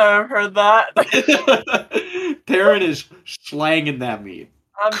first time I've heard that. Taryn is slanging that meat.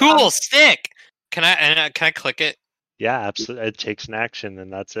 Cool stick. Can I click it? Yeah, absolutely. It takes an action,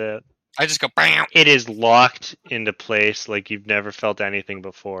 and that's it. I just go bam. It is locked into place like you've never felt anything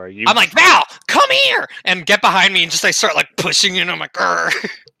before. I'm like, Val, come here, and get behind me, and just I start like pushing it. And I'm like, grr.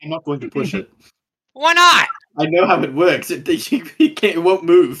 I'm not going to push it. Why not? I know how it works. It won't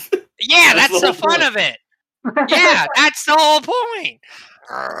move. Yeah, That's that's the the whole fun point. of it. Yeah, that's the whole point.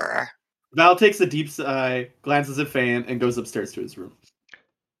 Grr. Val takes a deep sigh, glances at Fan, and goes upstairs to his room.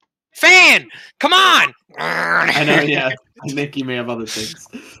 Fan, come on. I know, yeah. I think he may have other things.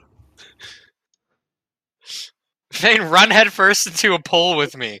 Thane, run headfirst into a pole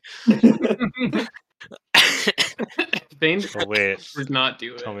with me. Thane Oh wait, does not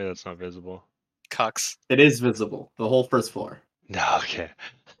do tell it. me that's not visible. Cucks. It is visible. The whole first floor. No, okay.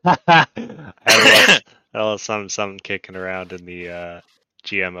 I had a little something kicking around in the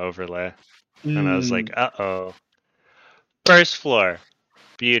GM overlay, and I was like, uh-oh. First floor,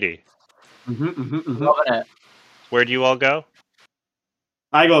 beauty. Loving it. Where do you all go?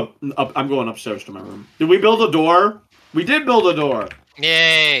 I go up. I'm going upstairs to my room. Did we build a door? We did build a door.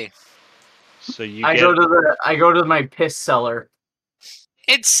 Yay! So you I get go to my piss cellar.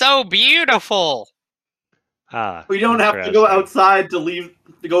 It's so beautiful. We don't have to go interesting. outside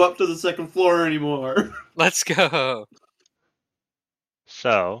to go up to the second floor anymore. Let's go.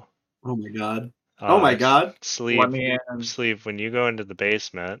 So, Oh my god. Oh my god. Sleeve, Let me in. Sleeve, when you go into the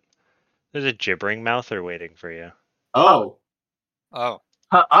basement, there's a gibbering mouther waiting for you. Oh. Oh.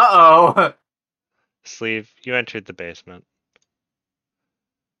 Uh-oh. Sleeve, you entered the basement.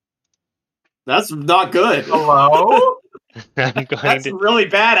 That's not good. Hello? I'm going That's to really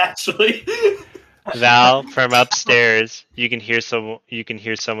bad, actually. Val from upstairs. You can hear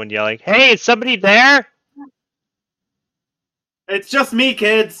someone yelling, "Hey, is somebody there? It's just me,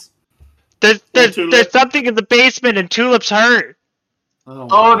 kids. There's something in the basement and Tulip's hurt."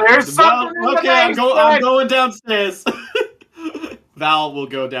 Oh, there's something in the okay, I'm basement. going downstairs. Val will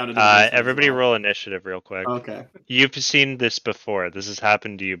go down into the basement. Everybody as well. roll initiative real quick. Okay. You've seen this before. This has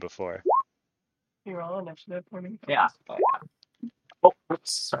happened to you before. You roll initiative for me. Yeah. Oh,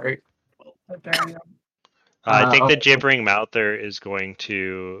 oops, sorry. There you go. I think the okay. gibbering mouther is going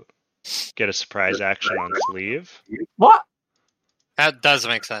to get a surprise action on Sleeve. What? That does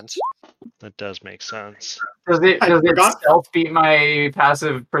make sense. That does make sense. Does I it forgot. stealth beat my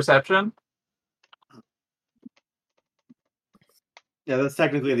passive perception? Yeah, that's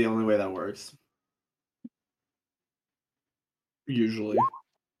technically the only way that works. Usually.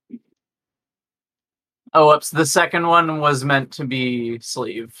 Oh, oops. The second one was meant to be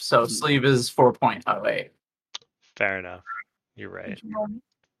sleeve, so sleeve is 4.08. Fair enough. You're right.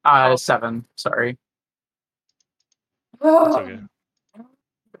 7. Sorry. It's okay.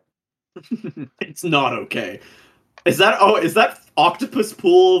 It's not okay. Is that octopus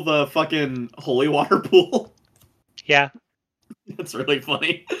pool the fucking holy water pool? Yeah. That's really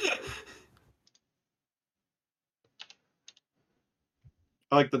funny.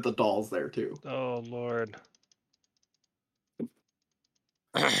 I like that the doll's there too. Oh Lord.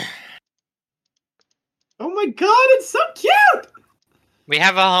 Oh my god, it's so cute! We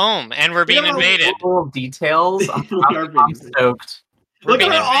have a home, and we're being Yeah, invaded. Little details. I'm We are I'm being- stoked. We're Look at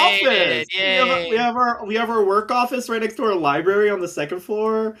being our invaded. office. Yay. We have our work office right next to our library on the second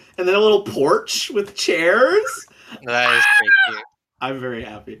floor, and then a little porch with chairs. That is pretty cute. I'm very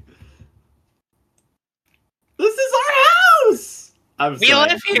happy. This is our house. We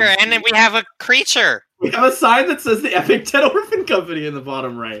live here, and then we have a creature. We have a sign that says the Epic Dead Orphan Company in the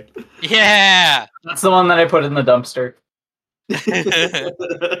bottom right. Yeah. That's the one that I put in the dumpster.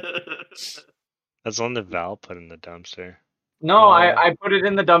 That's one that Val put in the dumpster. No, I put it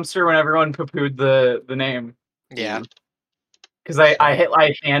in the dumpster when everyone poo-pooed the name. Yeah. Because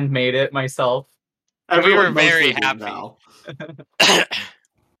I handmade it myself. We were Everyone very mostly did happy. Val.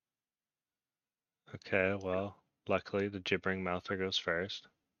 Okay, well, luckily the gibbering mouther goes first.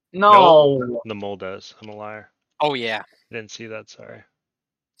 No. The mole does. I'm a liar. Oh yeah. I didn't see that, sorry.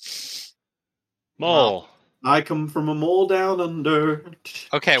 Mole. I come from a mole down under.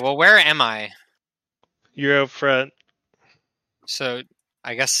 Okay. Well, where am I? You're out front. So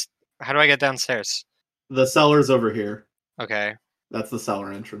I guess how do I get downstairs? The cellar's over here. Okay. That's the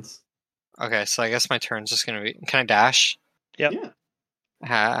cellar entrance. Okay. So I guess my turn's just gonna be. Can I dash? Yep. Yeah.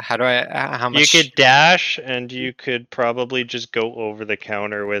 How do I? How much? You could dash, and you could probably just go over the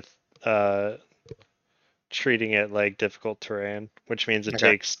counter with treating it like difficult terrain, which means it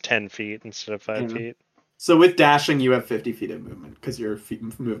Okay. takes 10 feet instead of 5 Yeah. feet. So with dashing, you have 50 feet of movement because your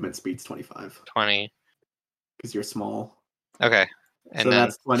movement speed's 25 20. because you're small. Okay. And So then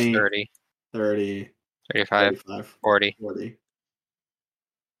that's 20, 30, 30, 35, 35, 40, 40.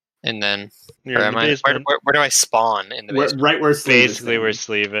 and then You're where in am the I? basement. Where do I spawn in the basement? Right where sleeve is Basically where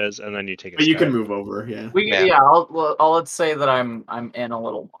standing. sleeve is, and then you take a But you step. can move over, yeah. Yeah, I'll let's say that I'm in a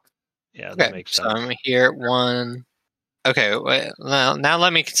little more. Yeah, that Okay. makes So sense. I'm here. One. Okay. Wait, now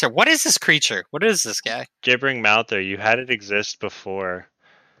let me consider. What is this creature? What is this guy? Gibbering mouther, you had it exist before.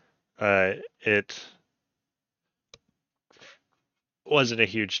 It wasn't a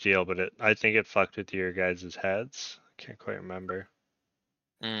huge deal, but I think it fucked with your guys' heads. I can't quite remember.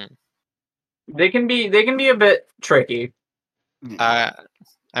 Mm. They can be a bit tricky.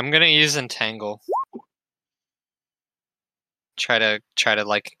 I'm gonna use entangle. try to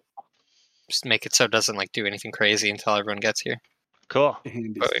like just make it so it doesn't like do anything crazy until everyone gets here. Cool.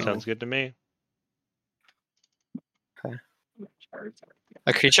 Handy Oh, spell. Sounds good to me.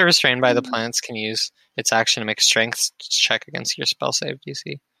 A creature restrained by the plants can use its action to make a strength check against your spell save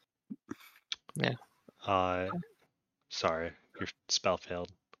DC. Sorry, your spell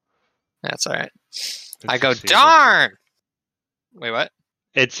failed. That's all right. It I go, succeeded. darn! Wait, what?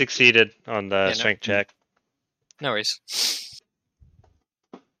 It succeeded on the no. strength check. No worries.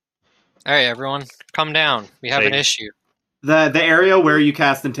 All right, everyone, come down. We have an Same. issue. The area where you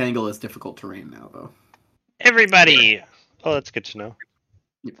cast Entangle is difficult terrain now, though. Everybody! Oh, that's good to know.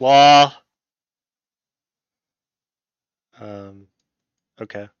 Yep. Law.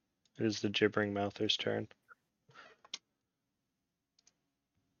 Okay. It is the Gibbering Mouther's turn.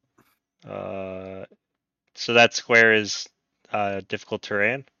 So that square is difficult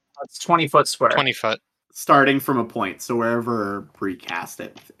terrain. It's 20-foot square. 20 foot. Starting from a point, so wherever Bree cast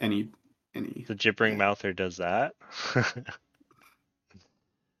it, any. The Gibbering Mouther does that.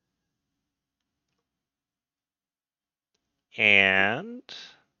 And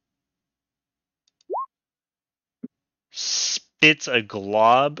spits a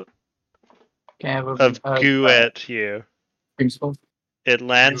glob Okay, of goo at you. Principal. It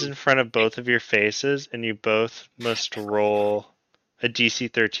lands in front of both of your faces, and you both must roll a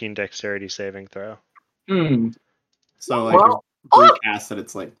DC 13 dexterity saving throw. So like Well, if Bree casts it,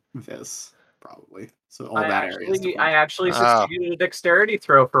 it's like this probably. So all that area. Is difficult. I actually Oh. succeeded a dexterity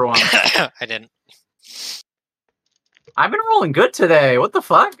throw for once. I didn't. I've been rolling good today. What the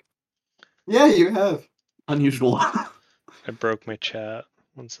fuck? Yeah, you have. Unusual. I broke my chat.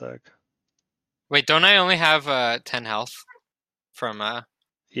 One sec. Wait, don't I only have 10 health from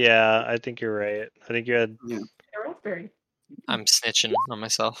Yeah, I think you're right. I think you had. I'm snitching on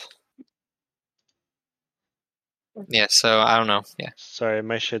myself. Yeah, so I don't know. Yeah, Sorry,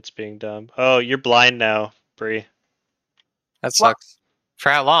 my shit's being dumb. Oh, you're blind now, Bree. that sucks. For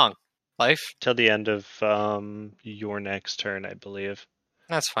how long? Life? Till the end of your next turn, I believe.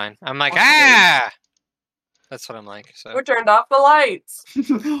 That's fine. I'm like, Okay. ah! That's what I'm like. So We turned off the lights.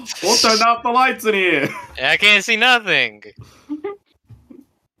 We'll turn off the lights in here. I can't see nothing.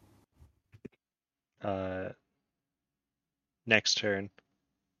 Next turn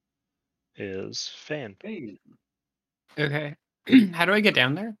is Fan. Okay. How do I get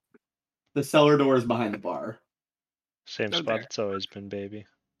down there? The cellar door is behind the bar. Same Oh, spot there. it's always been, baby.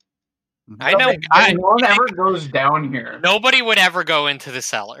 I know. No one ever goes down here. Nobody would ever go into the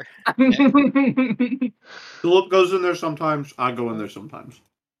cellar. Philip goes in there sometimes. I go in there sometimes.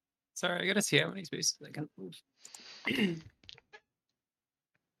 Sorry, I gotta see how many spaces I can move.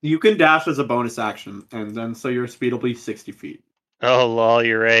 You can dash as a bonus action, and then so your speed will be 60 feet. Oh, lol,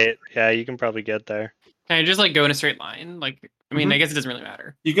 you're right. Yeah, you can probably get there. Can I just like go in a straight line? Like, I mean, I guess it doesn't really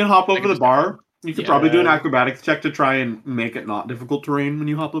matter. You can hop I over can the just- bar. You could probably do an Yeah. acrobatics check to try and make it not difficult terrain when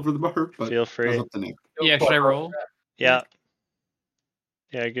you hop over the bar. But Feel that's free. up to Nick. Yeah, should I roll? Yeah.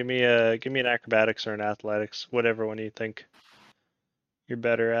 Yeah, give me an acrobatics or an athletics, whatever one you think you're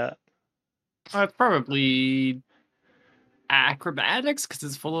better at. It's probably acrobatics because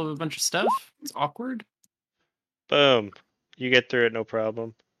it's full of a bunch of stuff. It's awkward. Boom. You get through it, no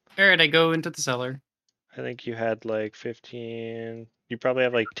problem. All right, I go into the cellar. I think you had like 15. You probably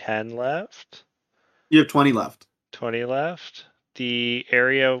have like 10 left. You have 20 left. 20 left. The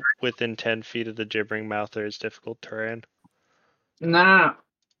area within 10 feet of the Gibbering Mouther is difficult terrain. No.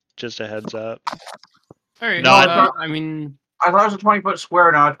 Just a heads up. All right. No, I mean, I thought it was a 20-foot square,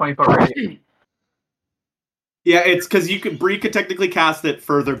 not a 20-foot radius. Yeah, it's because Bree could technically cast it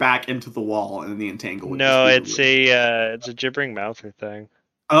further back into the wall, and the entangle. Would No, just be it's a Gibbering Mouther thing.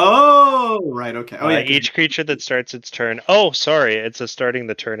 Oh, right. Okay. Oh, yeah. Each creature that starts its turn. Oh, sorry, it's a starting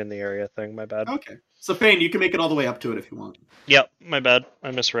the turn in the area thing. My bad. Okay. So Fane, you can make it all the way up to it if you want. Yep, my bad.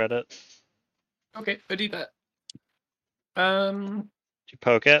 I misread it. okay, I do that. Did you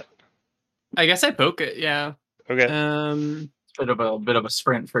poke it? I guess I poke it. Yeah. Okay. Bit of a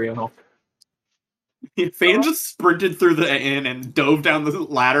sprint for you. Fane just sprinted through the inn and dove down the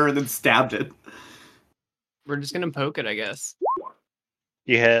ladder and then stabbed it. We're just gonna poke it, I guess.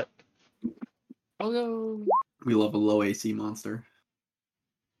 You hit. I'll go. We love a low AC monster.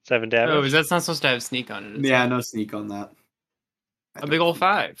 7 damage. Oh, that's not supposed to have sneak on it. is Yeah, it? no sneak on that. A big old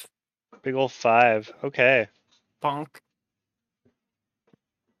 5. Big ol' 5. Okay. Bonk.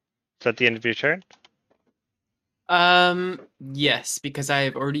 Is that the end of your turn? Yes, because I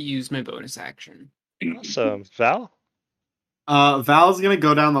have already used my bonus action. Awesome. Val? Val's gonna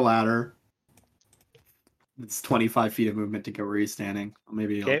go down the ladder. It's 25 feet of movement to get where he's standing.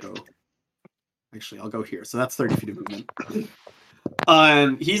 Maybe I'll Okay. go. Actually, I'll go here. So that's 30 feet of movement.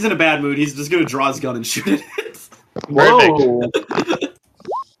 And he's in a bad mood. He's just going to draw his gun and shoot it. Whoa!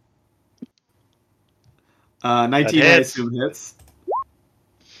 19, I hits. assume, hits.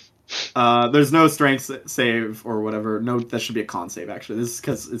 There's no strength save or whatever. No, that should be a con save, actually. This is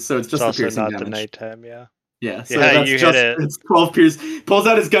because it's just It's the also piercing not damage. the nighttime, yeah. Yeah, so Yeah, that's you just hit it. it's 12 pierce. Pulls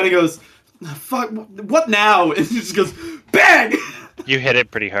out his gun and goes, "Fuck, what now?" And he just goes, "Bang!" You hit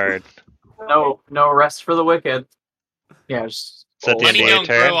it pretty hard. No rest for the wicked. Yeah, just Is that the Money end of your don't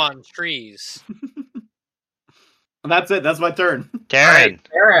turn? grow on trees. And that's it. That's my turn. Darren,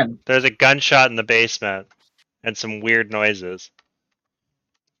 Aaron. there's a gunshot in the basement and some weird noises.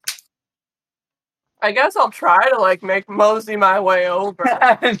 I guess I'll try to like make mosey my way over.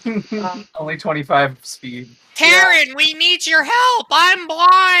 Only 25 speed. Taryn, we need your help. I'm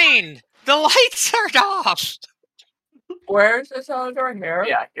blind. The lights are off. Where's this door here?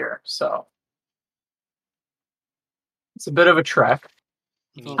 Yeah, here. So it's a bit of a trek.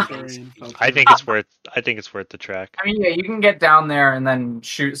 I think it's worth the trek. I mean, yeah, you can get down there and then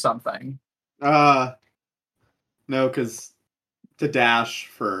shoot something. No, because to dash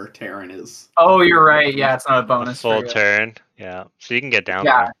for Terran is. Oh, you're right. Yeah, it's not a A bonus. full for you. turn. Yeah. So you can get down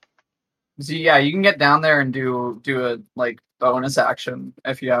Yeah. there. So yeah, you can get down there and do a like bonus action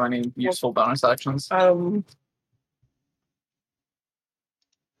if you have any useful bonus actions.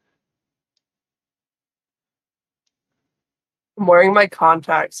 I'm wearing my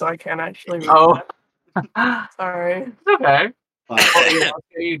contacts, so I can't actually read. Oh, Sorry. it's okay. Uh, What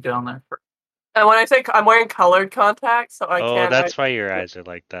are you down there for? And when I say I'm wearing colored contacts, so I Oh, can't. that's why your eyes are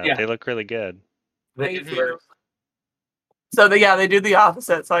like that. Yeah. They look really good. Thank you. So they do the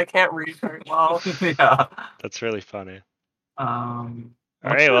opposite, so I can't read very well. Yeah. That's really funny. All All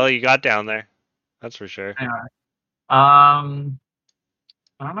right, well, you got down there. That's for sure. Anyway. I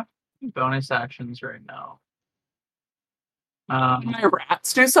don't have any bonus actions right now. Can my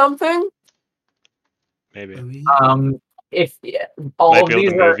rats do something? Maybe. If all Might of be able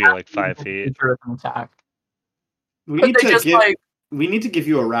these to are move you like 5 active feet. feature of an attack. we Could need they to just give. like We need to give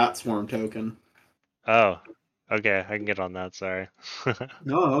you a rat swarm token. Oh, okay. I can get on that. Sorry.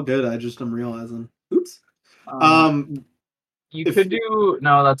 No, all good. I'm realizing. Oops. You if- could do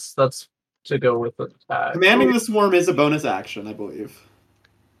no. That's to go with the attack. Commanding the swarm is a bonus action, I believe.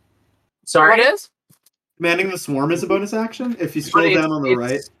 Sorry. what is? Commanding the swarm is a bonus action. If you But scroll down on the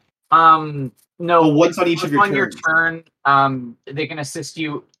right. No. Oh, once on each of your on your turn, they can assist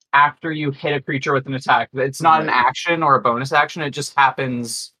you after you hit a creature with an attack. It's not an Right. action or a bonus action. It just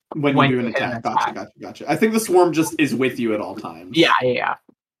happens. When when you do an you hit an attack. attack. Gotcha. I think the swarm just is with you at all times. Yeah.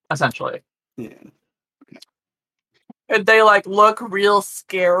 Essentially. Yeah. Could they like look real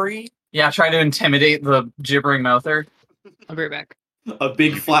scary? Yeah. Try to intimidate the gibbering mouther. I'll be right back. A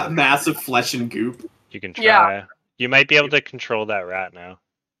big flat mass of flesh and goop. You can try. Yeah. You might be able to control that rat now.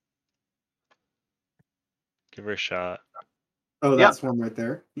 Give her a shot. Oh, that Yep. swarm right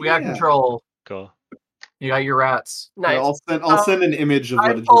there. We got control. Cool. You got your rats. Nice. I'll send an image of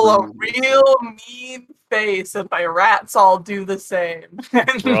what I a pull a gibbering mouther is. real mean face, and my rats all do the same.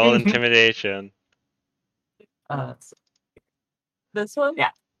 Roll intimidation. This one?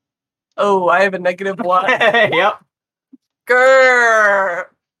 Yeah. Oh, I have a -1. Yep. Grrr.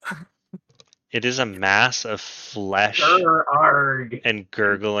 It is a mass of flesh Arg. and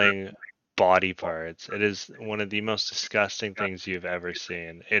gurgling body parts. It is one of the most disgusting things you've ever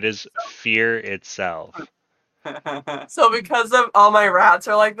seen. It is fear itself. So because of all my rats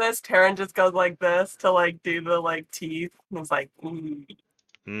are like this, Taryn just goes like this to like do the like teeth. And it's like,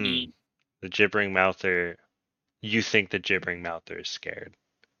 Mm. The gibbering mouther. You think the gibbering mouther is scared.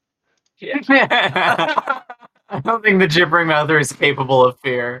 I don't think the gibbering mouther is capable of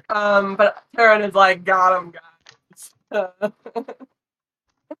fear. But Taryn is like, got him, guys.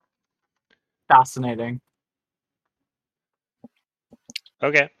 Fascinating.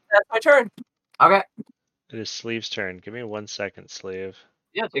 Okay. That's my turn. Okay. It is Sleeve's turn. Give me 1 second, Sleeve.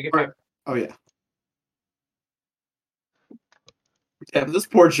 Yeah, take it Right. back. Oh yeah. Yeah, this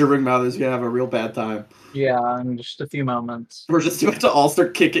poor gibbering mouth is gonna have a real bad time. Yeah, in just a few moments. We're just about to all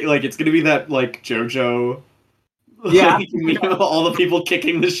start kicking. Like it's gonna be that like JoJo. Yeah. Like, you know, all the people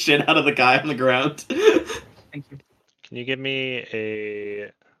kicking the shit out of the guy on the ground. Thank you. Can you give me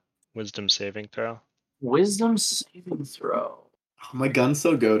a wisdom saving throw? Wisdom saving throw. Oh, my gun's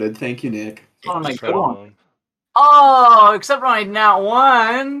so goated. Thank you, Nick. Oh my Throw god. them. Oh, except for my nat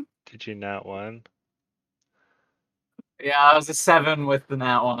 1. Did you not one? Yeah, I was a 7 with the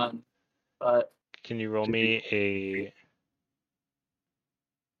nat 1. But Can you roll me a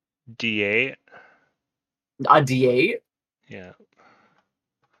D8? a D8. Yeah.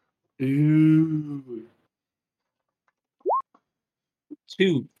 Ooh.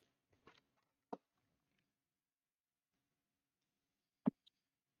 2.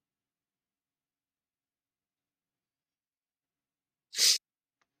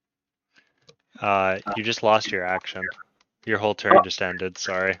 You just lost your action. Your whole turn just ended.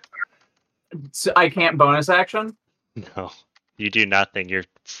 Sorry. So I can't bonus action. No, you do nothing. You're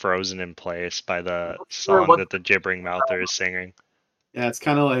frozen in place by the Sure, song what- that the gibbering mouther is singing. Yeah, it's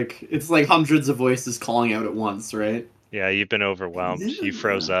kind of like it's like hundreds of voices calling out at once, right? Yeah, you've been overwhelmed. You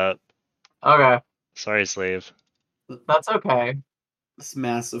froze up. Okay, Sorry, slave. that's okay. This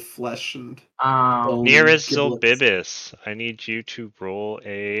massive flesh and Um, Nearest giblets. Zolbibis, I need you to roll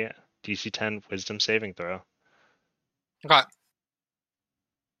a DC 10 Wisdom saving throw. Okay.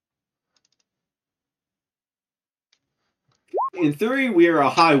 In theory, we are a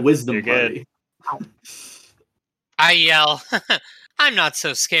high wisdom You're good. party. I yell, I'm not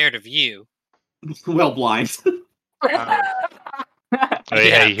so scared of you. Well, blind. Oh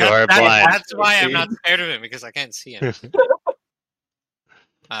yeah, you are blind. That's why I'm not scared of him, because I can't see him.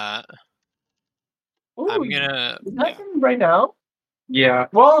 I'm gonna Is that him right now? yeah.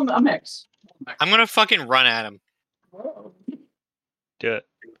 Well, a mix. I'm gonna fucking run at him. Whoa. Do it.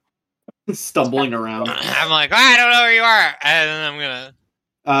 Stumbling around. I'm like, I don't know where you are, and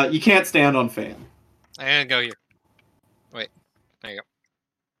then You can't stand on fan. I'm gonna go here. Wait, there you go.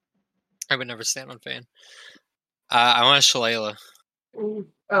 I would never stand on fan. I want a Shillelagh.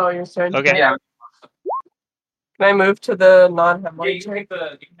 Oh, you're starting Okay. to yeah. Can I move to the non-heavily?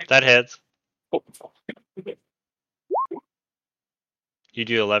 That hits. You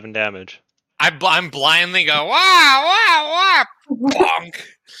do 11 damage. I'm blindly go, wow, bonk.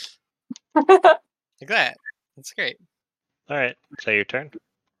 Like that. That's great. All right, is that your turn?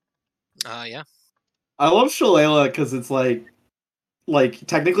 Yeah. I love Shillelagh because it's like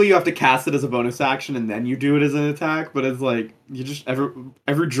technically you have to cast it as a bonus action and then you do it as an attack, but it's like you just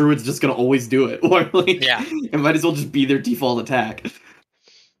every druid's just gonna always do it, or like Yeah. it might as well just be their default attack.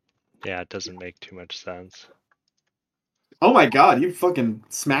 Yeah, it doesn't make too much sense. Oh my god, you fucking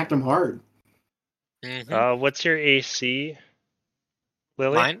smacked him hard. Mm-hmm. What's your AC,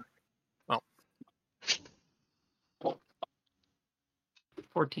 Lily? Mine?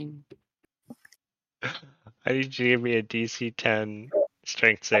 14. I need you to give me a DC 10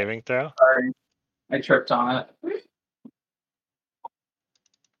 strength saving throw. Sorry, I tripped on it.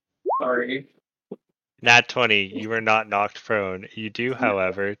 Sorry. Nat 20, you are not knocked prone. You do,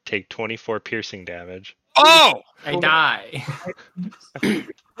 however, take 24 piercing damage. Oh! I die.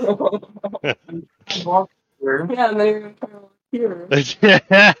 Yeah, and they're here.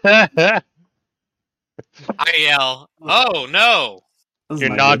 I yell, oh no! This is You're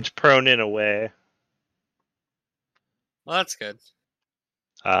not knocked prone in a way. Well, that's good.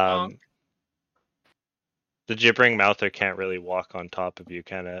 The gibbering mouther can't really walk on top of you,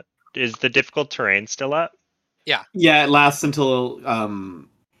 can it? Is the difficult terrain still up? Yeah, it lasts until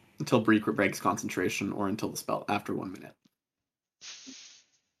Breek breaks concentration or until the spell after 1 minute.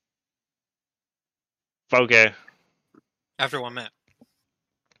 Okay, After 1 minute.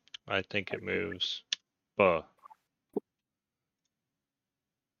 I think it moves. Buh.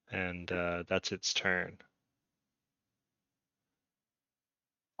 And that's its turn.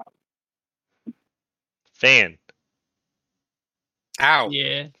 Thane, Ow.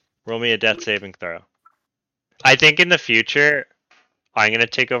 Yeah. roll me a death saving throw. I think in the future, I'm going to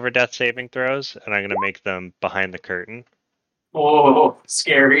take over death saving throws, and I'm going to make them behind the curtain. Oh,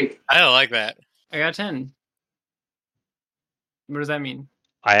 scary. I don't like that. I got 10. What does that mean?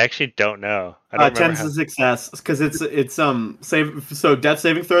 I actually don't know. I don't remember 10's how... a success because it's save. So death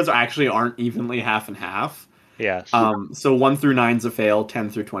saving throws actually aren't evenly half and half. Yes. So 1 through 9 is a fail, 10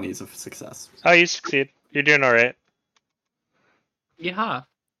 through 20 is a success. Oh, you succeed. You're doing all right. Yeah.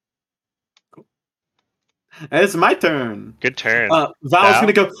 It's my turn. Good turn. Val's Val?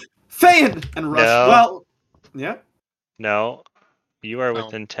 gonna go fan and rush. No. Well, yeah. No, you are No.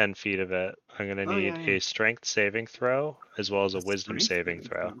 within 10 feet of it. I'm going to Oh, need yeah. a strength saving throw as well as a wisdom saving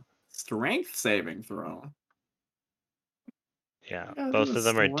throw. Strength saving throw. Yeah, Yeah, both this of is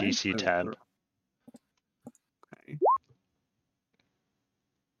them are strength DC saving 10. throw. Okay.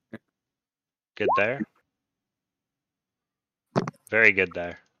 Good there. Very good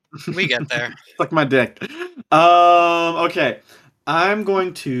there. We get there. Suck my dick. Okay. I'm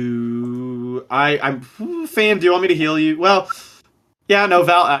going to. I'm Fan. Do you want me to heal you? Well, yeah. No,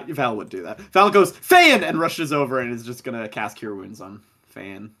 Val would do that. Val goes Fan and rushes over and is just gonna cast Cure Wounds on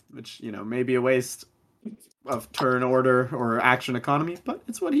Fan, which may be a waste of turn order or action economy, but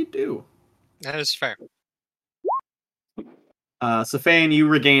it's what he'd do. That is fair. So Fane, you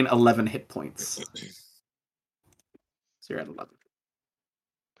regain 11 hit points. So you're at 11.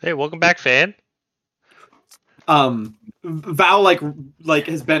 Hey, welcome back, Fan. Val like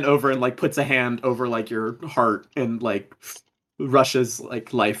has bent over and like puts a hand over like your heart and like rushes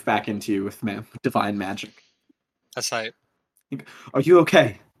like life back into you with divine magic. That's like Are you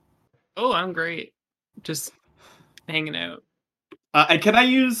okay? Oh, I'm great. Just hanging out. And can I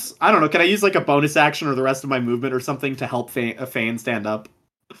use like a bonus action or the rest of my movement or something to help Fane stand up?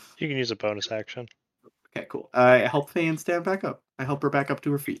 You can use a bonus action. Okay, cool. I help Fane stand back up. I help her back up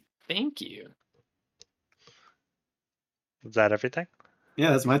to her feet. Thank you. Is that everything?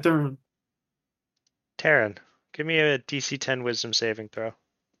 Yeah, that's my turn. Taryn, give me a DC 10 Wisdom saving throw.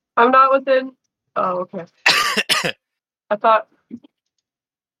 I'm not within. Oh, okay. I thought.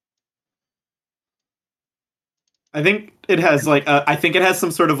 I think it has like I think it has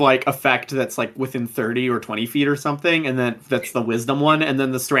some sort of like effect that's like within 30 or 20 feet or something, and then that's the wisdom one, and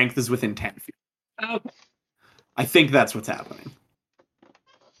then the strength is within 10 feet. Okay. I think that's what's happening.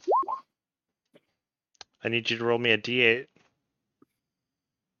 I need you to roll me a D8.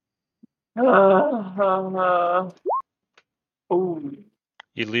 Ooh.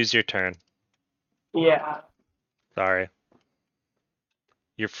 You lose your turn. Yeah. Sorry.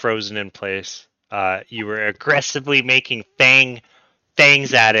 You're frozen in place. You were aggressively making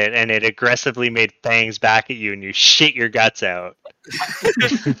fangs at it, and it aggressively made fangs back at you, and you shit your guts out.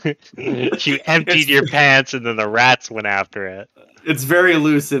 You emptied your pants, and then the rats went after it. It's very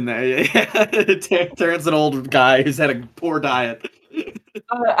loose in there. Terran's an old guy who's had a poor diet.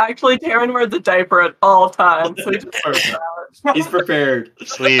 Actually, Taryn wears a diaper at all times, so he just throws it out. He's prepared.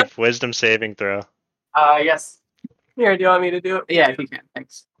 Sleeve, wisdom saving throw. Yes. Here, do you want me to do it? Yeah, if you can.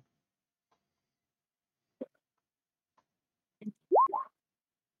 Thanks.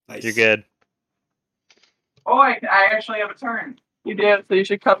 Nice. You're good. Oh, I actually have a turn. You do, so you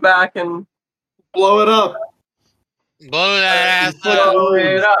should come back and Blow it up. blow that ass Inflict up. Blow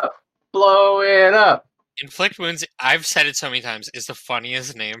it up. Blow it up. Inflict wounds. I've said it so many times. Is the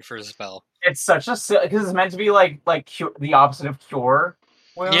funniest name for a spell. It's such a because it's meant to be like the opposite of cure.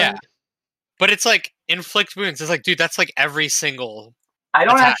 Wound. Yeah, but it's like inflict wounds. It's like, dude, that's like every single. I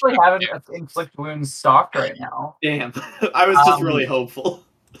don't Attack. actually have an inflict wounds stocked right now, Damn. I was just really hopeful.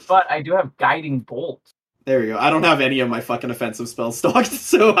 but I do have guiding bolt. There you go. I don't have any of my fucking offensive spells stocked,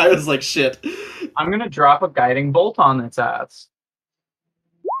 so I was like, shit. I'm gonna drop a guiding bolt on its ass.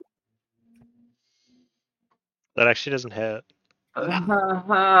 That actually doesn't hit.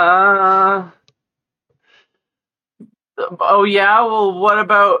 Oh yeah. Well, what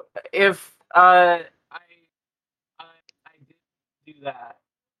about if I did do that?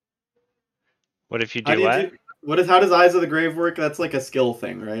 What if you How do do what? how does Eyes of the Grave work? That's like a skill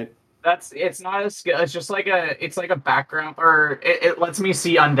thing, right? It's not a skill. It's just like a background, or it lets me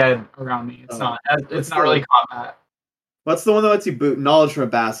see undead around me. It's Oh. it's not really combat. What's the one that lets you boot knowledge from a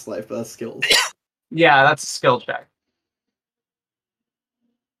past life, but that's skills. Yeah, that's a skill check.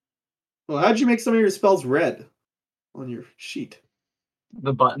 Well, how'd you make some of your spells red on your sheet?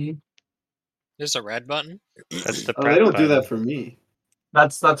 The button. There's a red button. That's the Oh, prep they don't do button. that for me.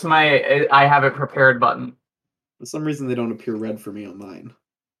 That's my I have it prepared button. For some reason, they don't appear red for me on mine.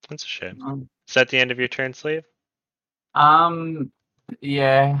 That's a shame. Um, Is that the end of your turn, Sleeve?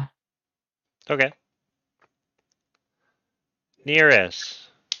 yeah. Okay. Nearest.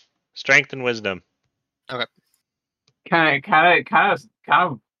 Strength and wisdom. Kind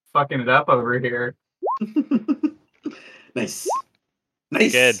of fucking it up over here. Nice.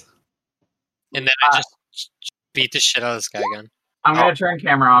 Nice. Good. And then I just beat the shit out of this guy again. I'm gonna turn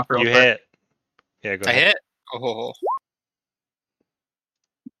camera off real You quick. hit. Yeah, go I ahead. hit. Oh,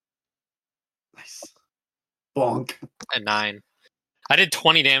 Nice. Bonk. a 9. I did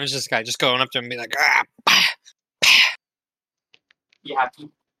 20 damage to this guy just going up to him and be like, ah, bah. Yeah.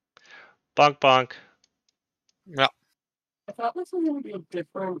 Bonk bonk. I thought this was going to be a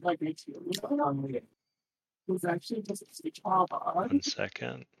different like material. It was actually just a switch on. 1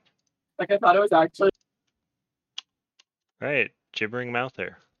 second. Like I thought it was actually. Right. Gibbering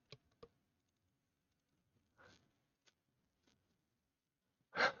mouther.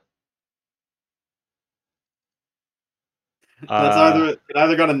 That's it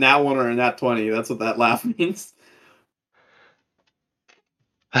either got a nat 1 or a nat 20. That's what that laugh means.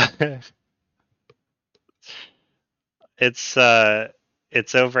 It's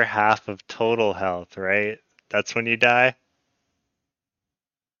over half of total health, right? That's when you die.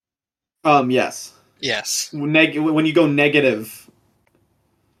 Yes. Yes. When you go negative.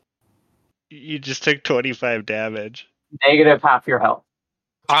 You just took 25 damage. Negative half your health.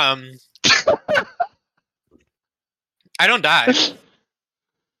 I I don't die.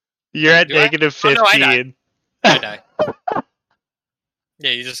 You're at Do I? negative Oh, no, I die. 15. I die. Yeah,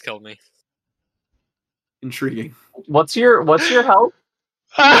 you just killed me. Intriguing. What's your health?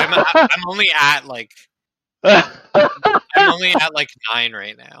 I'm only at like 9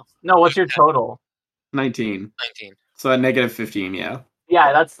 right now. No, what's your total? 19. 19. So at negative 15, yeah.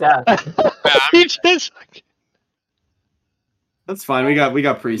 Yeah, that's death. He just... That's fine. We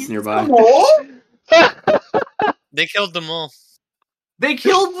got priests nearby. They killed them all. They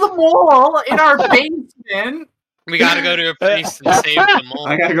killed the mole in our basement. We gotta go to a priest and save them all.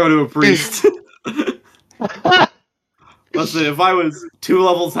 I gotta go to a priest. Listen, if I was 2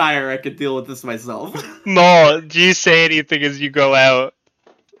 levels higher, I could deal with this myself. Mole, do you say anything as you go out?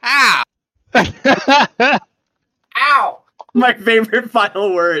 Ah! Ow! My favorite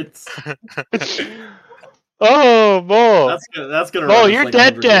final words. Oh, Mole. That's gonna. Mole, run us you're like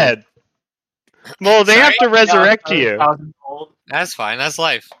dead 100 years. dead. Mole, they have to resurrect you. That's fine. That's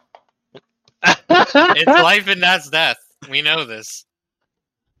life. It's life and that's death. We know this.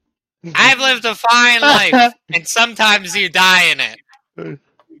 I've lived a fine life, and sometimes you die in it.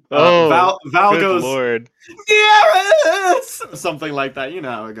 Oh, Val good goes, lord. yes! Something like that. You know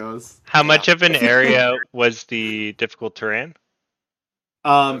how it goes. How much of an area was the difficult terrain?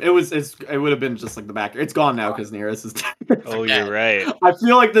 It would have been just like the back. It's gone now because Nearest is dead. Oh, you're right. I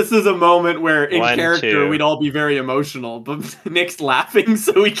feel like this is a moment where in 1, character 2. we'd all be very emotional, but Nick's laughing,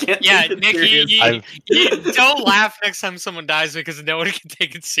 so we can't. Yeah, take it Nick, serious. you don't laugh next time someone dies because no one can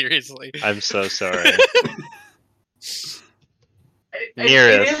take it seriously. I'm so sorry. It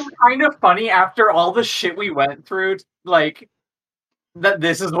Nearest. is kind of funny after all the shit we went through, like, that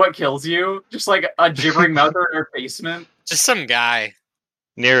this is what kills you. Just like a gibbering mouth in our basement. Just some guy.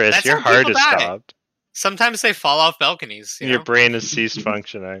 Nearest, That's your how heart people has die. stopped. Sometimes they fall off balconies. You Your know? brain has ceased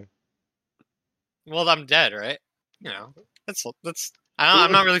functioning. Well, I'm dead, right? You know,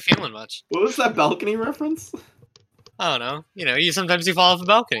 I'm not really feeling much. What was that balcony reference? I don't know. You know, sometimes you fall off a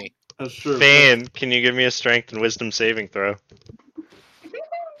balcony. That's true. Thane, can you give me a strength and wisdom saving throw?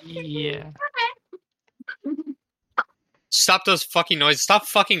 Yeah. Stop those fucking noises. Stop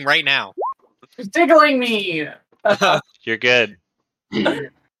fucking right now. It's tickling me! You're good.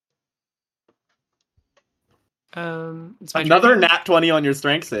 It's my Another turn now? nat 20 on your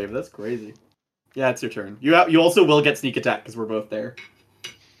strength save. That's crazy. Yeah, it's your turn. You also will get sneak attack because we're both there.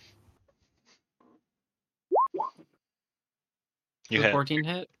 You The hit. 14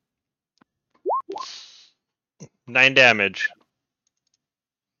 hit. 9 damage.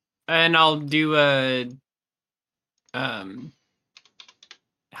 And I'll do a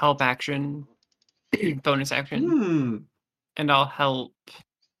help action, bonus action, and I'll help.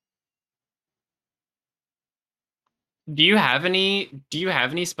 Do you have any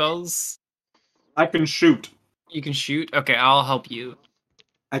spells I can shoot. you can shoot? Okay, I'll help you.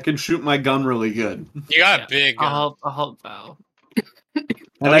 I can shoot my gun really good. You got Yeah. a big gun. I'll help Val.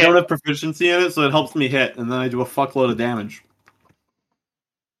 And I don't have proficiency in it, so it helps me hit, and then I do a fuckload of damage.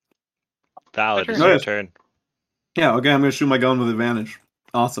 Valid, it's Okay. your turn. Yeah, okay, I'm gonna shoot my gun with advantage.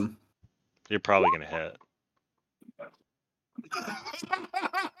 Awesome. You're probably gonna hit.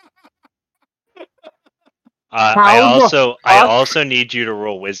 I also need you to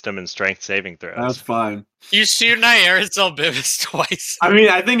roll wisdom and strength saving That's throws. fine. You shoot Nyarithel Bibis twice. I mean,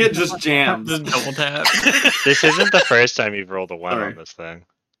 I think it just jams. Just double tap. This isn't the first time you've rolled a 1 Sorry. on this thing.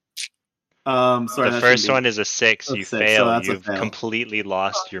 Sorry. The that first shouldn't one is a 6. That's You 6, so fail. that's a You've fail. completely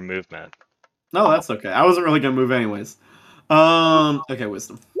lost your movement. be. No, that's okay. I wasn't really gonna move anyways. Okay,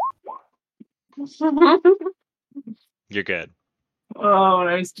 wisdom. You're good. Oh, when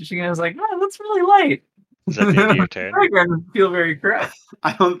I was teaching it, I was like, oh, that's really light. Is that the end of your turn? I didn't feel very correct.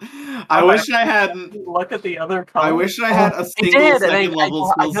 I wish I hadn't. Look at the other I color. wish I had a I single did, and second level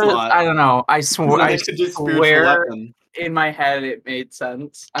spell slot. I don't know. I so swore. that I could do spiritual swear weapon. in my head it made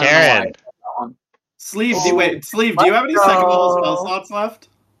sense. I don't know why I Karen, did that one. Sleeve, Oh, Sleeve, do you have any let's second level go. spell slots left?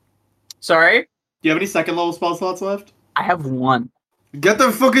 Sorry, Do you have any second level spell slots left? I have one. Get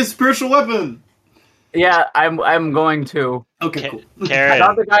the fucking spiritual weapon! Yeah, I'm going to. Okay, cool. I Karen,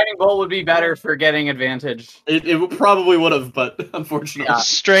 thought the guiding bolt would be better for getting advantage. It probably would have, but unfortunately. Yeah.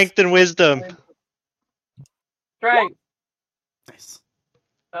 strength and wisdom. Right. Nice.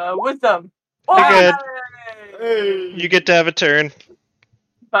 Wisdom. You're good. Hey. You get to have a turn.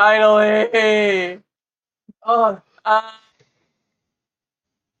 Finally. Oh.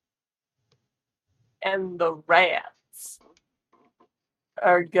 And the rats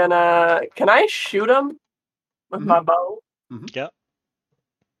are gonna. Can I shoot them with my bow? Yep.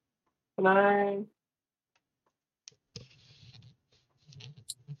 Can I?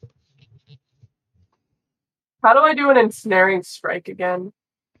 How do I do an ensnaring strike again?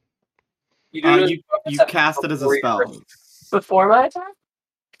 You cast it as a spell. Before my attack?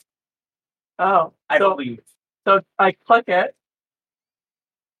 Oh, I believe. So I click it.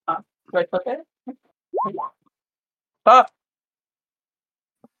 Do I click it? Oh.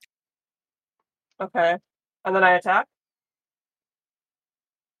 Okay. And then I attack?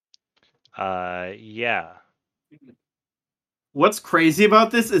 Yeah. What's crazy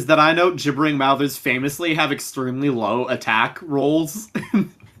about this is that I know gibbering mouthers famously have extremely low attack rolls,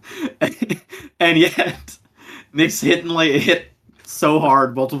 and yet Nick's hit so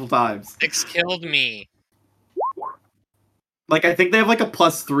hard multiple times. Nick's killed me. Like I think they have like a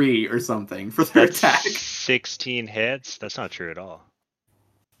 +3 or something for their That's attack. 16 hits. That's not true at all.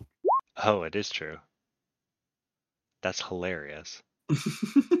 Oh, it is true. That's hilarious.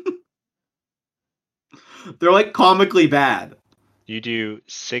 They're like comically bad. You do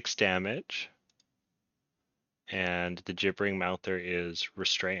 6 damage, and the gibbering mouther is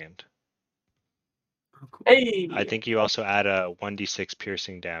restrained. Hey! I think you also add a 1d6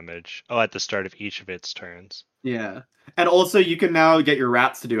 piercing damage. Oh, at the start of each of its turns. Yeah, and also you can now get your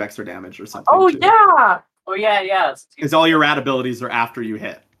rats to do extra damage or something. Oh, too. yeah! Oh yeah. Because all your rat abilities are after you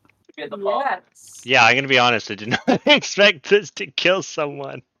hit. Yes. Yeah, I'm gonna be honest. I did not expect this to kill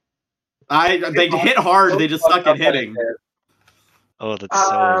someone. They hit hard. They just suck at hitting. Oh, that's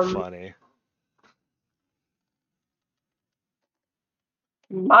so funny.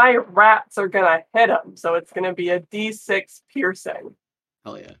 My rats are gonna hit him, so it's gonna be a D6 piercing.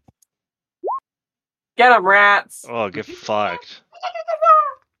 Hell yeah. Get him, rats! Oh, get fucked.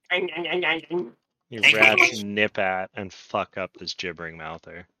 You rats nip at and fuck up this gibbering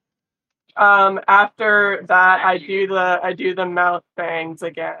mouther. After that, I do the mouth bangs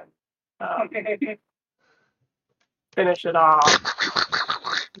again. Finish it off.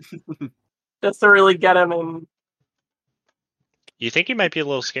 Just to really get him in. You think he might be a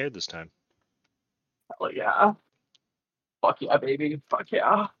little scared this time? Hell yeah. Fuck yeah, baby. Fuck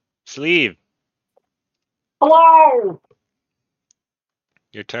yeah. Sleeve, Hello!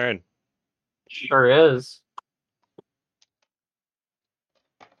 your turn. Sure is.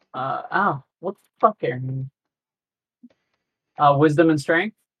 What the fuck here? Wisdom and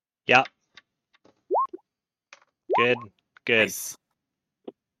strength? Yeah. Good. Nice.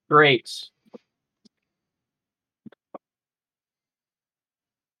 Great.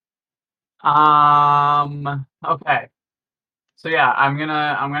 Okay. So yeah, I'm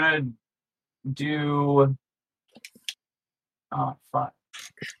gonna do. Oh fuck.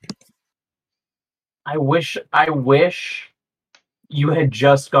 I wish you had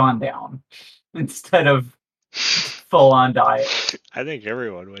just gone down instead of full on diet. I think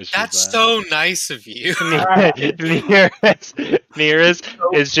everyone wishes That's that. so nice of you. Nearest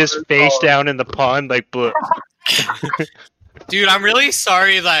is just face down in the pond like blue. Dude, I'm really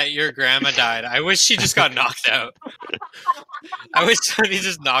sorry that your grandma died. I wish she just got knocked out. I wish somebody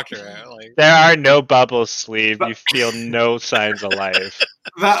just knocked her out. Like, There are no bubbles, Sleeve. You feel no signs of life.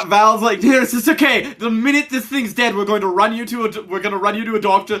 Val's like, Dearest, it's okay. The minute this thing's dead, we're going to run you to a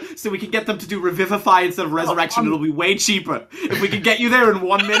doctor so we can get them to do revivify instead of resurrection. It'll be way cheaper. If we can get you there in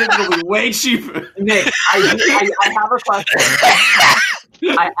 1 minute, it'll be way cheaper. Nick, I have a question.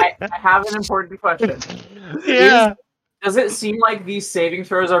 I have an important question. Yeah. Does it seem like these saving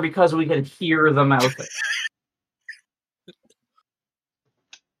throws are because we can hear the mouthing?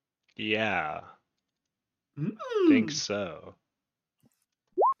 Yeah. Mm. Think so.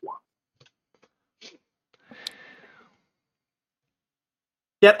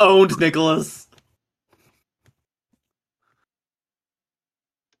 Get owned, Nicholas.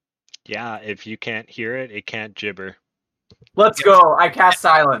 Yeah, if you can't hear it, it can't gibber. Let's go. I cast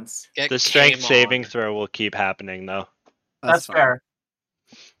silence. get The strength game saving on. throw will keep happening, though. That's fine. fair.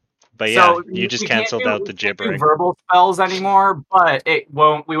 But yeah, So you just we can't canceled do- out the we can't do gibbering. verbal spells anymore, but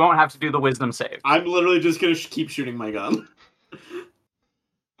we won't have to do the wisdom save. I'm literally just gonna keep shooting my gun.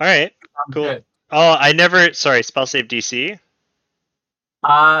 Alright, cool. Good. Oh, sorry, spell save DC? Wait,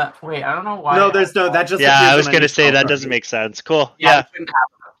 I don't know why. No, there's no. That just. Yeah, appears I was on gonna any say spell that card. doesn't make sense. Cool. Yeah, Yeah, it shouldn't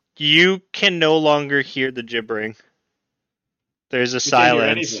happen. you can no longer hear the gibbering. There's a You can't hear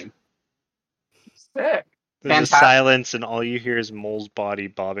silence. anything. Sick. There's Fantastic. a silence, and all you hear is Mole's body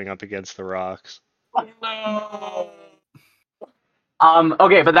bobbing up against the rocks. No.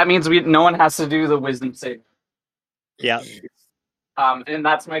 Okay, but that means no one has to do the wisdom save. Yeah. And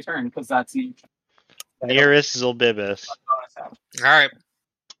that's my turn because that's the Nearest Zolbibus. bonus action. All right.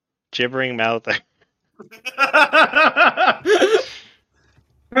 Gibbering mouth.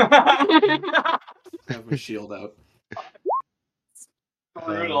 Have my shield out.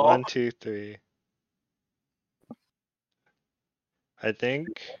 Brutal. 1, 2, 3. I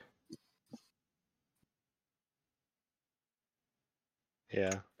think.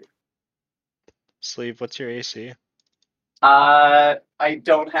 Yeah. Sleeve, what's your AC? I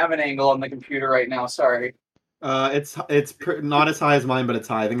don't have an angle on the computer right now. Sorry. It's not as high as mine, but it's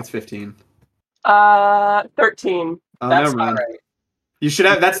high. I think it's 15. 13. Oh, That's never not mind. right. You should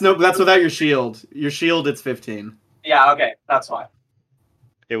have. That's without your shield. Your shield, it's 15. Yeah. Okay. That's fine.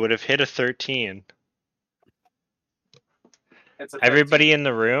 It would have hit a 13. It's a 13. Everybody in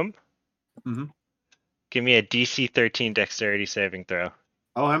the room, Mhm. give me a DC 13 dexterity saving throw.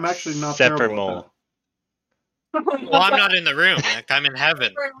 Oh, I'm actually not Except for terrible at Mole. Well, I'm not in the room. Like, I'm in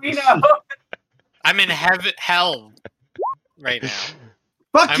heaven. We know. I'm in heaven, hell, right now.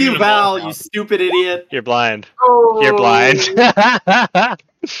 Fuck I'm you, in a Val, ball you stupid idiot. You're blind. Oh. You're blind.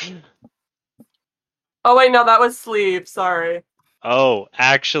 Oh wait, no, that was sleep. Sorry. Oh,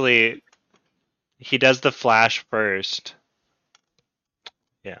 actually, he does the flash first.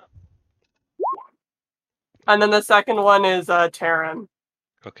 And then the second one is Taryn.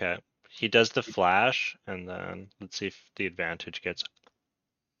 Okay. He does the flash, and then let's see if the advantage gets.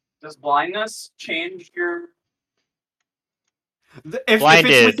 Does blindness change your?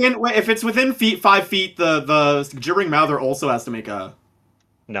 Blinded. If it's within 5 feet, the gibbering mouther also has to make a.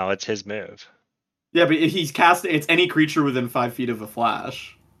 No, it's his move. Yeah, but he's cast. It's any creature within 5 feet of a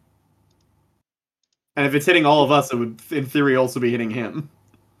flash. And if it's hitting all of us, it would, in theory, also be hitting him.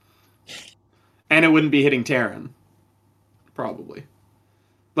 And it wouldn't be hitting Taryn. Probably.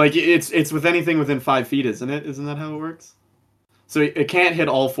 Like, it's with anything within 5 feet, isn't it? Isn't that how it works? So it can't hit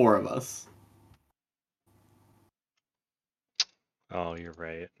all 4 of us. Oh, you're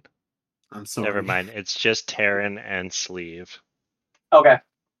right. I'm sorry. Never mind. It's just Terran and Sleeve. Okay.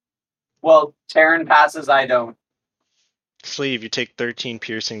 Well, Taryn passes. I don't. Sleeve, you take 13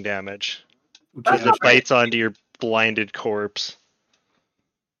 piercing damage Which as it bites onto your blinded corpse.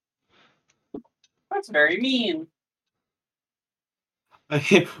 That's very mean.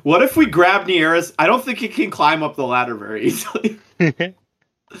 What if we grab Nieris? I don't think it can climb up the ladder very easily. Yeah,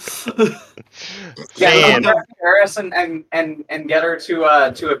 Saying, Harris and get her to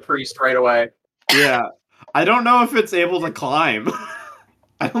a priest right away. Yeah. I don't know if it's able to climb.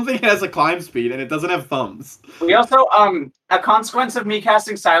 I don't think it has a climb speed, and it doesn't have thumbs. We also a consequence of me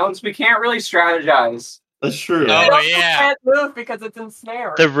casting silence. We can't really strategize. That's true. Oh, It also yeah. can't move because it's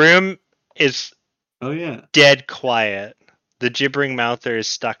ensnared. the room is Oh yeah. dead quiet. The gibbering mouther is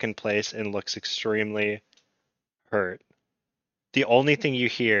stuck in place and looks extremely hurt. The only thing you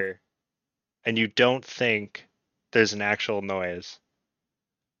hear, and you don't think there's an actual noise,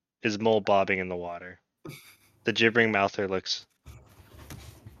 is Mole bobbing in the water. The gibbering mouther looks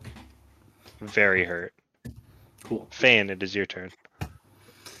very hurt. Cool. Fane, it is your turn.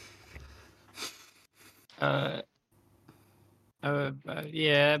 Yeah,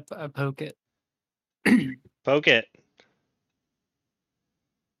 I poke it. Poke it.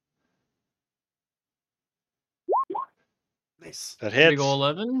 Nice. That hits. Big ol'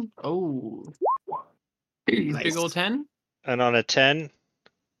 11. Oh. Nice. Big ol' 10. And on a 10,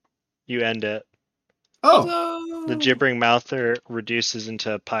 you end it. Oh. The gibbering mouther reduces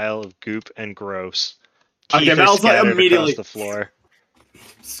into a pile of goop and gross. Okay, Teeth are Mal's like scattered immediately- across the floor.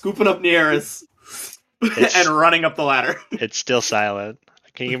 Scooping up Nieris and running up the ladder It's still silent.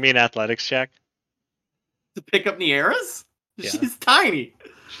 Can you give me an athletics check? to pick up Nieris. Yeah. She's tiny.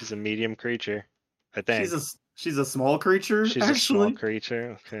 She's a medium creature, I think. She's a small creature. She's actually. a small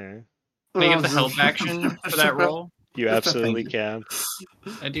creature. Okay. Can I get the help action for that roll? You absolutely can.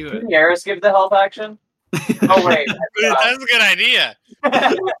 I do it. Did Harris give the help action? Oh wait, That's a good idea.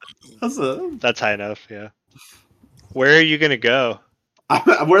 That's high enough, yeah. Where are you gonna go?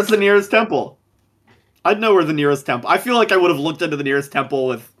 Where's the nearest temple? I'd know where the nearest temple. I feel like I would have looked into the nearest temple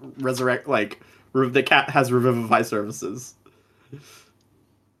with resurrect, like the cat has revivify services.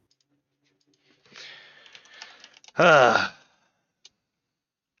 Ah,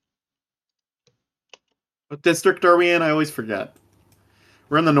 What district are we in? I always forget.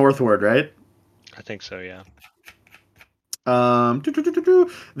 We're in the North Ward, right? I think so, yeah.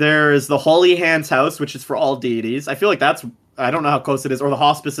 There is the Holy Hands House, which is for all deities. I feel like that's, I don't know how close it is, or the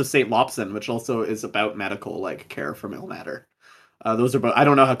Hospice of St. Lopson, which also is about medical like care from ill matter. Those are both. I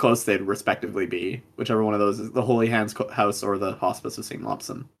don't know how close they'd respectively be. Whichever one of those is the Holy Hands House or the Hospice of St.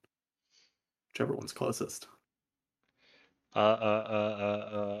 Lopson. Whichever one's closest. I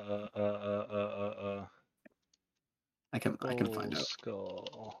can find out.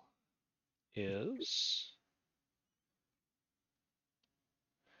 Skull is.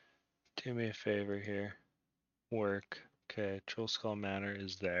 Do me a favor here. Work. Okay, Troll Skull Manor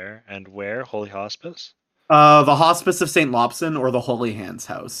is there. And where? Holy Hospice? The Hospice of St. Lobson or the Holy Hands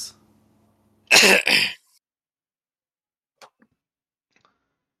House? I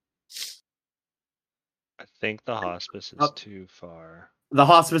think the hospice is too far. The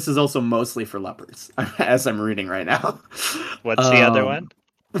Hospice is also mostly for lepers, as I'm reading right now. What's the other one?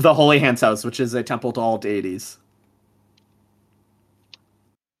 The Holy Hands House, which is a temple to all deities.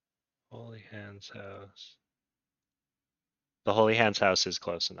 Holy Hands House. The Holy Hands House is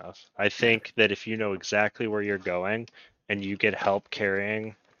close enough. I think that if you know exactly where you're going and you get help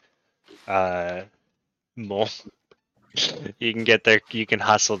carrying Mole, you can get there. You can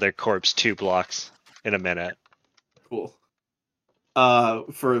hustle their corpse 2 blocks in a minute. Cool. How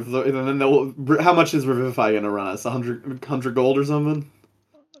much is Revivify gonna run us? 100 gold or something?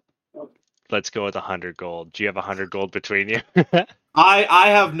 Let's go with 100 gold. Do you have 100 gold between you? I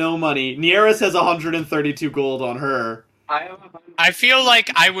have no money. Nieris has 132 gold on her. I feel like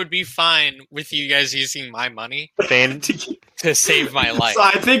I would be fine with you guys using my money Fane, to save my life. So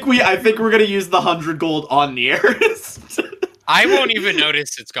I think we're gonna use the 100 gold on Nieris. I won't even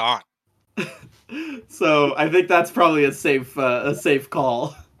notice it's gone. So I think that's probably a safe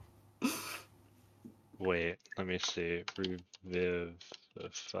call. wait, let me see.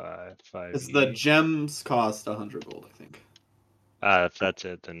 Revivify 5. It's the gems cost 100 gold, I think. If that's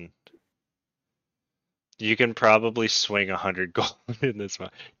it, then you can probably swing 100 gold in this one.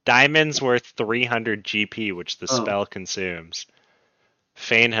 Diamond's worth 300 GP, which the spell consumes.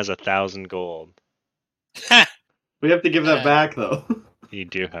 Fane has 1,000 gold. We have to give that back, though. You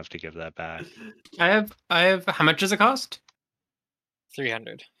do have to give that back. I have. How much does it cost?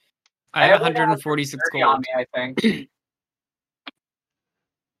 300. I have 146 on gold. me, I think. You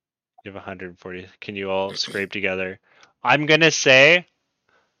have 140. Can you all scrape together? I'm gonna say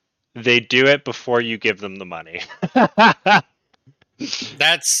they do it before you give them the money.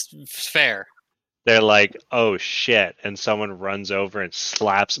 That's fair. They're like, oh shit, and someone runs over and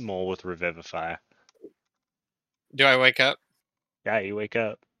slaps Mole with Revivify. Do I wake up? Yeah, you wake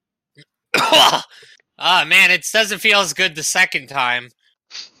up. Ah, man, it doesn't feel as good the second time.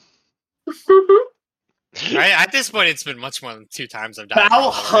 Right? At this point, it's been much more than 2 times I've died.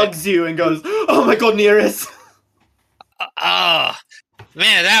 Val hugs you and goes, "Oh my god, Nieris!"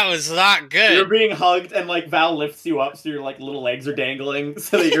 Man, that was not good. You're being hugged, and like Val lifts you up, so your like little legs are dangling,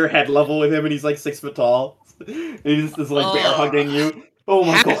 so that you're head level with him, and he's like 6 foot tall. He's just like bear hugging you. Oh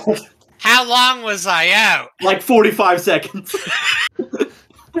my god! How long was I out? Like 45 seconds.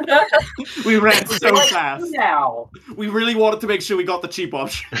 We ran so fast. Now. We really wanted to make sure we got the cheap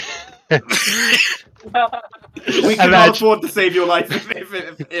option. We could Imagine- not afford to save your life if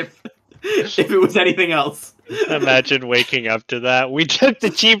it was anything else. Imagine waking up to that. We took the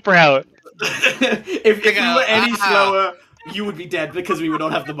cheap route. If we were any slower, you would be dead because we would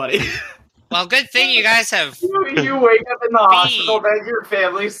not have the money. Well, good thing you guys have. You wake up in the hospital, then your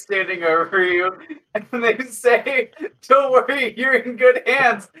family's standing over you, and they say, "Don't worry, you're in good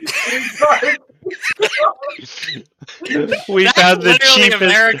hands." We That's found the literally cheapest.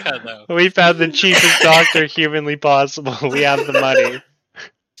 America, though. We found the cheapest doctor humanly possible. We have the money.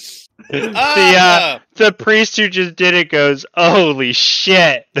 The priest who just did it goes, "Holy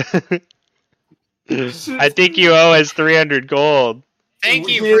shit!" I think you owe us 300 gold. Thank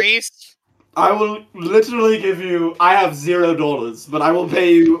you, priest. I will literally give you. I have $0, but I will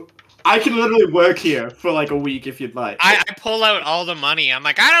pay you. I can literally work here for like a week if you'd like. I pull out all the money. I'm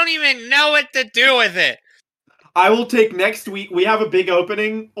like, I don't even know what to do with it. I will take next week. We have a big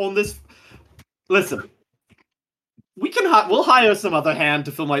opening on this. Listen, we can. We'll hire some other hand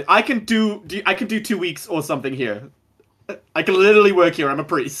to film. I can do 2 weeks or something here. I can literally work here. I'm a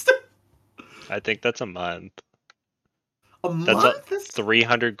priest. I think that's a month. A month?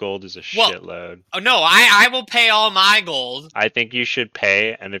 300 gold is a shitload. Oh no, I will pay all my gold. I think you should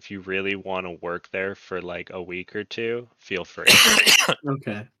pay, and if you really want to work there for like a week or 2, feel free.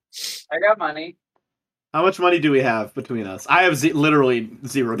 Okay. I got money. How much money do we have between us? I have literally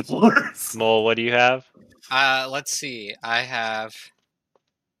 $0. Mole, what do you have? Let's see. I have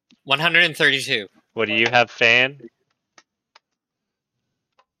 132. What do you have, Fan?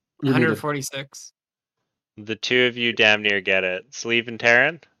 146. The 2 of you damn near get it. Sleeve and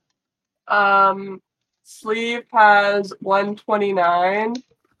Taryn? Sleeve has 129.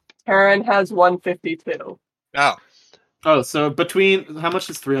 Taryn has 152. Oh, so between how much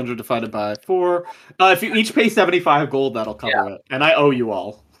is 300 divided by 4? If you each pay 75 gold, that'll cover it. And I owe you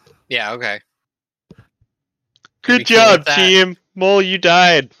all. Yeah, okay. Good job, team. Mole, you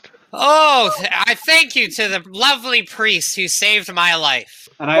died. Oh, I thank you to the lovely priest who saved my life.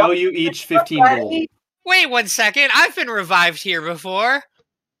 And I owe you each 15 gold. Wait 1 second. I've been revived here before.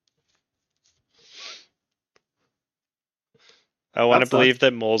 I want to That believe sucks.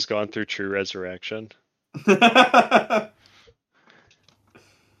 that Mole's gone through true resurrection.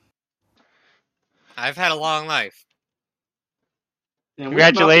 I've had a long life. Yeah, we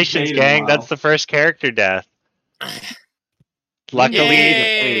have not been Congratulations, paid in a gang! while. That's the first character death. We didn't Luckily,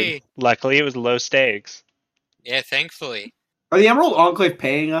 get paid. Yay! luckily it was low stakes. Yeah, thankfully. Are the Emerald Enclave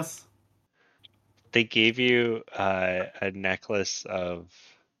paying us? They gave you a necklace of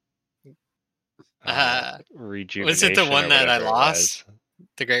rejuvenation. Was it the one or that I whatever it lost? was,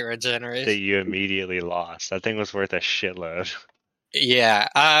 The Great that Regeneration. you immediately lost. That thing was worth a shitload.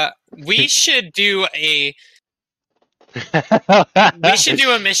 Yeah. We should do a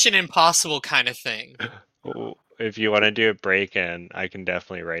Mission Impossible kind of thing. If you want to do a break-in, I can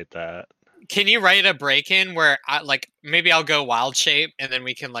definitely write that. Can you write a break-in where maybe I'll go wild shape and then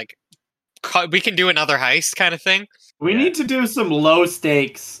we can we can do another heist kind of thing? We Yeah. need to do some low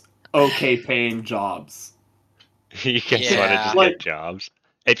stakes, okay paying jobs. You guys want to Yeah. just Like, get jobs.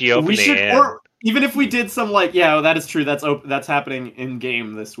 If you open we the should, inn, or even if we did some that is true. That's happening in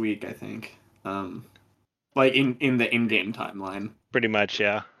game this week, I think. Like in the in-game timeline. pretty much,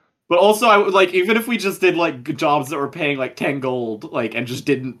 yeah. But also, I would even if we just did jobs that were paying 10 gold, and just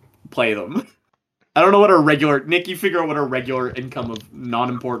didn't play them. I don't know what our regular Nick. You figure out what our regular income of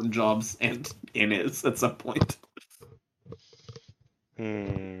non-important jobs and in is at some point.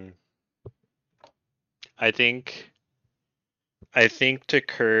 I think to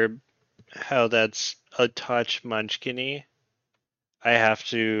curb how that's a touch munchkin-y, I have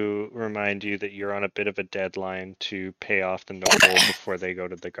to remind you that you're on a bit of a deadline to pay off the noble before they go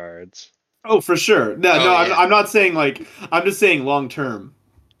to the guards. Oh, for sure. No, yeah. I'm not saying I'm just saying long term.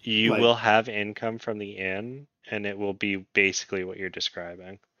 You will have income from the inn, and it will be basically what you're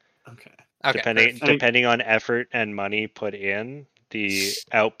describing. Okay. Okay. Depending on effort and money put in, the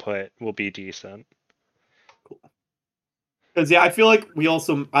output will be decent. Because I feel like we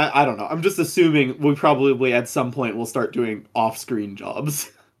also I don't know. I'm just assuming we probably at some point will start doing off-screen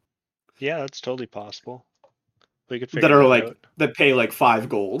jobs Yeah, that's totally possible. We could figure that are that out. that pay 5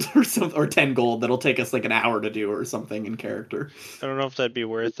 gold or something, or 10 gold that'll take us an hour to do or something in character. I don't know if that'd be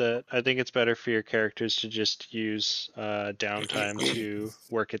worth it. I think it's better for your characters to just use downtime to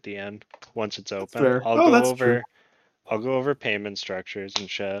work at the end once it's open. Fair. That's true. I'll go over payment structures and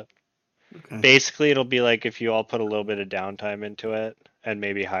shit. Okay. Basically, it'll be like if you all put a little bit of downtime into it and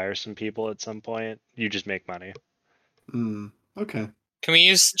maybe hire some people at some point, you just make money. Okay. Can we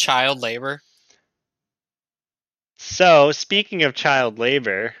use child labor? So, speaking of child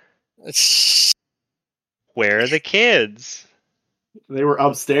labor, where are the kids? They were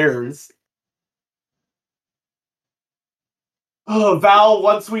upstairs. Oh, Val,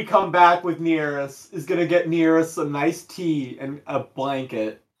 once we come back with Nearest, is gonna get Nearest some nice tea and a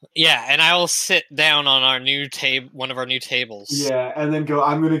blanket. Yeah, and I will sit down on our new one of our new tables. Yeah, and then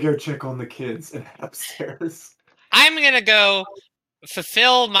I'm gonna go check on the kids and head upstairs. I'm gonna go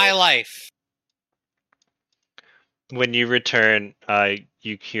fulfill my life. When you return,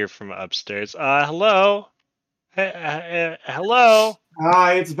 you hear from upstairs. Hello? Hello?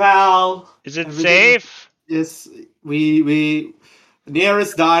 Hi, it's Val. Is it Everything- safe? Yes, we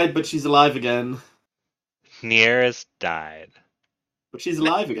Nearest died, but she's alive again. Nearest died. But she's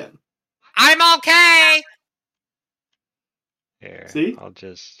alive again. I'm okay. Here, See? I'll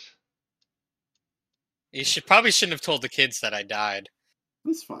just... You probably shouldn't have told the kids that I died.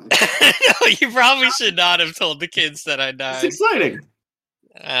 That's fine. No, you probably should not have told the kids that I It's died. exciting.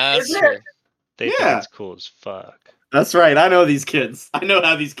 That's Isn't true. They think Yeah. it's cool as fuck. That's right. I know these kids. I know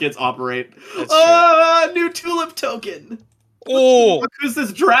how these kids operate. That's New tulip token. Oh, Who's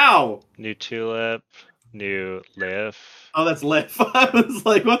this drow? New tulip, new lift. Oh, that's Lif. I was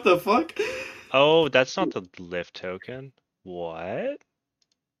like, what the fuck? Oh, that's not the lift token. What?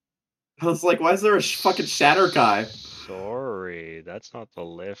 I was like, why is there a fucking shatter guy? Sorry, that's not the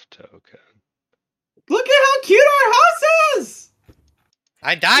lift token. Look at how cute our house is!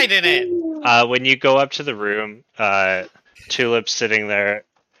 I died in it. When you go up to the room, Tulip's sitting there,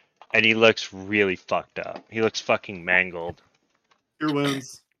 and he looks really fucked up. He looks fucking mangled. Your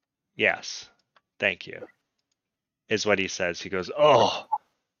wounds. Yes, thank you, is what he says. He goes, oh,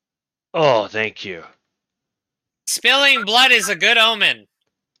 thank you. Spilling blood is a good omen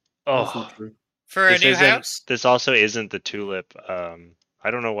That's Oh, not true. for a new house. this also isn't the tulip.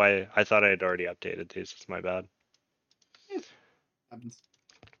 I don't know why. I thought I had already updated these. It's my bad. Happens.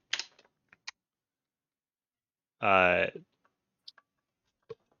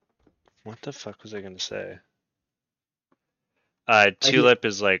 What the fuck was I gonna say? Tulip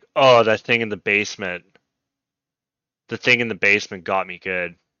is like, oh, that thing in the basement. The thing in the basement got me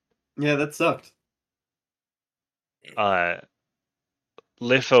good. Yeah, that sucked.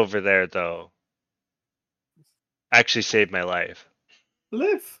 Liff over there, though, actually saved my life.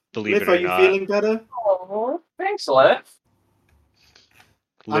 Liv. Believe Liv, it are or you not. feeling better? Oh, thanks, Liv.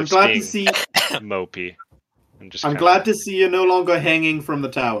 I'm Liff's glad to being see. mopey. I'm glad to see you're no longer hanging from the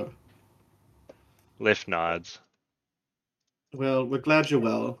tower. Liff nods. Well, we're glad you're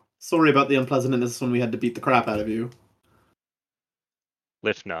well. Sorry about the unpleasantness when we had to beat the crap out of you.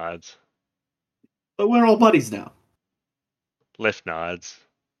 Liff nods. But we're all buddies now. Liff nods.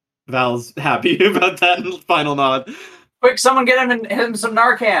 Val's happy about that final nod. Quick, someone get him some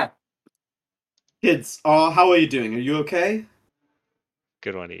Narcan. Kids, how are you doing? Are you okay?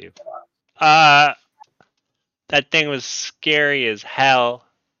 Good one to you. That thing was scary as hell.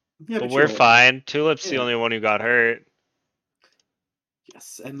 Yeah, But you're we're all right. fine. Tulip's the Yeah. only one who got hurt.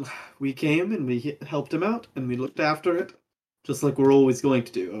 Yes, and we came and we helped him out and we looked after it, just like we're always going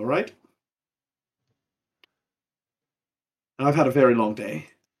to do, alright? I've had a very long day.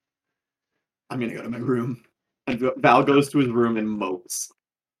 I'm gonna go to my room. And Val goes to his room and mopes.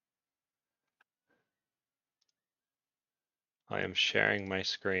 I am sharing my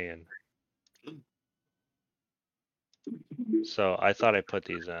screen. So I thought I put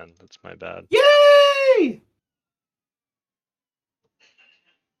these in. That's my bad. Yay!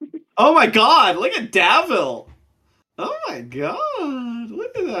 Oh my god, look at Davil! Oh my god,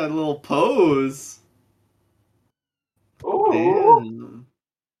 look at that little pose. Ooh, Man.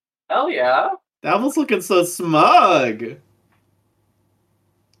 hell yeah. Davil's looking so smug.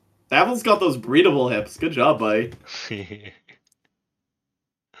 Davil's got those breedable hips. Good job, buddy.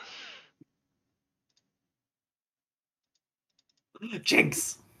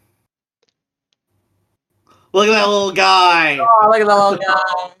 Jinx! Look at that little guy! Oh, look at the little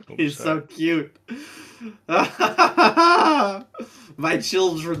guy. He's Sorry. so cute. My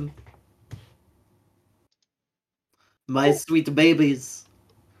children. My sweet babies.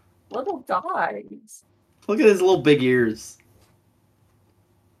 Little guys. Look at his little big ears.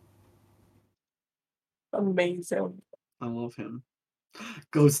 Amazing. I love him.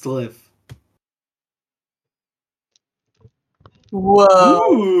 Ghost Liv.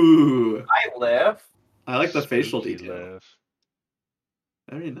 Whoa. Ooh! I live. I like the facial Spooky detail. Liv.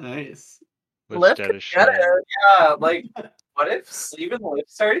 Very nice. Liv's Liv dead could as get shit. it. Yeah, like, what if Steve and Liv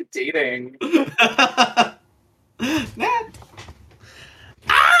started dating? Nat!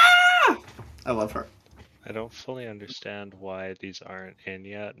 Ah! I love her. I don't fully understand why these aren't in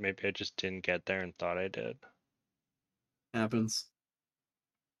yet. Maybe I just didn't get there and thought I did. Happens.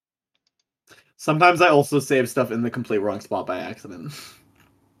 Sometimes I also save stuff in the complete wrong spot by accident.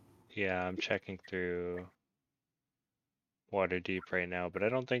 Yeah, I'm checking through Waterdeep right now, but I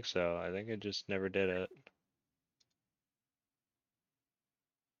don't think so. I think I just never did it.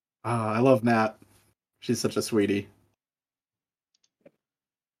 I love Nat. She's such a sweetie.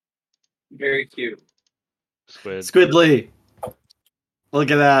 Very cute. Squid. Squidly.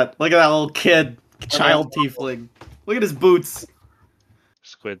 Look at that. Look at that little kid. Child tiefling. Look at his boots.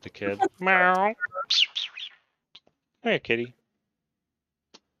 Squid the kid. Meow. Hey, kitty.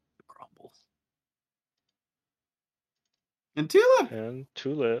 Grumble. And Tulip. And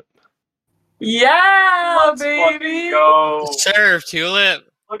Tulip. Yeah, Let's fucking baby. go. Serve, Tulip.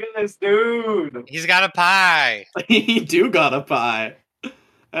 Look at this dude. He's got a pie. He do got a pie.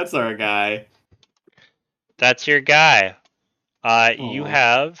 That's our guy. That's your guy. You Aw.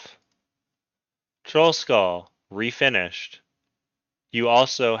 have Troll Skull refinished. You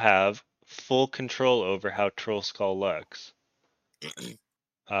also have full control over how Troll Skull looks.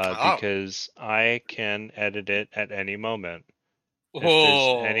 Oh. Because I can edit it at any moment. If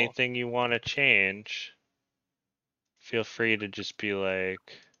Whoa. there's anything you want to change, feel free to just be like,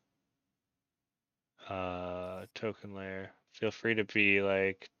 token layer. Feel free to be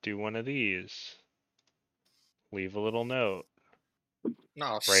like, do one of these. Leave a little note.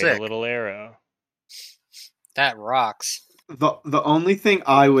 No, Write sick. a little arrow. That rocks. The only thing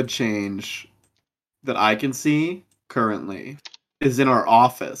I would change that I can see currently is in our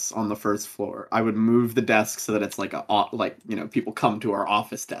office on the first floor. I would move the desk so that it's like people come to our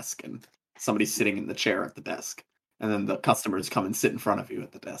office desk and somebody's sitting in the chair at the desk, and then the customers come and sit in front of you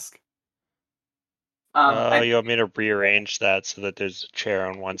at the desk. You want me to rearrange that so that there's a chair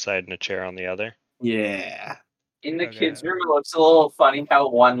on one side and a chair on the other? Yeah. In the Okay. kids' room, it looks a little funny how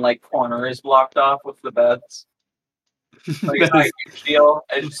one like corner is blocked off with the beds. Like, it's not a huge deal.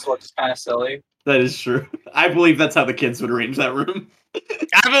 It just looks kind of silly. That is true. I believe that's how the kids would arrange that room.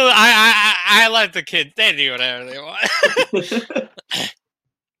 I let the kids. They do whatever they want.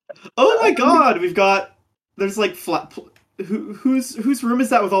 Oh my god, there's like whose room is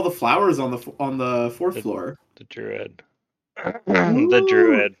that with all the flowers on the fourth floor? The druid. The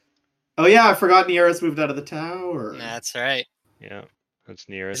druid. Oh yeah, I forgot Nearest moved out of the tower. That's right. Yeah, that's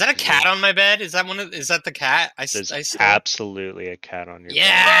nearest. Is that a cat on my bed? Is that one? Is that the cat? There's I stole? absolutely a cat on your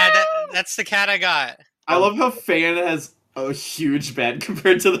Yeah, that's the cat I got. I love how Fan has a huge bed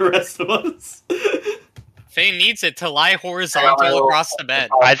compared to the rest of us. Faye needs it to lie horizontal across the bed.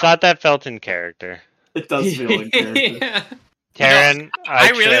 bed. I thought that felt in character. It does feel in character. Yeah. Taryn, I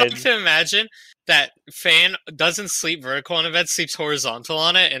really tried- like to imagine that Fan doesn't sleep vertical on a bed, sleeps horizontal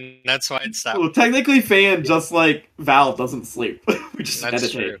on it, and that's why it's that. Well, technically, Fan, just like Val, doesn't sleep. We just That's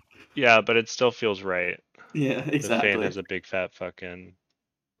meditate. true. Yeah, but it still feels right. Yeah, The fan exactly. has a big fat fucking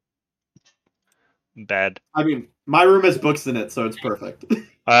bed. I mean, my room has books in it, so it's perfect.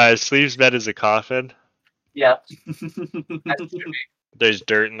 Sleeve's bed is a coffin. Yeah. As it should be. There's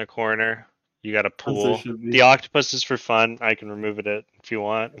dirt in the corner. You got a pool. should be. The octopus is for fun. I can remove it if you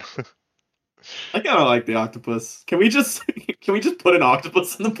want. I kind of like the octopus. Can we just put an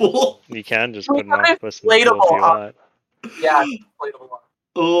octopus in the pool? You can just We put an have an octopus in the pool if you inflatable want. Yeah, inflatable one.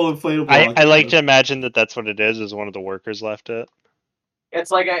 Oh, inflatable. I like octopus. to imagine that that's what it is one of the workers left it. It's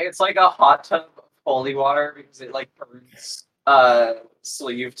like a hot tub of holy water because it like burns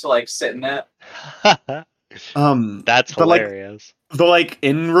sleeve to like sit in it. That's but, like, hilarious. The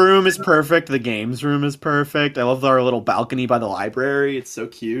in room is perfect. The games room is perfect. I love our little balcony by the library. It's so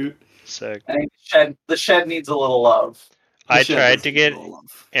cute. Sick. I think the shed needs a little love. The I shed tried does to need get a little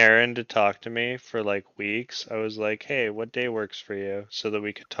love. Aaron to talk to me for like weeks. I was like, hey, what day works for you? So that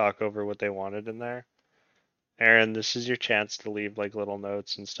we could talk over what they wanted in there. Aaron, this is your chance to leave like little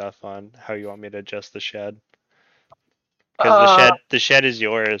notes and stuff on how you want me to adjust the shed. Because the shed is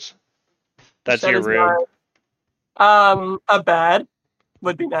yours. That's Shed your is room. A bed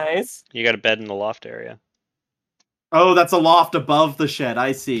would be nice. You got a bed in the loft area. Oh, that's a loft above the shed.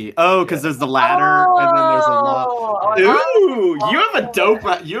 I see. Oh, because there's the ladder and then there's a loft. Ooh, you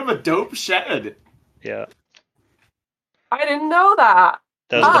have a dope shed. Yeah. I didn't know that.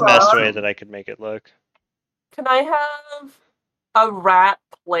 That was the best way awesome. that I could make it look. Can I have a rat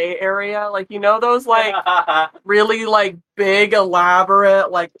play area? Like, you know those like really like big elaborate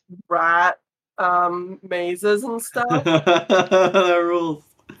like rat mazes and stuff? That rules.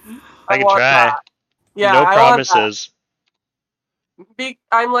 I can want try. that. Yeah, No I promises. Want that.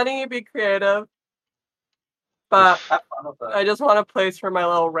 I'm letting you be creative, but Have fun with it. I just want a place for my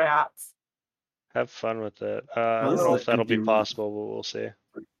little rats. Have fun with it. I Well, don't this know is if that'll be empty room. possible, but we'll see.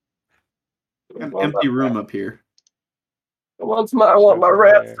 An empty room up here. I want my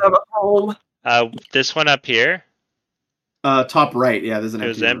rats to have a home. This one up here, Top right. Yeah, there's an it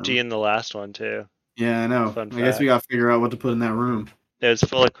empty was empty room. in the last one too. Yeah, I know. Fun I guess we gotta figure out what to put in that room. It was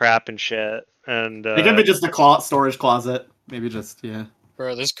full of crap and shit. And It could be just a storage closet. Maybe just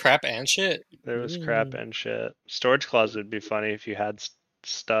Bro, there's crap and shit. there was crap and shit. Storage closet would be funny if you had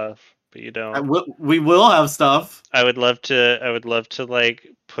stuff, but you don't. We will have stuff. I would love to like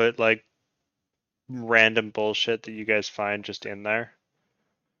put like random bullshit that you guys find just in there.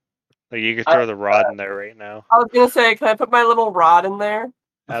 Like you could throw the rod in there right now. I was gonna say, can I put my little rod in there?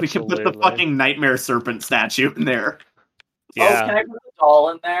 We can put the Absolutely. fucking nightmare serpent statue in there. Yeah. Oh, can I put the doll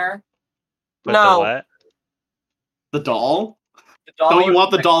in there? Put No. the what? The doll? The doll Don't you is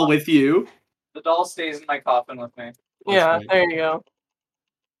want the in my doll coffin. with you? The doll stays in my coffin with me. Yeah, fine. there you go.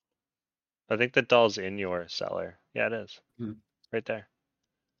 I think the doll's in your cellar. Yeah, it is. Hmm. Right there.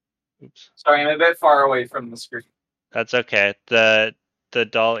 Oops. Sorry, I'm a bit far away from the screen. That's okay. The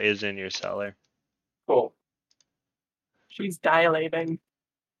doll is in your cellar. Cool. She's dilating.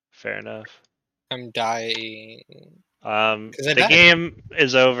 Fair enough. I'm dying. 'Cause I The died. game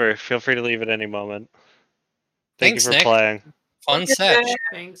is over. Feel free to leave at any moment. Thank Thanks, you for Nick. playing. Fun set.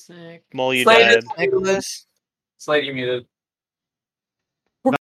 Thanks, Nick. Mole, you Slade died. is- Nicholas. Slade, you muted.